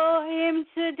 know Him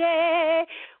today?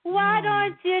 What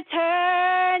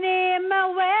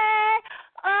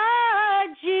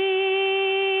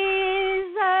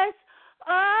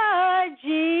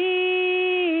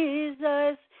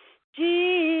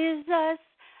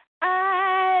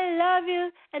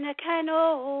I can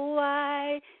know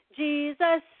why.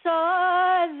 Jesus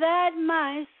saw that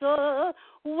my soul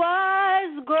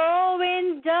was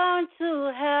going down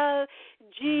to hell.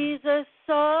 Jesus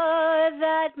saw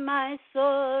that my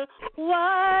soul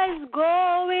was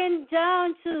going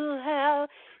down to hell.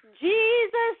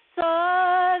 Jesus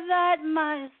saw that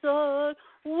my soul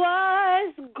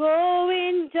was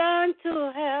going down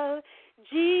to hell.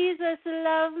 Jesus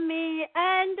loved me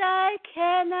and I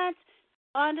cannot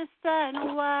understand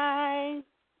why.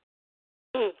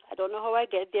 I don't know how I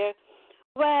get there.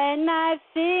 When I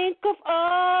think of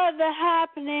all the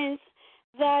happenings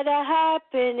that are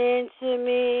happening to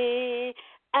me,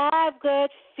 I've got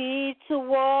feet to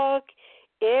walk,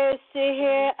 ears to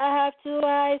hear, I have 2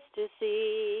 eyes to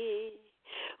see.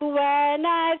 When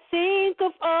I think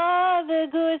of all the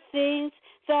good things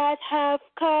that have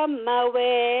come my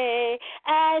way,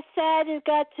 I said it's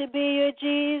got to be your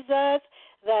Jesus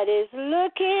that is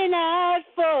looking out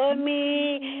for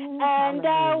me. And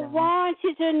I want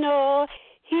you to know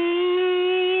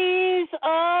He's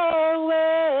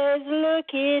always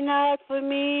looking out for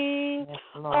me. Yes,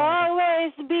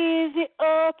 Always busy,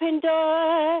 open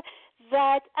door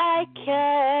that I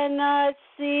cannot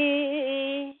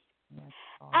see.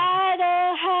 I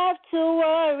don't have to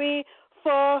worry,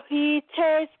 for He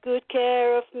takes good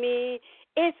care of me.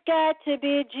 It's got to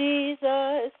be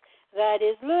Jesus that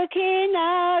is looking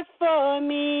out for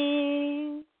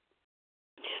me.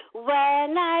 When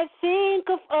I think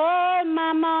of all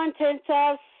my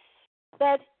mountaintops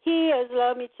that He has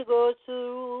allowed me to go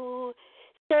to,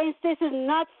 saints, this is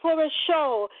not for a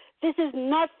show. This is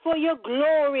not for your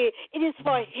glory. It is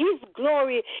for His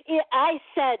glory. I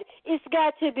said it's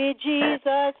got to be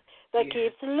Jesus that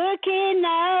keeps looking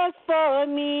out for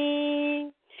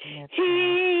me.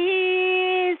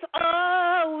 He's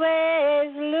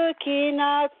always looking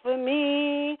out for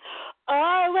me.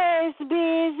 Always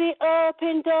busy,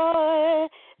 open door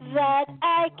that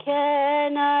I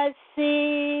cannot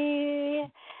see.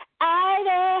 I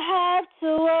don't have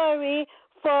to worry,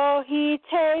 for He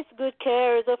takes good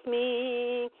care of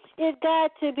me. It's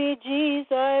got to be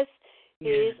Jesus.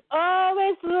 He's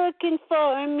always looking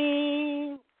for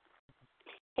me.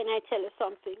 Can I tell you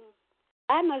something?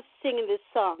 I'm not singing this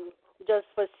song just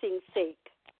for sing's sake.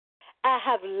 I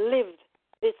have lived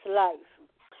this life.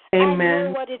 Amen. I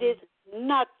know what it is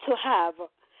not to have.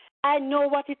 I know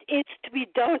what it is to be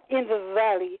down in the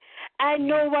valley. I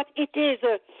know what it is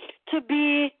to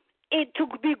be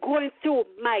going through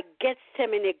my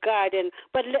Gethsemane garden.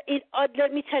 But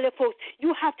let me tell you, folks,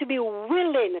 you have to be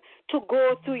willing to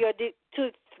go through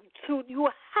you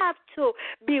have to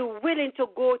be willing to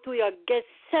go through your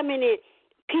Gethsemane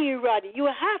period. You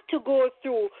have to go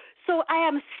through. So I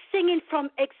am singing from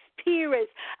experience.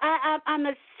 I'm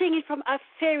not singing from a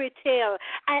fairy tale.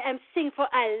 I am singing for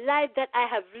a life that I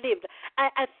have lived.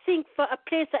 I sing for a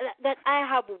place that I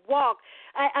have walked.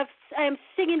 I am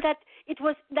singing that it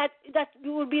was that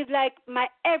will be like my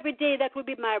everyday. That will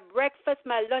be my breakfast,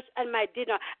 my lunch, and my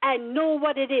dinner. I know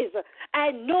what it is.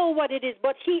 I know what it is.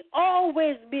 But He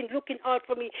always been looking out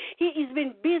for me. He has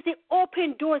been busy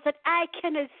opening doors that I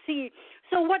cannot see.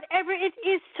 So whatever it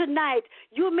is tonight,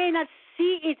 you may not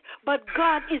see it, but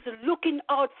God is looking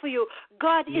out for you.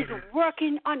 God is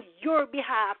working on your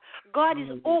behalf. God is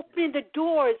opening the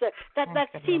doors that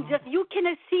seems that you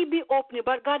cannot see be opening,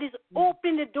 but God is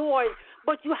opening the doors.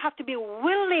 But you have to be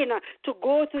willing to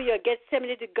go through your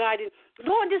Gethsemane garden.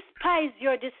 Don't despise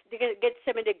your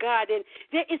Gethsemane garden.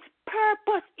 There is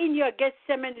purpose in your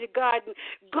Gethsemane garden.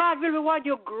 God will reward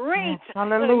you great.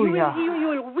 Hallelujah. You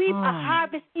will reap a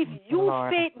harvest if you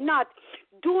faint not.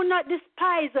 Do not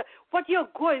despise what you're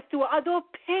going through. Although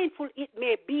painful it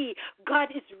may be,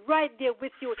 God is right there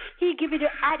with you. He gives you the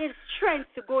added strength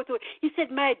to go through. He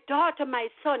said, my daughter, my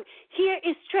son, here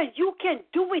is strength. You can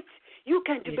do it. You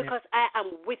can do because I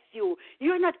am with you.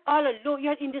 You're not all alone.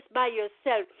 You're in this by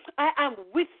yourself. I am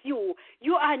with you.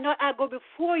 You are not. I go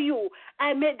before you.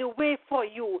 I made the way for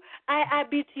you. I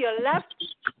be to your left.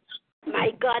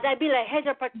 My God, I be like hedge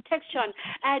of protection.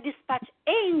 I dispatch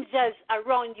angels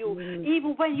around you.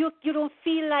 Even when you don't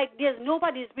feel like there's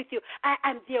nobody's with you, I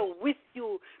am there with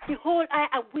you. Behold, I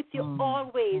am with you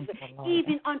always,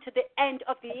 even unto the end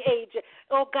of the age.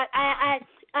 Oh God, I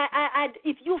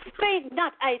if you faint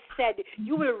not, I said,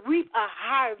 you will reap a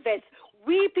harvest.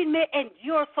 Weeping may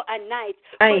endure for a night,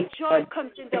 but joy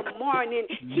comes in the morning.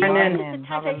 He is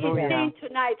saying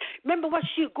tonight, remember what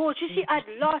she goes. She had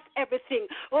lost everything.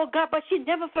 Oh, God, but she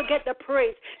never forget the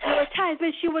praise. There were times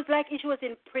when she was like she was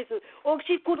in prison. Oh,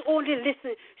 she could only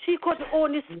listen. She could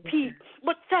only speak.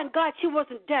 But thank God she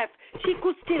wasn't deaf. She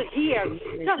could still hear.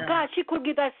 Thank God she could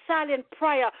give that silent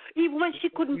prayer. Even when she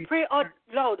couldn't pray out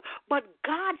loud, but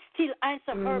God still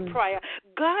answers her prayer.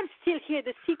 God still hears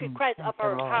the secret cries of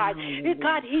her heart.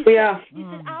 God, He said,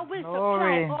 I will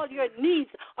supply all your needs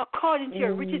according to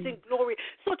your riches and glory.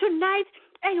 So tonight,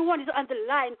 anyone is on the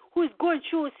line who is going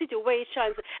through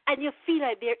situations and you feel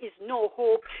like there is no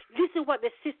hope, listen what the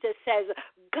sister says.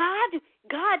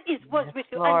 God is what's with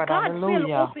you, Lord, and God will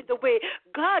hallelujah. open the way.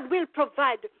 God will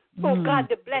provide. Oh, God,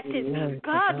 the blessings.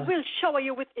 God will shower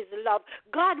you with His love.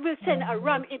 God will send a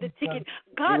ram in the ticket.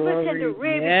 God will send a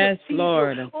raven to feed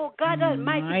you. Oh, God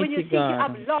Almighty, when you think you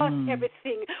have lost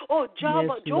everything. Oh, Job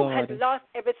had lost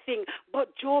everything,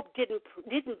 but Job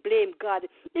didn't blame God.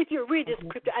 If you read the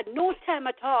scripture, at no time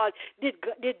at all did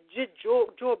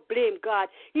Job blame God.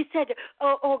 He said,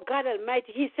 oh, God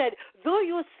Almighty, he said, though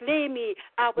you slay me,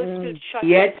 I will still trust you.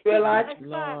 Yes, Lord.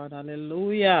 Lord,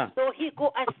 hallelujah. So he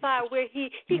go as far where he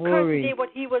cursed the day when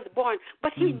he was born,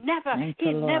 but he never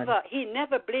blamed God. He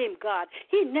never blamed God.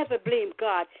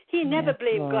 He never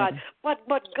blamed God. But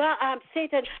God,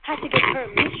 Satan had to get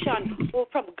permission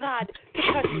from God to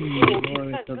curse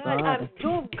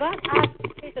Job. God asked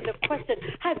Satan the question,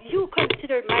 have you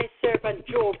considered my servant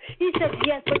Job? He said,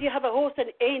 yes, but you have a host of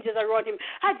angels around him.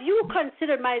 Have you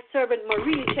considered my servant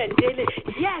Marie and Daily?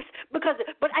 Yes,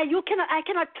 I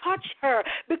cannot touch her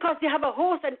because you have a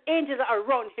host and angels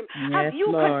around him. Yes, have you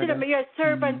Lord. considered your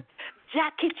servant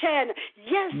Jackie Chan?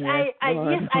 Yes,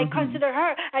 I consider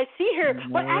her. I see her,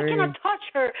 but I cannot touch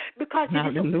her because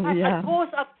it is a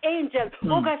host of angels.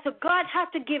 Oh God, so God has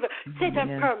to give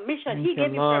Satan permission. He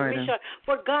gave him permission,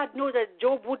 but God knows that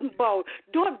Job wouldn't bow.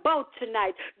 Don't bow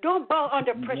tonight. Don't bow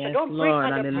under pressure. Don't break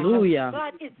under pressure.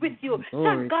 God is with you.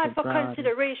 Thank God for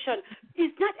consideration.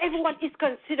 It's not everyone is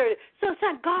considered. So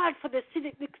thank God for the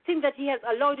thing that He has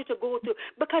allowed you to go to.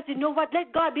 Because you know what?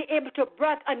 Let God be able to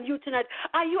brag on you tonight.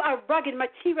 Are you a bragging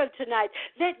material tonight?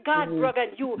 Let God brag on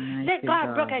you. Let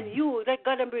God brag on you. Let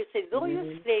God embrace you. Though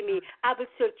you slay me, I will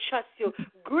still trust you.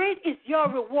 Great is your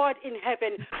reward in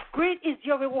heaven. Great is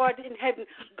your reward in heaven.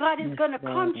 God is going to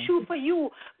come true for you.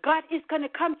 God is going to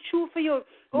come true for you.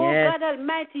 Oh, God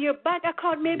Almighty, your bank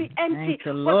account may be empty. Thank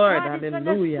you, Lord. But God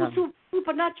Hallelujah. is going to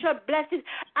supernatural blessings.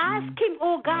 Ask Him,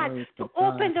 oh God, to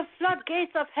open the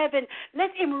floodgates of heaven.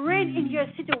 Let Him reign in your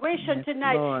situation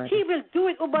tonight. Lord. He will do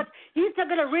it, but He's not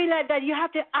going to realize that you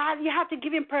have to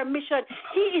give Him permission.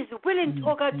 He is willing,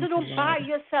 oh God, so don't buy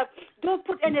yourself. Don't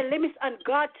put any limits on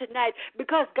God tonight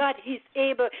because God, He's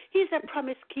able. He's a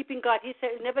promise-keeping God. He said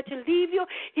never to leave you.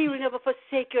 He will never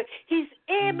forsake you. He's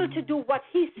able to do what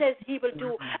He says He will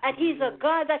do, and He's a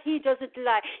God that He doesn't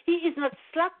lie. He is not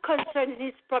slack concerning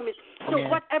His promise. So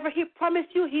whatever He promised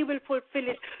you, He will fulfill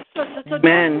it. So don't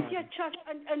put your trust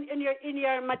in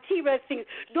your material things.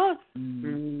 Don't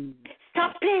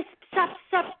stop paying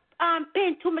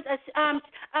too much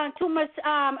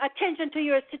attention to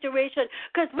your situation.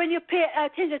 Because when you pay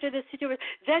attention to the situation,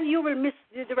 then you will miss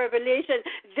the revelation.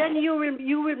 Then you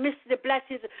will miss the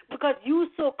blessings because you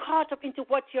so caught up into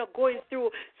what you're going through.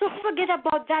 So forget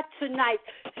about that tonight.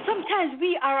 Sometimes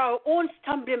we are our own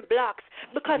stumbling blocks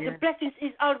because the blessings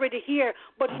is already here,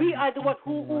 but we are the one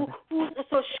who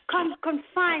so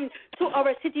confined to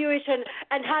our situation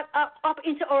and have up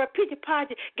into our pity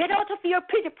party. Get out of your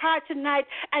pity party tonight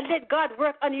and let God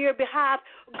work on your behalf.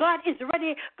 God is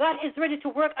ready. God is ready to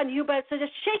work on you. But so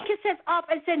just shake yourself up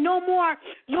and say, no more.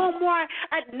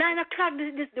 At 9 o'clock,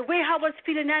 the way I was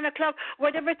feeling 9 o'clock,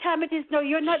 whatever time it is, no,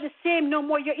 you're not the same no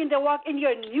more. You're in the walk in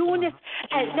your newness,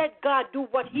 and let God do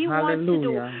what He wants to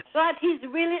do. God, He's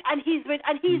willing and He's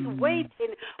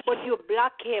waiting, but you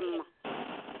block Him.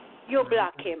 You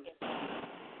block Him.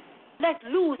 Let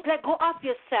go of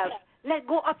yourself. Let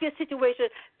go of your situation.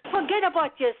 Forget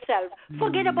about yourself.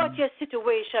 Forget about your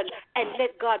situation and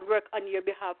let God work on your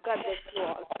behalf. God bless you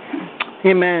all.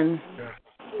 Amen.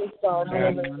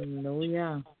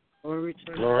 Hallelujah. Glory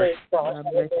to God. God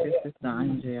bless you, Sister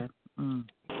Andrea.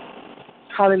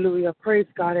 Hallelujah. Praise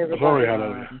God, everybody. Glory,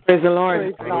 hallelujah. Praise the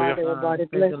Lord. Praise God, everybody.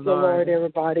 Bless the Lord,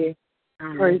 everybody.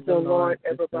 Praise the Lord,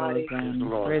 everybody.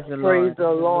 Praise the Lord. Praise the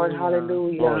Lord.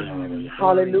 Hallelujah.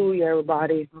 Hallelujah,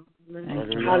 everybody.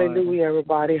 Hallelujah,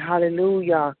 everybody.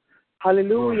 Hallelujah.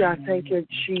 Hallelujah. Thank you,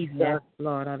 Jesus. Yes,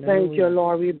 Lord. Thank you,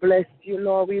 Lord. We bless you,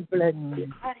 Lord. We bless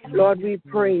you. Lord, we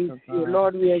praise you.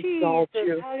 Lord, we exalt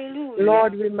you.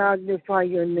 Lord, we magnify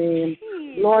your name.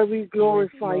 Lord, we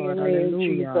glorify your name,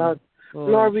 Jesus.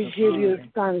 Lord, we give you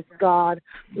thanks, God.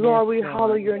 Lord, we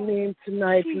hallow your name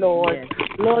tonight, Lord.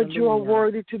 Lord, you are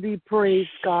worthy to be praised,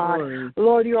 God. Glory.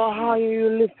 Lord, you are high and you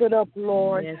lifted up,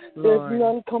 Lord. Yes, There's Lord.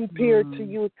 none compared to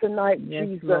you tonight, Yes,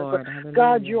 Jesus. Lord.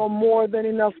 God, you are more than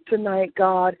enough tonight,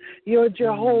 God. You're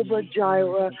Jehovah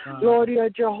Jireh. God. Lord, you're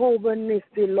Jehovah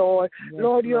Nissi, Lord. Yes,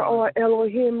 Lord, you're Lord. our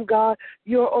Elohim, God.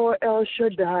 You're our El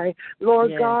Shaddai.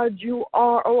 Lord Yes. God, you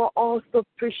are our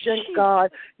all-sufficient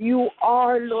God. You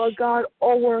are, Lord God,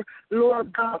 our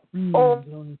Lord God,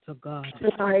 Glory to God.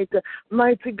 tonight.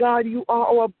 Mighty God, you are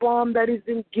our balm that is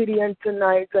in Gideon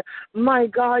tonight. My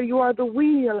God, you are the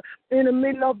wheel in the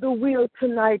middle of the wheel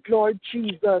tonight, Lord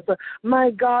Jesus.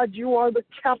 My God, you are the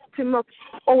captain of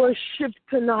our ship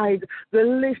tonight, the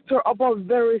lifter of our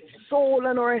very soul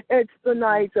and our heads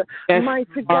tonight. Yes,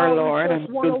 Mighty our God, Lord, we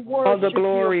just want to worship all the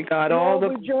glory, you. God, Lord, all the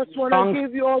we just want to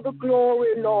give you all the glory,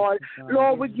 Lord.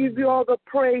 Lord, we give you all the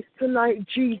praise tonight,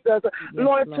 Jesus.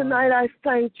 Lord, tonight I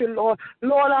thank you, Lord.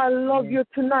 Lord, I love you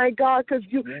tonight, God, because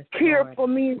you care for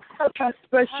me in such a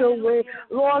special way.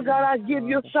 Lord God, I give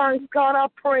you thanks, God. I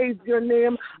praise your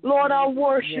name. Lord, I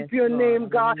worship your name,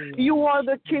 God. You are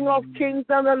the King of kings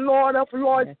and the Lord of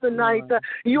lords tonight.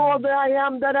 You are the I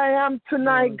am that I am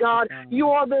tonight, God. You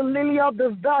are the lily of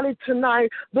the valley tonight,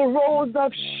 the rose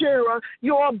of Sharon.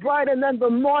 You are brighter than the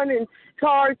morning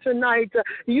star tonight.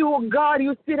 You, God,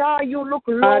 you sit high, you look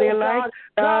low, God.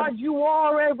 God, you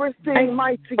are everything,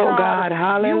 mighty God. Oh, God,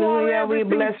 hallelujah, you are we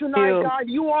everything bless tonight, you. God.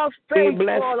 You are We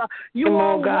bless faithful. You you,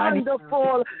 are oh, God.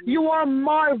 wonderful. You are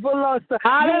marvelous.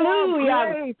 Hallelujah. You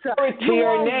are great. Glory to you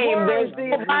your are name. worthy.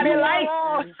 There's nobody you like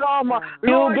are awesome.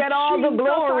 you. Lord Get all the Jesus,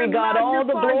 glory, I God. All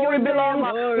the magnify glory your belongs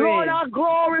name. to Lord, I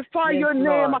glorify your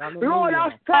name. Lord, I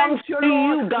thank you, you,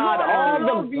 Lord. God. Lord, All I the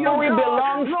love you, glory God.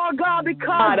 belongs Lord God,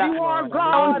 because God. you are Don't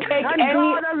God take and any.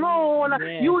 God alone.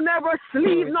 You never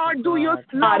sleep nor do you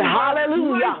slumber.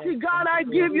 Hallelujah. Mighty God, I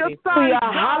give you thanks,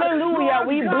 God. Hallelujah. Lord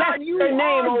We God, bless you your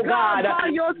name, are oh God. by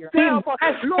We yourself.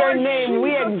 bless your Lord name.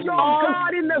 We Jesus, you're exalt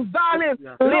God in the valley.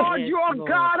 Lord, you're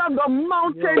God on the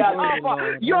mountain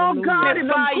top. You're God in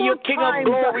the glorify you, good King times.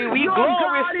 of glory. We You're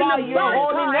God in glorify the your bad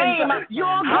holy times. name.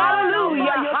 You're God all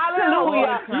Hallelujah. by yourself.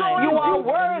 Hallelujah. Lord, You are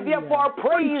worthy of our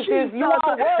praises. You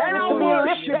are worthy to be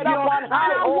lifted up on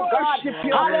high, oh God.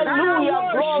 Hallelujah.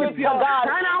 Glory to God.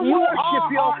 You are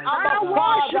our Abba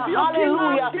Father.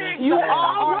 Hallelujah. You are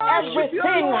our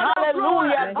everything.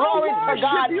 Hallelujah. Glory to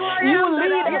God. You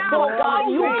lead us, oh God.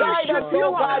 You guide us,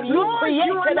 oh God. You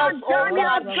created us, oh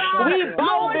God. We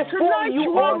bow before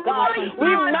you, oh God.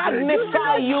 We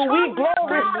magnify you. We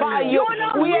glorify you.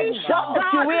 We exalt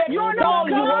you. We extol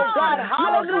you, oh God.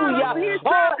 Hallelujah.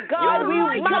 Oh God,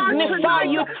 we magnify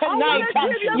you tonight.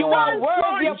 You are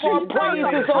worthy of our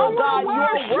praises, oh God. You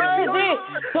are worthy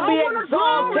to be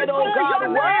exalted, oh God.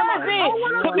 Worthy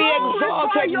to be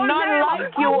exalted. None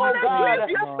like you, oh God.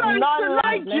 None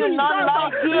like you. None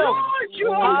like you.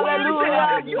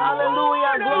 Hallelujah.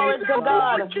 Hallelujah. Glory to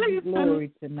God.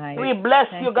 Glory tonight. We bless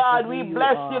you, God. We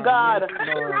bless you, God.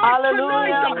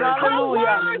 Hallelujah.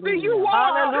 Hallelujah.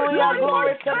 Hallelujah.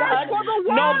 Glory to God.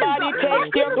 Nobody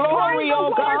takes your glory,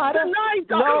 oh God.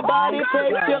 Nobody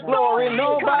takes your glory.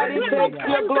 Nobody takes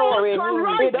your glory.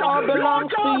 It all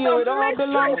belongs to you. It all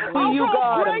belongs to you,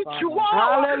 God.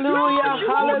 Hallelujah.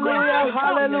 Hallelujah.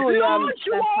 Hallelujah.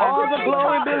 All the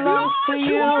glory belongs to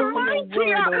you.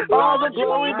 All the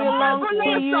glory belongs to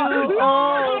you, oh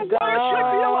God.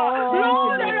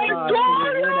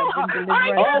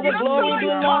 All the glory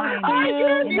belongs to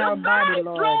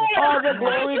you. All the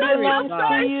glory belongs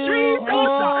to you, oh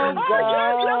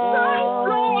God.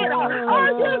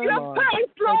 I give you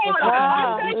thanks, Lord.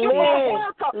 I thank you for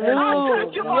health. I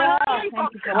thank you for life.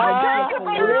 I thank you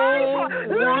for life.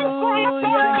 Life for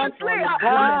abundantly.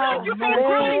 I thank you for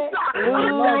grace. I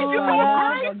thank you for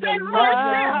grace and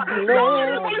mercy. Lord,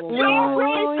 it was your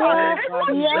grace. It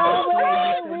was your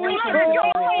grace. It was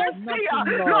your mercy.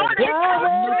 Lord, it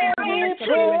cost me,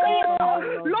 Jesus.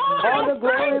 Lord, all the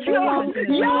glory belongs to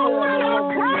you.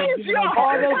 praise you.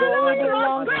 All the glory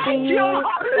belongs to you.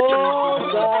 Oh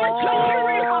God.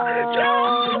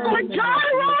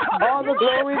 All the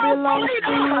glory belongs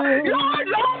to you.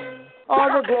 All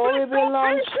the glory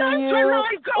belongs to you.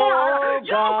 Oh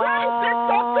God.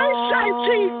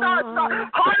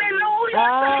 Hallelujah.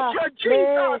 Thank you,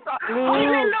 Jesus.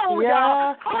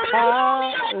 Hallelujah.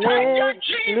 Hallelujah. Thank you,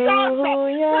 Jesus.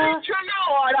 Thank you,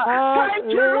 Lord. Thank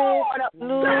you, Lord.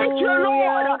 Thank you,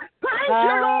 Lord. Thank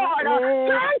you, Lord.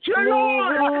 Thank you,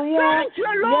 Lord. Thank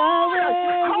you, Lord.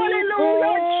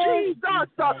 Hallelujah, Jesus.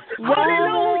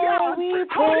 Hallelujah.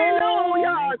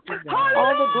 Hallelujah.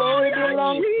 All the glory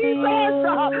belongs to you.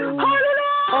 Hallelujah.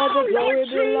 All the glory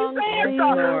belongs to you.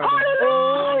 Hallelujah,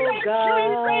 oh God.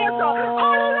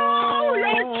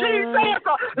 Hallelujah, Jesus.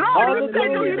 Lord, you said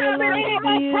you hear me all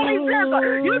my praises.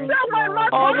 You said when my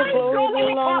praise go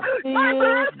up, my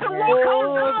blessing will come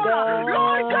down.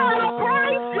 Lord God, I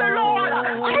praise you, Lord. I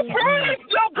praise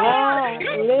you, God.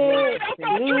 You said I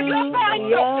give you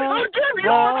thanks. I give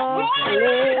you all the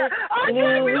glory. I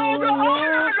give you all the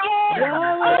honor, Lord. I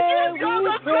give you all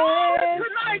the glory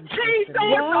tonight, Jesus.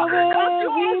 Because you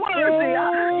are worthy.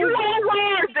 You are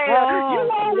worthy. You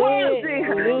are worthy.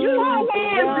 You are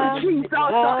worthy,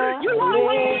 Jesus. You are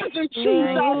worthy,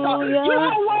 Jesus. You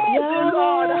are worthy,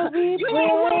 Lord. You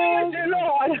are worthy,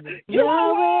 Lord. You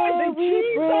are worthy,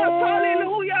 Jesus.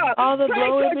 Hallelujah. All the Thank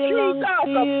glory you, belongs Jesus.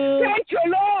 to you. Thank you,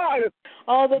 Lord.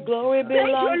 All the glory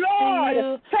belongs Thank you, Lord. to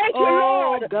you. Thank you,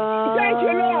 Lord. God. Thank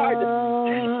you, Lord.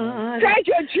 Thank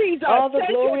you, Jesus. All the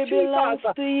Thank glory you, Jesus. belongs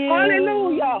to you.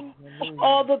 Hallelujah.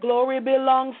 All the glory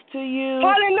belongs to you.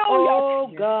 Hallelujah. Oh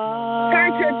God.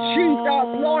 Thank you, Jesus.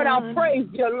 Lord, I praise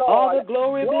you, Lord. All the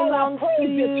glory Lord, belongs I praise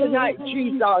to you you tonight,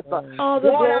 Jesus. All the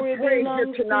Lord, glory I praise belongs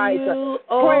you tonight. to you.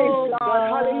 Praise God.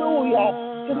 Hallelujah.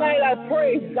 Tonight I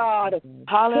praise God.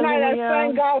 Hallelujah. Tonight I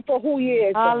thank God for who He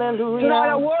is. Hallelujah. Tonight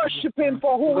I worship Him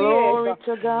for who Glory He is.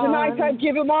 to God. Tonight I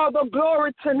give Him all the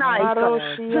glory tonight.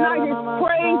 Tonight is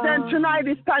praise and tonight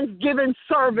is Thanksgiving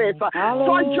service. So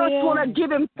I just want to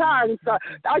give Him thanks.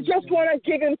 I just want to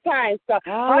give Him thanks.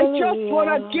 I just want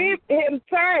to give Him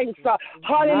thanks.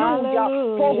 Hallelujah.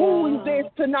 For who He is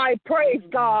tonight. Praise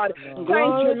God.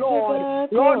 Thank you, Lord.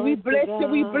 Lord, we bless you.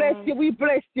 We bless you. We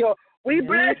bless you. We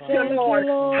bless you, Lord.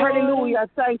 Hallelujah.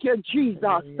 Thank you,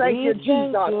 Jesus. Thank you,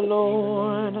 Jesus.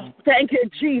 Thank you,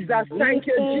 Jesus. Thank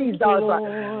you, Jesus.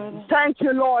 Thank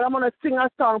you, Lord. I'm going to sing a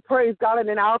song. Praise God, and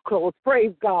then I'll close.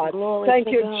 Praise God. Thank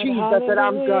you, Jesus, that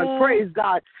I'm done. Praise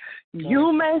God.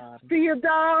 You may feel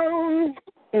down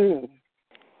and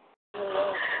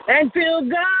feel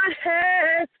God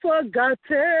has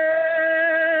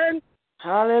forgotten.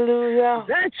 Hallelujah.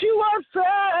 That you are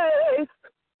faced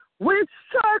with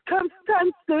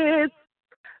circumstances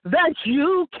that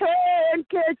you can't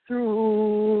get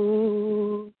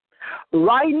through.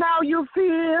 Right now you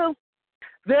feel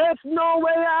there's no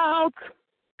way out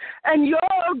and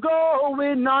you're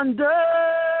going under.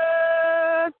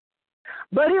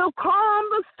 But He'll calm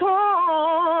the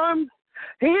storm,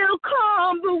 He'll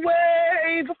calm the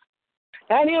wave,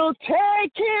 and He'll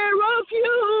take care of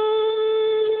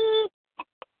you.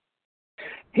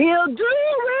 He'll do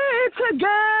it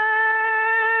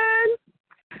again.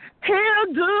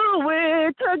 He'll do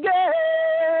it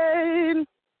again.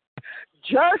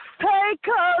 Just take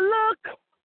a look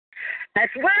at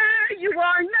where you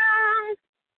are now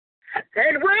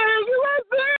and where you have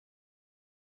been.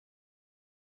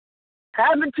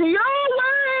 Haven't you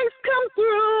always come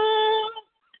through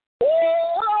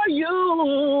for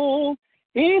you?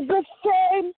 He's the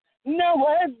same now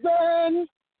as then.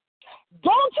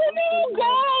 Don't you know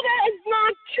God has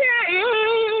not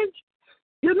changed?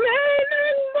 You may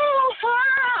not know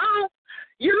how,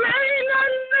 you may not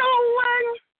know when,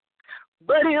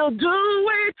 but He'll do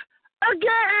it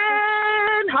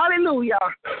again. Hallelujah.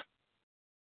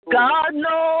 God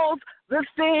knows the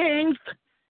things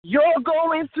you're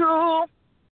going through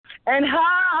and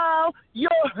how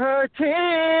you're hurting.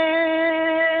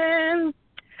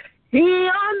 He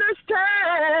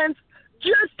understands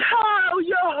just how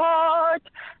your heart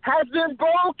has been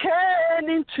broken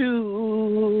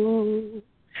into.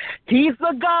 He's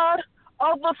the God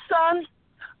of the sun,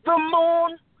 the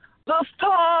moon, the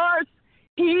stars.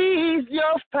 He's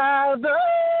your Father.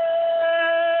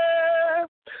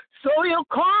 So He'll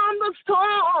calm the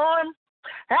storm,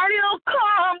 and He'll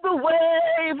calm the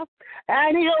wave,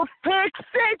 and He'll fix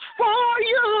it for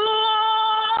you.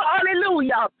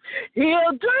 Hallelujah.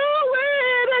 He'll do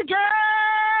it again.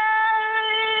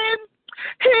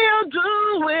 He'll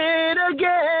do it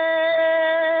again.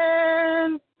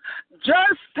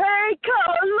 Just take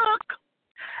a look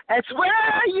at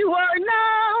where you are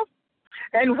now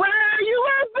and where you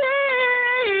have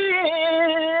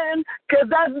been, 'cause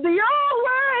that's the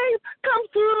always come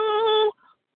through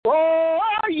for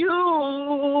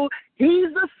you.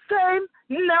 He's the same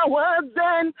now as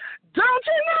then. Don't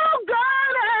you know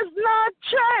God has not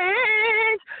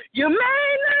changed? You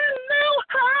may not know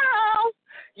how,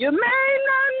 you may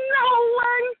not know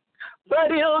when,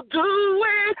 but He'll do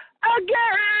it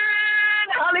again.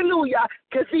 Hallelujah.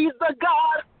 'Cause He's the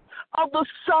God of the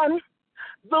sun,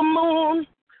 the moon,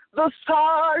 the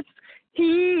stars.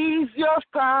 He's your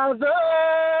Father.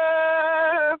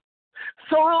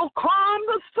 So He'll calm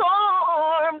the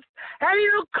storms, and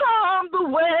He'll calm the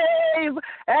wave,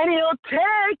 and He'll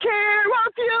take care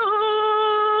of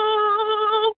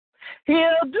you.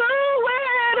 He'll do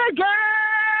it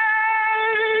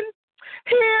again.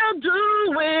 He'll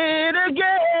do it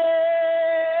again.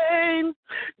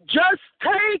 Just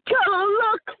take a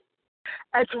look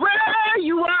at where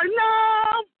you are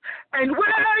now and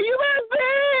where you have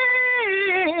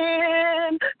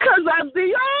been. 'Cause as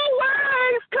they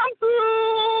always come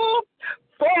through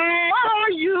for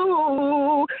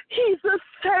you, He's the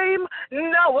same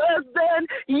now as then.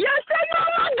 Yes, and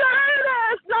my God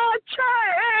has not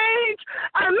changed.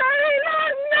 I may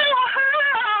not know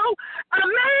how, I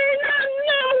may not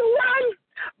know when,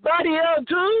 but He'll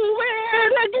do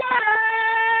it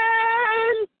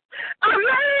again. I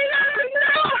may not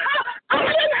know how, I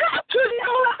don't have to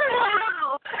know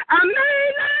how. I may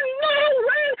not know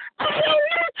when, I don't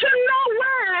need to know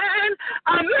when. I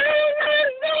may not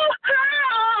know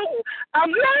how, I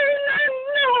may not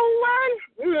know when.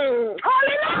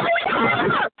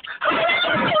 Hallelujah!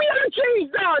 Hallelujah,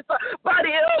 Jesus! But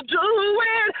He'll do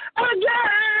it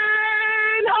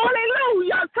again.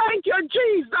 Hallelujah! Thank you,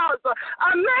 Jesus.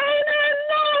 I may not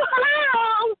know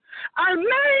how, I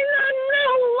may not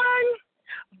know when,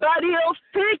 but He'll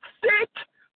fix it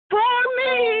for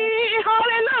me.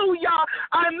 Hallelujah!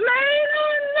 I may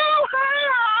not know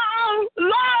how,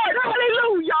 Lord.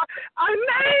 Hallelujah! I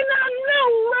may not know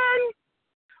when,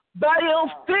 but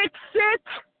He'll fix it.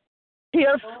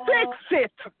 He'll fix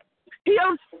it.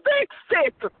 He'll fix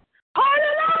it.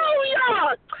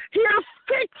 Hallelujah. He'll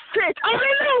fix it.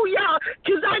 Hallelujah.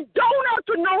 Because I don't have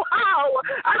to know how.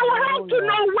 I don't have to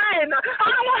know when.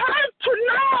 I don't have to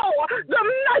know the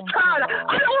method.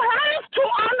 I don't have to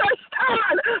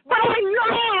understand. But I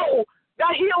know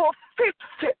that He'll fix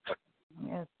it.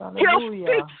 Yes, He'll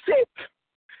fix it.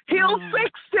 He'll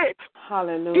fix it.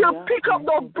 Hallelujah. He'll pick up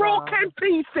the broken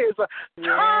pieces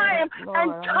time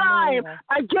and time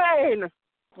again.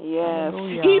 Yes.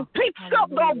 He picks up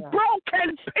the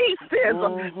broken pieces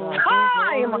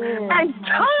time and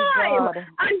time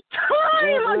and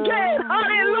time again.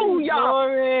 Hallelujah.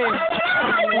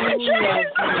 Hallelujah,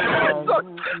 Jesus.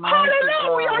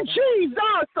 Hallelujah,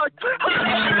 Jesus.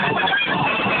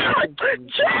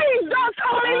 Jesus.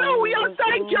 Hallelujah.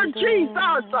 Thank you,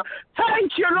 Jesus.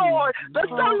 Thank you, Lord. The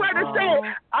songwriter said,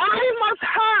 I must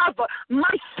have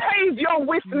my Savior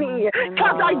with me,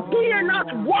 because I dare not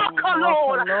walk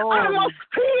alone. I must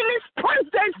feel His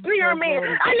presence near me,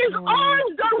 and His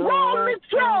arms around me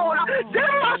thrown.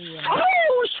 Then my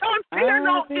soul shall fear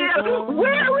no ill.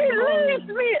 Where He leads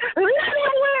me, let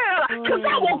Him will, because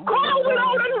I will go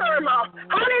without a murmur.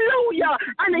 Hallelujah.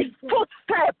 And His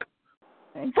footstep.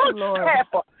 His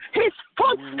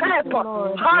footstep.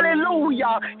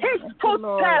 Hallelujah. His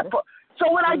footstep.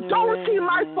 So when I don't see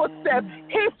my footstep,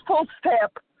 His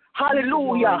footstep.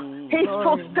 Hallelujah. His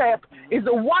footstep is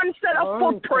the one set of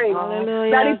footprints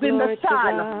that is in the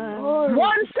sand.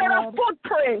 One set of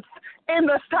footprints in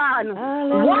the sand.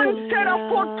 One set of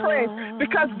footprints,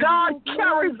 because God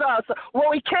carries us when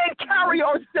we can't carry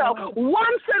ourselves.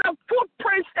 One set of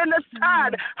footprints in the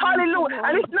sand. Hallelujah.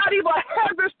 And it's not even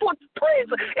heavy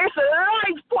footprints. It's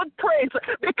light footprints,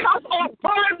 because our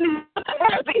burden is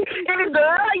heavy. It is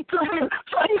light to Him,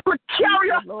 so He could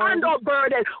carry us under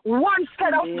burden. One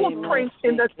set of footprints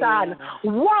in the sand.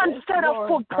 One set of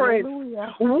footprints.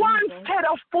 One set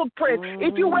of footprints.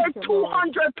 If you weigh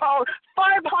 200 pounds,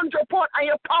 500 pounds, and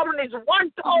your problem is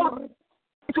 1,000,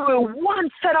 it will be one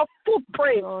set of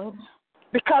footprints.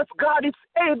 Because God is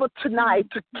able tonight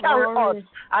to carry us,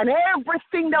 and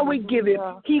everything that we give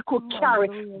Him, He could carry.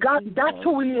 God, that's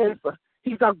who He is.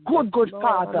 He's a good, good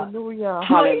Father.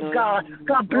 Praise God.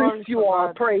 God bless you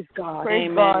all. Praise God.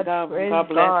 Amen. God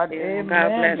bless you. God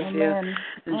bless you.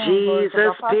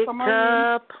 Jesus picked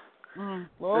up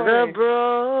the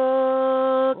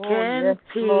broken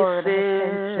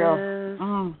pieces.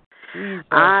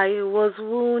 I was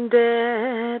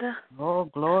wounded,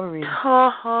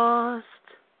 tossed,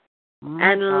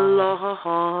 and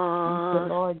lost.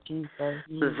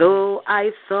 Though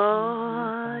I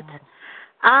thought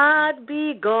I'd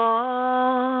be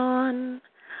gone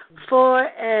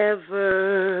forever,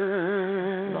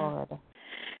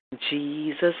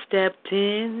 Jesus stepped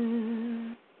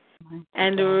in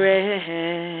and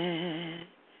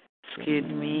rescued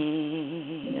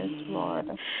me. Yes, Lord.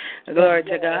 Glory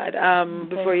to God.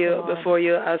 Before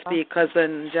you speak,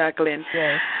 Cousin Jacqueline,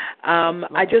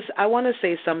 I want to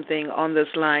say something on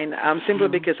this line, simply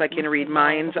because I can read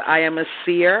minds. I am a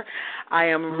seer. I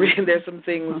am reading. There's some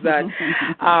things that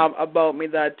about me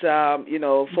that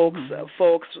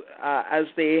folks as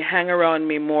they hang around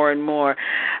me more and more.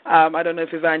 I don't know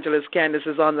if Evangelist Candace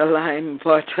is on the line,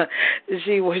 but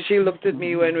she looked at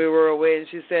me when we were away and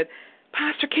she said,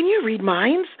 Pastor, can you read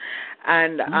minds?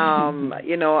 And,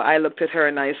 I looked at her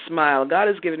and I smiled. God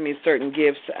has given me certain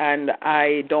gifts, and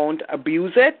I don't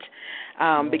abuse it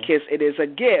because it is a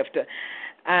gift.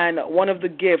 And one of the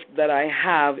gifts that I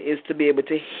have is to be able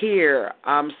to hear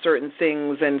certain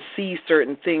things and see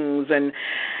certain things.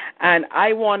 And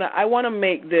I want to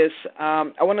make this,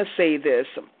 I want to say this.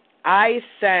 I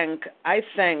thank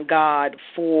God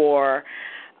for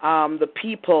the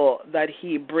people that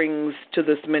he brings to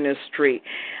this ministry.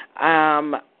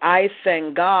 I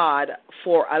thank God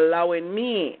for allowing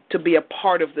me to be a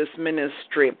part of this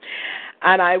ministry.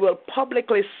 And I will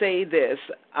publicly say this,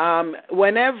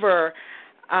 whenever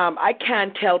I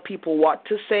can't tell people what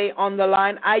to say on the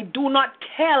line. I do not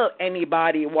tell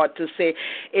anybody what to say.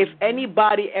 If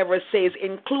anybody ever says,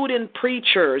 including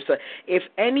preachers, if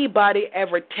anybody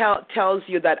ever tells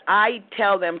you that I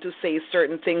tell them to say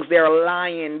certain things, they're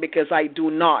lying, because I do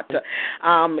not.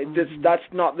 That's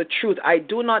not the truth. I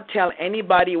do not tell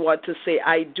anybody what to say.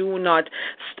 I do not,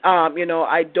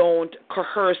 I don't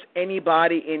coerce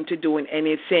anybody into doing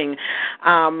anything.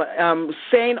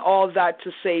 Saying all that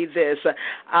to say this,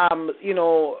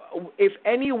 if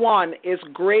anyone is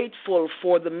grateful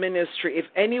for the ministry, if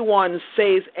anyone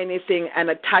says anything and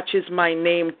attaches my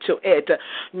name to it,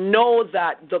 know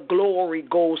that the glory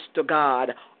goes to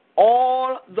God.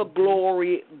 All the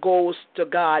glory goes to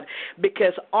God,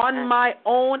 because on my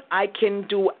own I can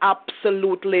do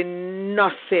absolutely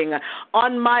nothing.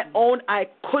 On my own I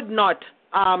could not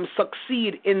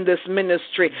succeed in this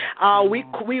ministry.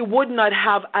 We would not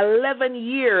have 11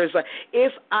 years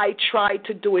if I tried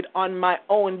to do it on my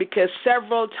own, because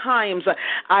several times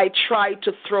I tried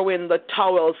to throw in the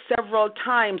towel. Several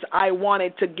times I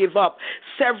wanted to give up.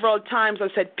 Several times I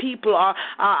said people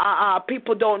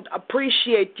don't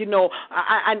appreciate, and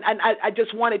I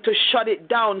just wanted to shut it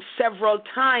down. Several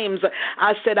times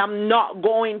I said I'm not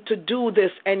going to do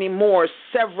this anymore.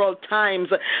 Several times,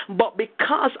 but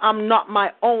because I'm not my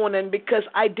own, and because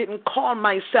I didn't call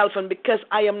myself, and because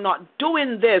I am not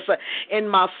doing this in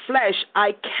my flesh,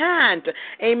 I can't.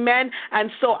 Amen. And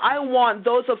so I want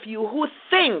those of you who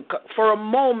think for a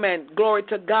moment, glory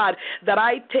to God, that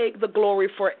I take the glory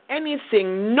for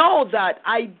anything, know that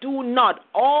I do not.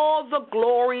 All the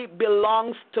glory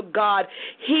belongs to God.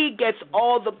 He gets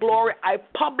all the glory. I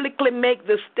publicly make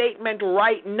the statement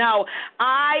right now.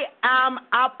 I am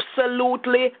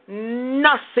absolutely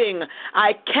nothing.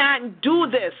 I can't do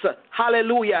this.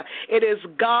 Hallelujah. It is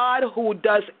God who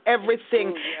does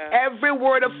everything. Every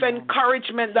word of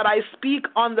encouragement that I speak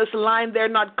on this line, they're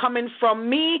not coming from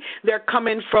me, they're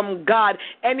coming from God.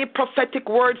 Any prophetic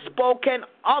words spoken,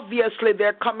 obviously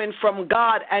they're coming from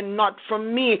God and not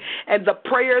from me. And the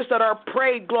prayers that are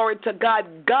prayed, glory to God,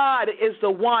 God is the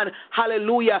one,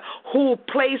 hallelujah, who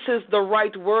places the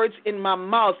right words in my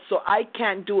mouth. So I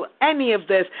can't do any of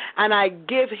this, and I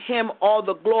give him all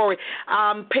the glory.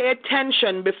 Pay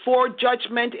attention before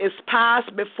judgment is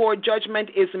passed, before judgment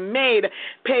is made.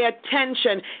 Pay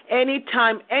attention.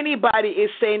 Anytime anybody is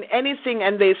saying anything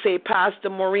and they say, Pastor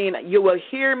Maureen, you will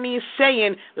hear me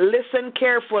saying, listen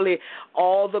carefully,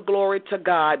 all the glory to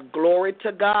God, glory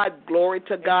to God, glory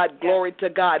to God, glory to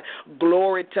God,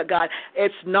 glory to God.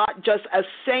 It's not just a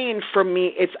saying for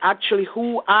me, it's actually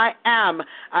who I am.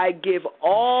 I give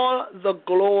all the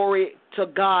glory to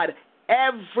God.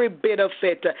 Every bit of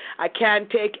it. I can't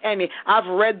take any. I've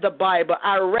read the Bible.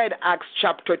 I read Acts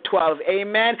chapter 12.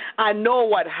 Amen. I know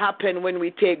what happened when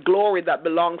we take glory that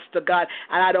belongs to God,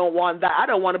 and I don't want that. I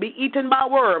don't want to be eaten by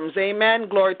worms. Amen.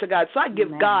 Glory to God. So I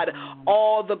give God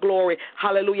all the glory.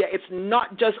 Hallelujah. It's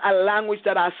not just a language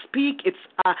that I speak. It's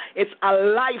a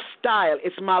lifestyle.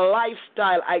 It's my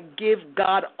lifestyle. I give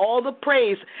God all the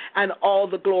praise and all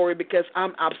the glory, because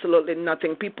I'm absolutely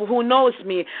nothing. People who knows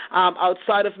me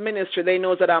outside of ministry, they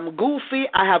know that I'm goofy.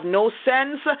 I have no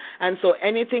sense. And so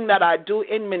anything that I do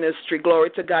in ministry, glory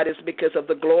to God, is because of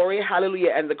the glory,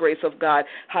 hallelujah, and the grace of God.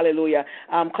 Hallelujah.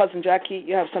 Cousin Jackie,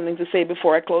 you have something to say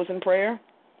before I close in prayer?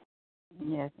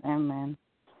 Yes, amen.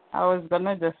 I was going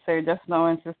to just say, just now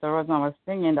when Sister Rosamond was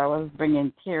singing, that was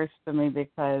bringing tears to me,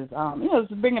 because, it was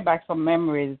bringing back some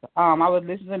memories. I was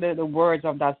listening to the words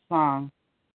of that song.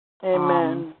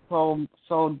 Amen.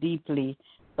 So deeply,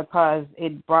 because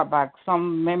it brought back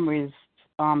some memories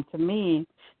to me,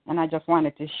 and I just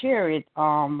wanted to share it.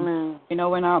 When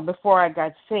before I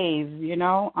got saved,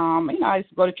 I used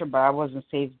to go to church, but I wasn't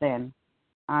saved then,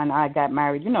 and I got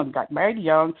married. Got married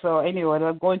young. So anyway,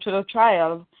 going through the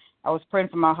trial, I was praying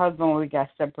for my husband when we got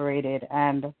separated,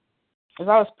 and as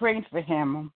I was praying for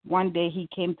him, one day he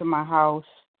came to my house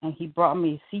and he brought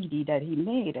me a CD that he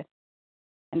made,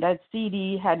 and that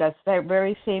CD had that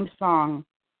very same song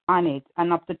on it,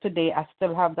 and up to today I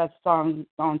still have that song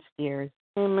downstairs.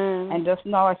 Amen. And just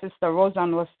now, as Sister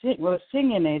Roseanne was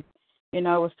singing it,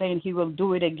 was saying He will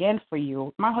do it again for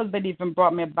you. My husband even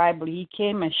brought me a Bible. He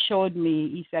came and showed me.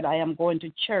 He said, I am going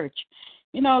to church.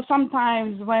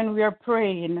 Sometimes when we are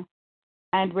praying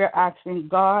and we're asking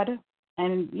God,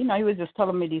 and, he was just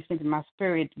telling me these things in my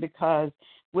spirit, because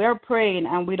we're praying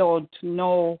and we don't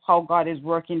know how God is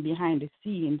working behind the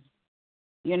scenes,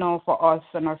 for us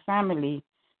and our family.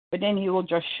 But then He will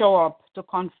just show up to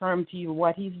confirm to you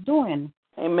what He's doing.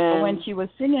 Amen. But when she was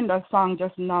singing that song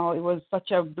just now, it was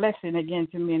such a blessing again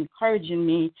to me, encouraging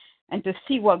me, and to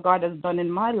see what God has done in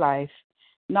my life.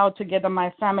 Now together,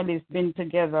 my family's been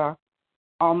together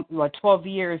 12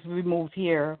 years. We moved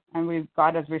here, and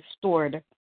God has restored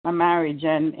my marriage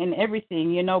and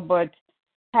everything, but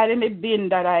hadn't it been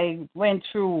that I went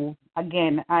through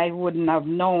again, I wouldn't have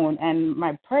known, and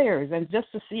my prayers, and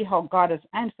just to see how God has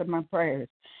answered my prayers.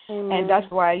 Amen. And that's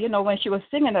why, when she was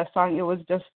singing that song, it was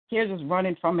just tears was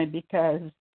running from it, because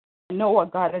I know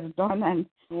what God has done. And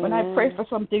when I pray for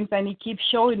some things and He keeps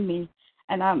showing me,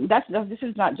 and this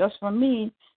is not just for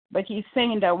me, but He's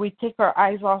saying that we take our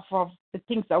eyes off of the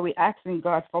things that we're asking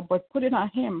God for, but put it on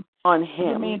Him. On Him.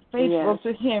 Remain faithful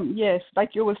to Him. Yes,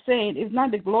 like you were saying, it's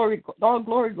not the glory. All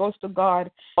glory goes to God.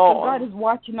 Oh. So God is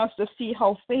watching us to see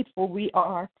how faithful we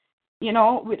are,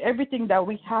 with everything that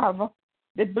we have.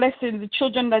 The blessing, the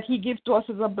children that He gives to us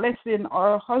is a blessing.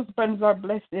 Our husbands are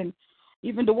blessing.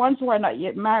 Even the ones who are not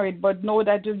yet married, but know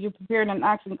that if you're preparing and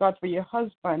asking God for your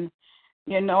husband,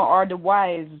 or the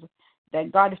wives,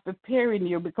 that God is preparing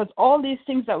you, because all these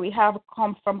things that we have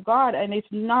come from God, and it's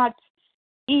not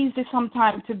easy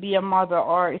sometimes to be a mother,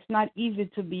 or it's not easy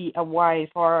to be a wife,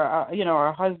 or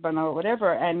a husband, or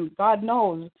whatever, and God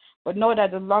knows. But know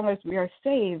that as long as we are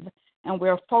saved and we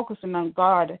are focusing on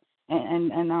God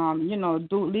and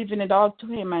leaving it all to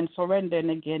Him and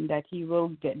surrendering again, that He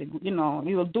will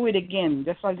He will do it again,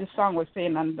 just like the song was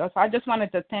saying. And I just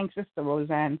wanted to thank Sister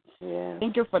Roseanne. Yeah.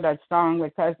 Thank you for that song,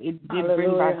 because it did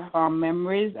bring back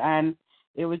memories, and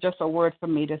it was just a word for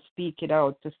me to speak it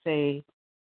out, to say,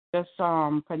 just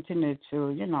continue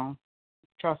to,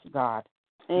 trust God.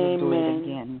 Amen. Do it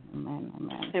again. Amen.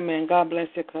 Amen. Amen. God bless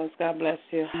you, cuz. God bless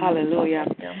you. Hallelujah.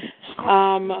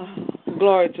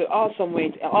 Glory to awesome way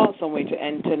to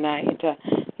end tonight.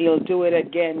 He'll do it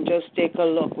again. Just take a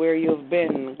look where you've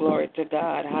been. Glory to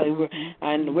God. Hallelujah.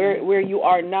 And where you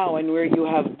are now and where you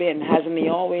have been. Hasn't He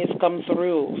always come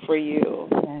through for you?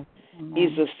 Yes.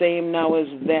 He's the same now as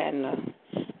then.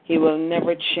 He will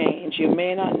never change. You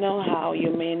may not know how, you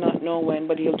may not know when,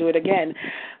 but He'll do it again.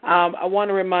 I want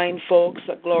to remind folks,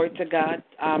 glory to God,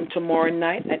 tomorrow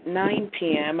night at 9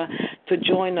 p.m. to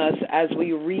join us as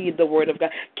we read the Word of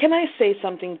God. Can I say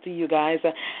something to you guys?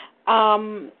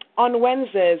 On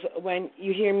Wednesdays, when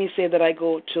you hear me say that I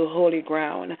go to holy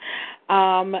ground,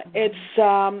 it's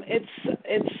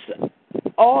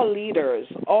all leaders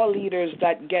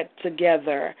that get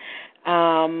together.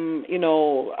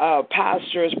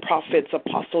 Pastors, prophets,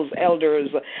 apostles, elders,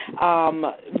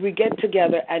 we get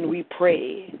together and we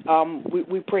pray.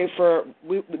 We pray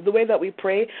the way that we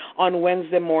pray on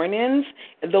Wednesday mornings,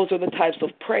 those are the types of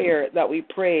prayer that we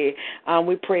pray.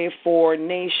 We pray for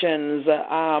nations,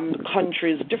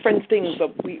 countries, different things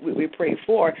that we pray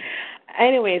for.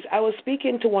 Anyways, I was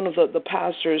speaking to one of the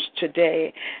pastors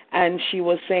today, and she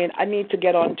was saying, I need to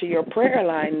get onto your prayer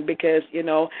line because,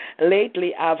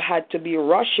 lately I've had to be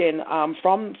rushing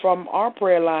from our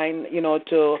prayer line,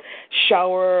 to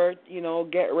shower,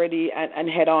 get ready and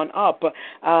head on up,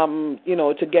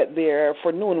 to get there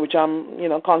for noon, which I'm,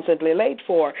 constantly late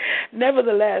for.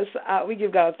 Nevertheless, we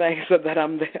give God thanks that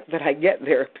I'm there, that I get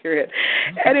there, period.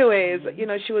 Anyways,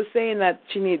 she was saying that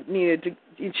she needs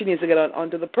to get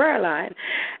onto the prayer line.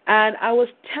 And I was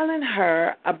telling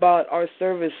her about our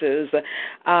services,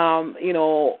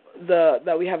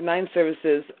 that we have 9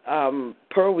 services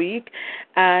per week.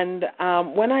 And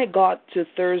when I got to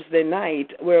Thursday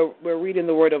night, where we're reading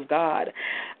the Word of God,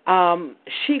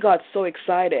 she got so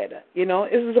excited.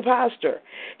 This is a pastor.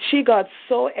 She got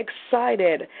so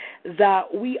excited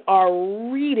that we are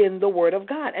reading the Word of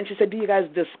God. And she said, do you guys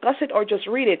discuss it or just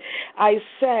read it? I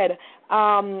said,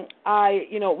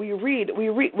 we're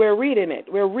reading it.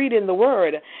 We're reading the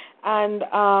Word. And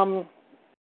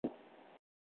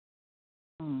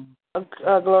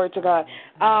glory to God.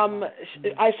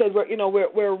 I said,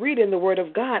 we're reading the Word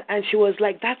of God, and she was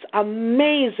like, "That's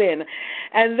amazing."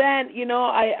 And then,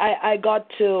 I got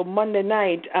to Monday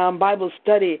night Bible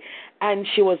study, and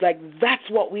she was like, "That's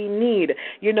what we need.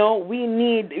 We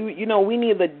need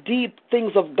the deep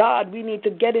things of God. We need to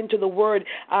get into the Word,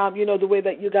 the way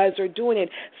that you guys are doing it."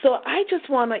 So I just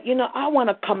want to, I want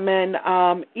to commend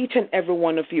each and every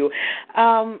one of you.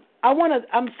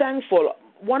 I'm thankful.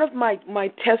 One of my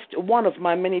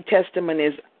many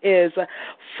testimonies is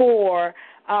for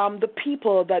the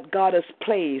people that God has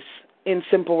placed in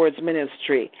Simple Words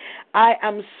Ministry. I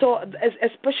am so,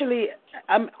 especially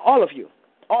all of you.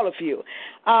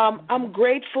 I'm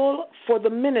grateful for the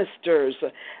ministers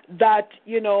that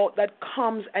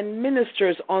comes and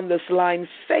ministers on this line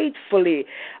faithfully.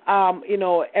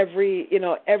 Every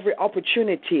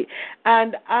opportunity,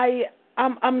 and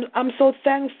I'm so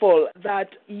thankful that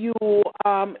you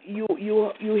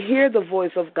hear the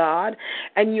voice of God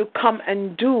and you come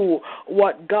and do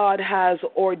what God has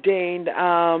ordained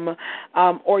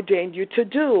you to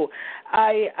do.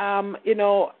 I'm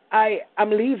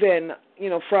leaving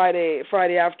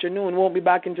Friday afternoon, won't be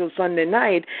back until Sunday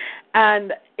night,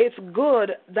 and it's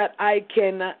good that I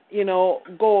can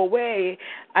go away.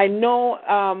 I know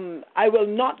I will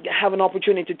not have an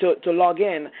opportunity to log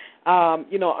in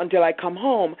until I come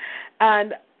home,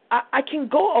 and I can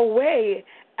go away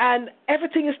and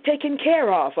everything is taken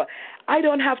care of. I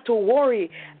don't have to worry,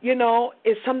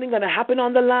 is something going to happen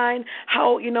on the line?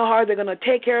 How are they going to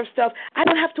take care of stuff? I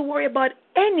don't have to worry about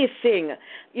anything,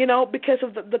 because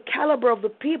of the caliber of the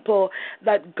people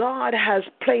that God has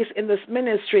placed in this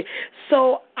ministry.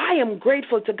 So I am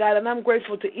grateful to God, and I'm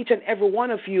grateful to each and every one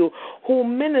of you who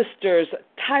ministers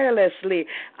tirelessly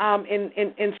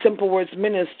in Simple Words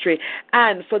Ministry.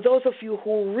 And for those of you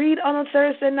who read on a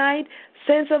Thursday night,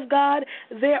 saints of God,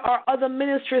 there are other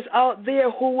ministries out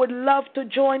there who would love to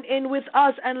join in with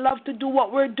us and love to do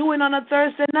what we're doing on a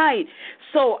Thursday night.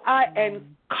 So I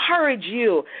encourage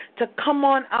you to come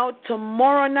on out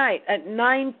tomorrow night at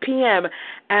 9 p.m.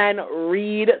 and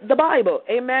read the Bible.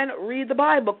 Amen. Read the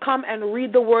Bible. Come and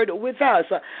read the Word with us.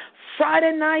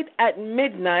 Friday night at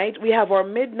midnight, we have our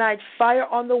midnight Fire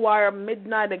on the Wire,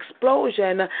 midnight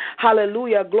explosion.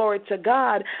 Hallelujah, glory to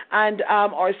God. And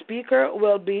our speaker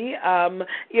will be, our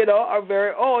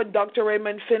very own Dr.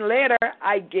 Raymond Finlater.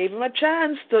 I gave him a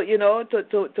chance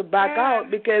to back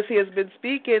out because he has been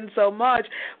speaking so much,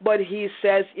 but he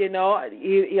says,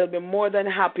 he'll be more than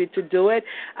happy to do it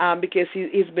because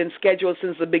he's been scheduled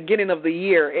since the beginning of the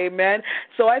year. Amen.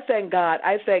 So I thank God.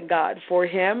 For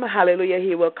him. Hallelujah.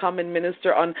 He will come and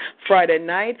minister on Friday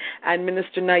night. And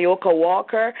Minister Nayoka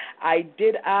Walker, I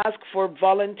did ask for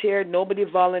volunteer. Nobody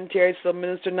volunteered. So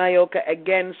Minister Nayoka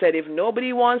again said, if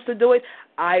nobody wants to do it,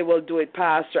 I will do it,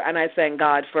 Pastor, and I thank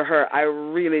God for her. I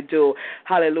really do.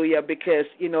 Hallelujah, because,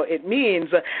 it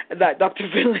means that Dr.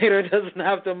 Finlater doesn't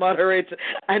have to moderate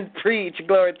and preach.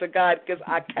 Glory to God, because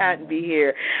I can't be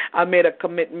here. I made a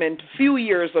commitment a few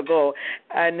years ago,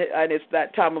 and it's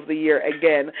that time of the year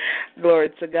again. Glory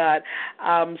to God.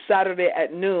 Saturday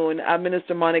at noon,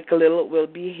 Minister Monica Little will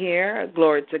be here,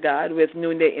 glory to God, with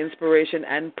Noonday Inspiration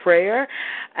and Prayer.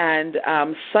 And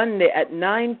Sunday at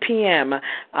 9 p.m.,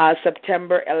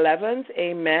 September 11th,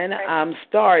 amen,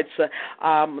 starts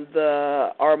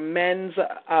our men's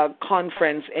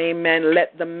conference, amen.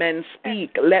 Let the men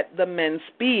speak. Let the men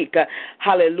speak.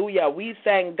 Hallelujah. We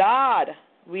thank God.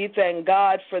 We thank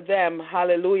God for them.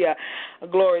 Hallelujah.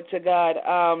 Glory to God.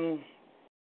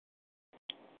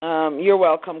 You're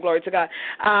welcome. Glory to God.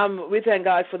 We thank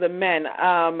God for the men.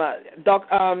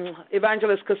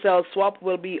 Evangelist Cassell Swap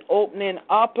will be opening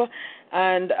up,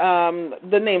 and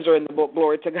the names are in the book.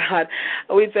 Glory to God.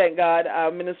 We thank God.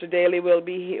 Minister Daly will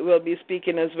be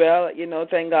speaking as well.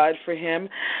 Thank God for him.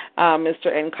 Mr.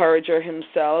 Encourager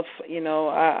himself.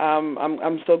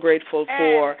 I'm so grateful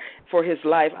for his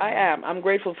life. I'm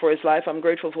grateful for his life. I'm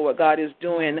grateful for what God is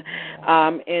doing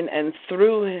in and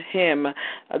through him.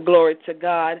 Glory to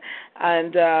God.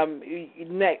 And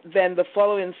then the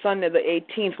following Sunday, the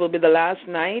 18th, will be the last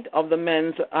night of the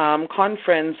men's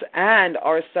conference and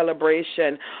our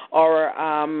celebration,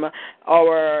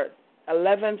 our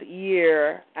 11th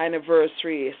year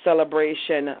anniversary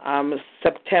celebration,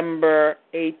 September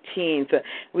 18th.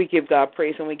 We give God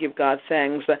praise and we give God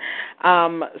thanks.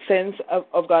 Saints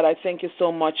of God, I thank you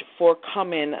so much for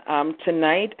coming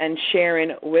tonight and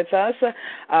sharing with us.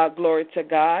 Glory to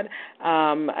God.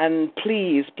 And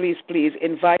please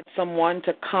invite someone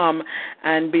to come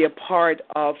and be a part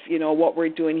of, what we're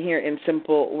doing here in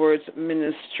Simple Words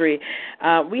Ministry.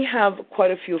 We have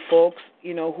quite a few folks,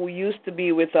 who used to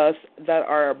be with us that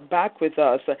are back with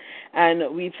us,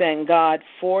 and we thank God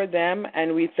for them,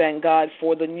 and we thank God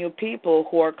for the new people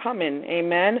who are coming.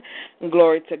 Amen.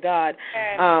 Glory to God.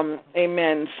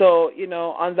 Amen. So,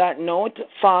 on that note,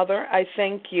 Father, I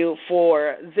thank you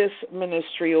for this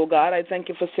ministry, oh God. I thank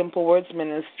you for Simple Words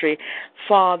Ministry.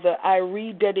 Father, I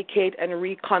rededicate and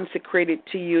reconsecrate it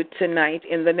to you tonight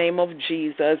in the name of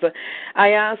Jesus. I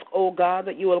ask, oh God,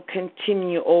 that you will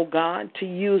continue, oh God, to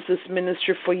use this ministry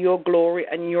ministry for your glory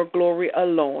and your glory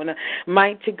alone.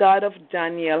 Mighty God of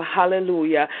Daniel,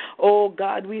 hallelujah. Oh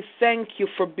God, we thank you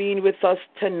for being with us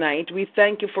tonight. We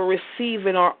thank you for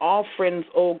receiving our offerings,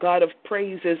 oh God, of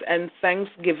praises and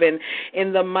thanksgiving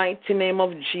in the mighty name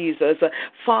of Jesus.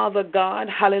 Father God,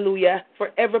 hallelujah, for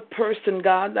every person,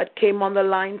 God, that came on the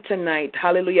line tonight,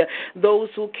 hallelujah, those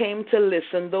who came to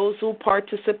listen, those who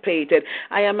participated,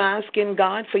 I am asking,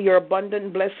 God, for your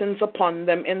abundant blessings upon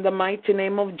them in the mighty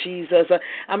name of Jesus.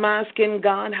 I'm asking,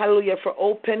 God, hallelujah, for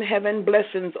open heaven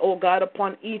blessings, oh God,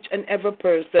 upon each and every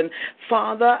person.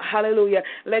 Father, hallelujah,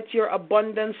 let your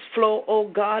abundance flow, oh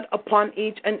God, upon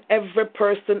each and every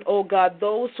person, oh God,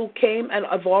 those who came and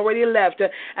have already left,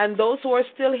 and those who are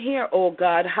still here, oh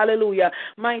God, hallelujah.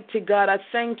 Mighty God, I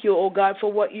thank you, oh God,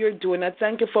 for what you're doing. I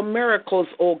thank you for miracles,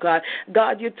 oh God.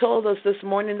 God, you told us this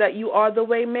morning that you are the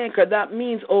way maker. That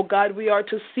means, oh God, we are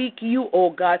to seek you, oh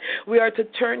God. We are to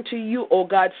turn to you, oh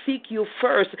God, seek you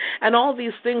first, and all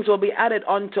these things will be added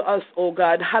unto us, oh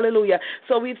God, hallelujah.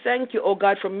 So we thank you, oh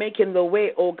God, for making the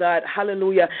way, oh God,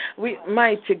 hallelujah.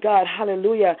 Mighty God,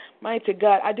 hallelujah, mighty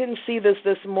God. I didn't see this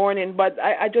morning, but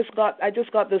I just got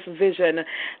this vision.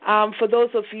 For those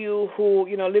of you who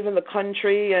live in the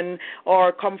country and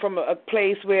or come from a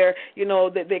place where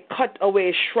they cut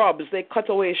away shrubs,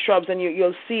 and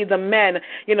you'll see the men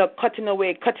cutting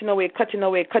away,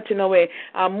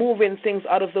 moving things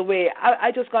out of the way.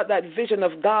 I just got that vision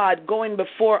of God going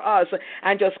before us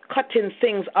and just cutting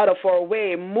things out of our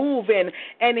way, moving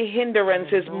any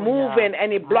hindrances, moving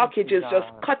any blockages, just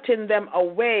cutting them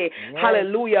away. Yes.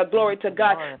 Hallelujah, glory to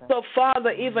God. So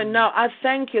Father, even now, I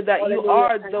thank you that you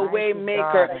are the way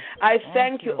maker. I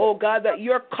thank you, oh God, that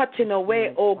you're cutting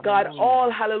away, oh God,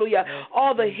 all, hallelujah,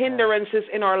 all the hindrances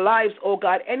in our lives, oh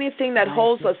God, anything that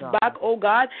holds us back, oh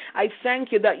God, I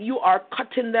thank you that you are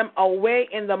cutting them away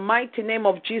in the mighty name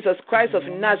of Jesus Christ of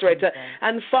Nazareth.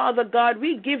 And Father God,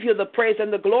 we give you the praise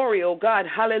and the glory, oh God,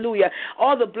 hallelujah.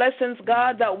 All the blessings,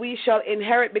 God, that we shall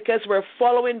inherit because we're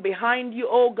following behind you,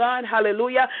 oh God,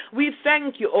 hallelujah. We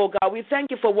thank you, oh God. We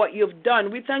thank you for what you've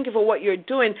done. We thank you for what you're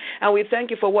doing, and we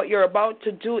thank you for what you're about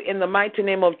to do in the mighty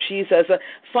name of Jesus.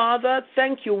 Father,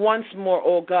 thank you once more,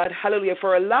 oh God, hallelujah,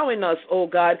 for allowing us, oh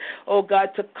God,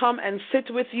 to come and sit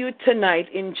with you tonight.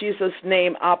 In Jesus'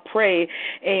 name I pray.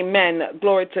 Amen.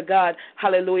 Glory to God.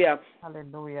 Hallelujah.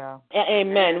 Hallelujah.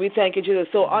 Amen. We thank you, Jesus.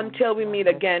 So until we meet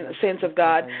again, saints of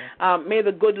God, may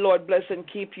the good Lord bless and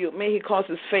keep you. May he cause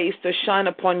his face to shine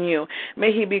upon you.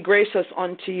 May he be gracious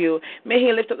unto you. May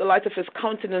he lift up the light of his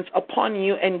countenance upon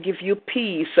you and give you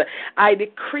peace. I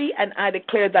decree and I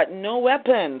declare that no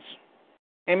weapons,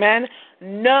 amen,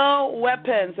 no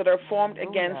weapons that are formed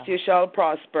against you shall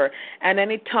prosper, and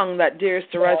any tongue that dares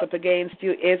to rise up against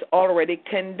you is already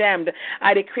condemned.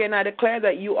 I decree and I declare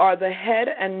that you are the head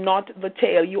and not the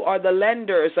tail. You are the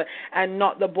lenders and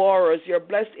not the borrowers. You're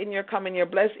blessed in your coming, you're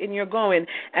blessed in your going,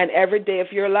 and every day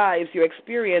of your lives you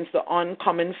experience the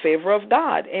uncommon favor of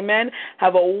God. Amen.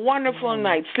 Have a wonderful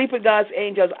night. Sleep with God's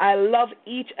angels. I love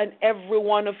each and every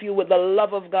one of you with the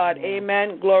love of God.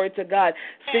 Amen. Glory to God.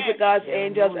 Sleep with God's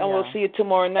angels, and we'll see you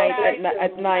tomorrow night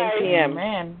at 9 p.m.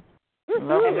 Amen.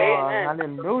 Love you all.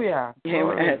 Hallelujah.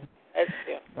 Amen.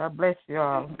 God bless you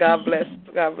all. God bless.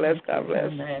 God bless. God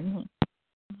bless. Amen.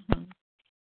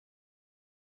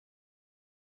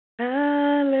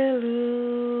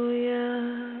 Hallelujah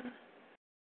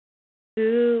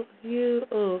to you,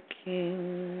 O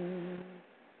King.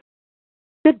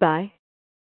 Goodbye.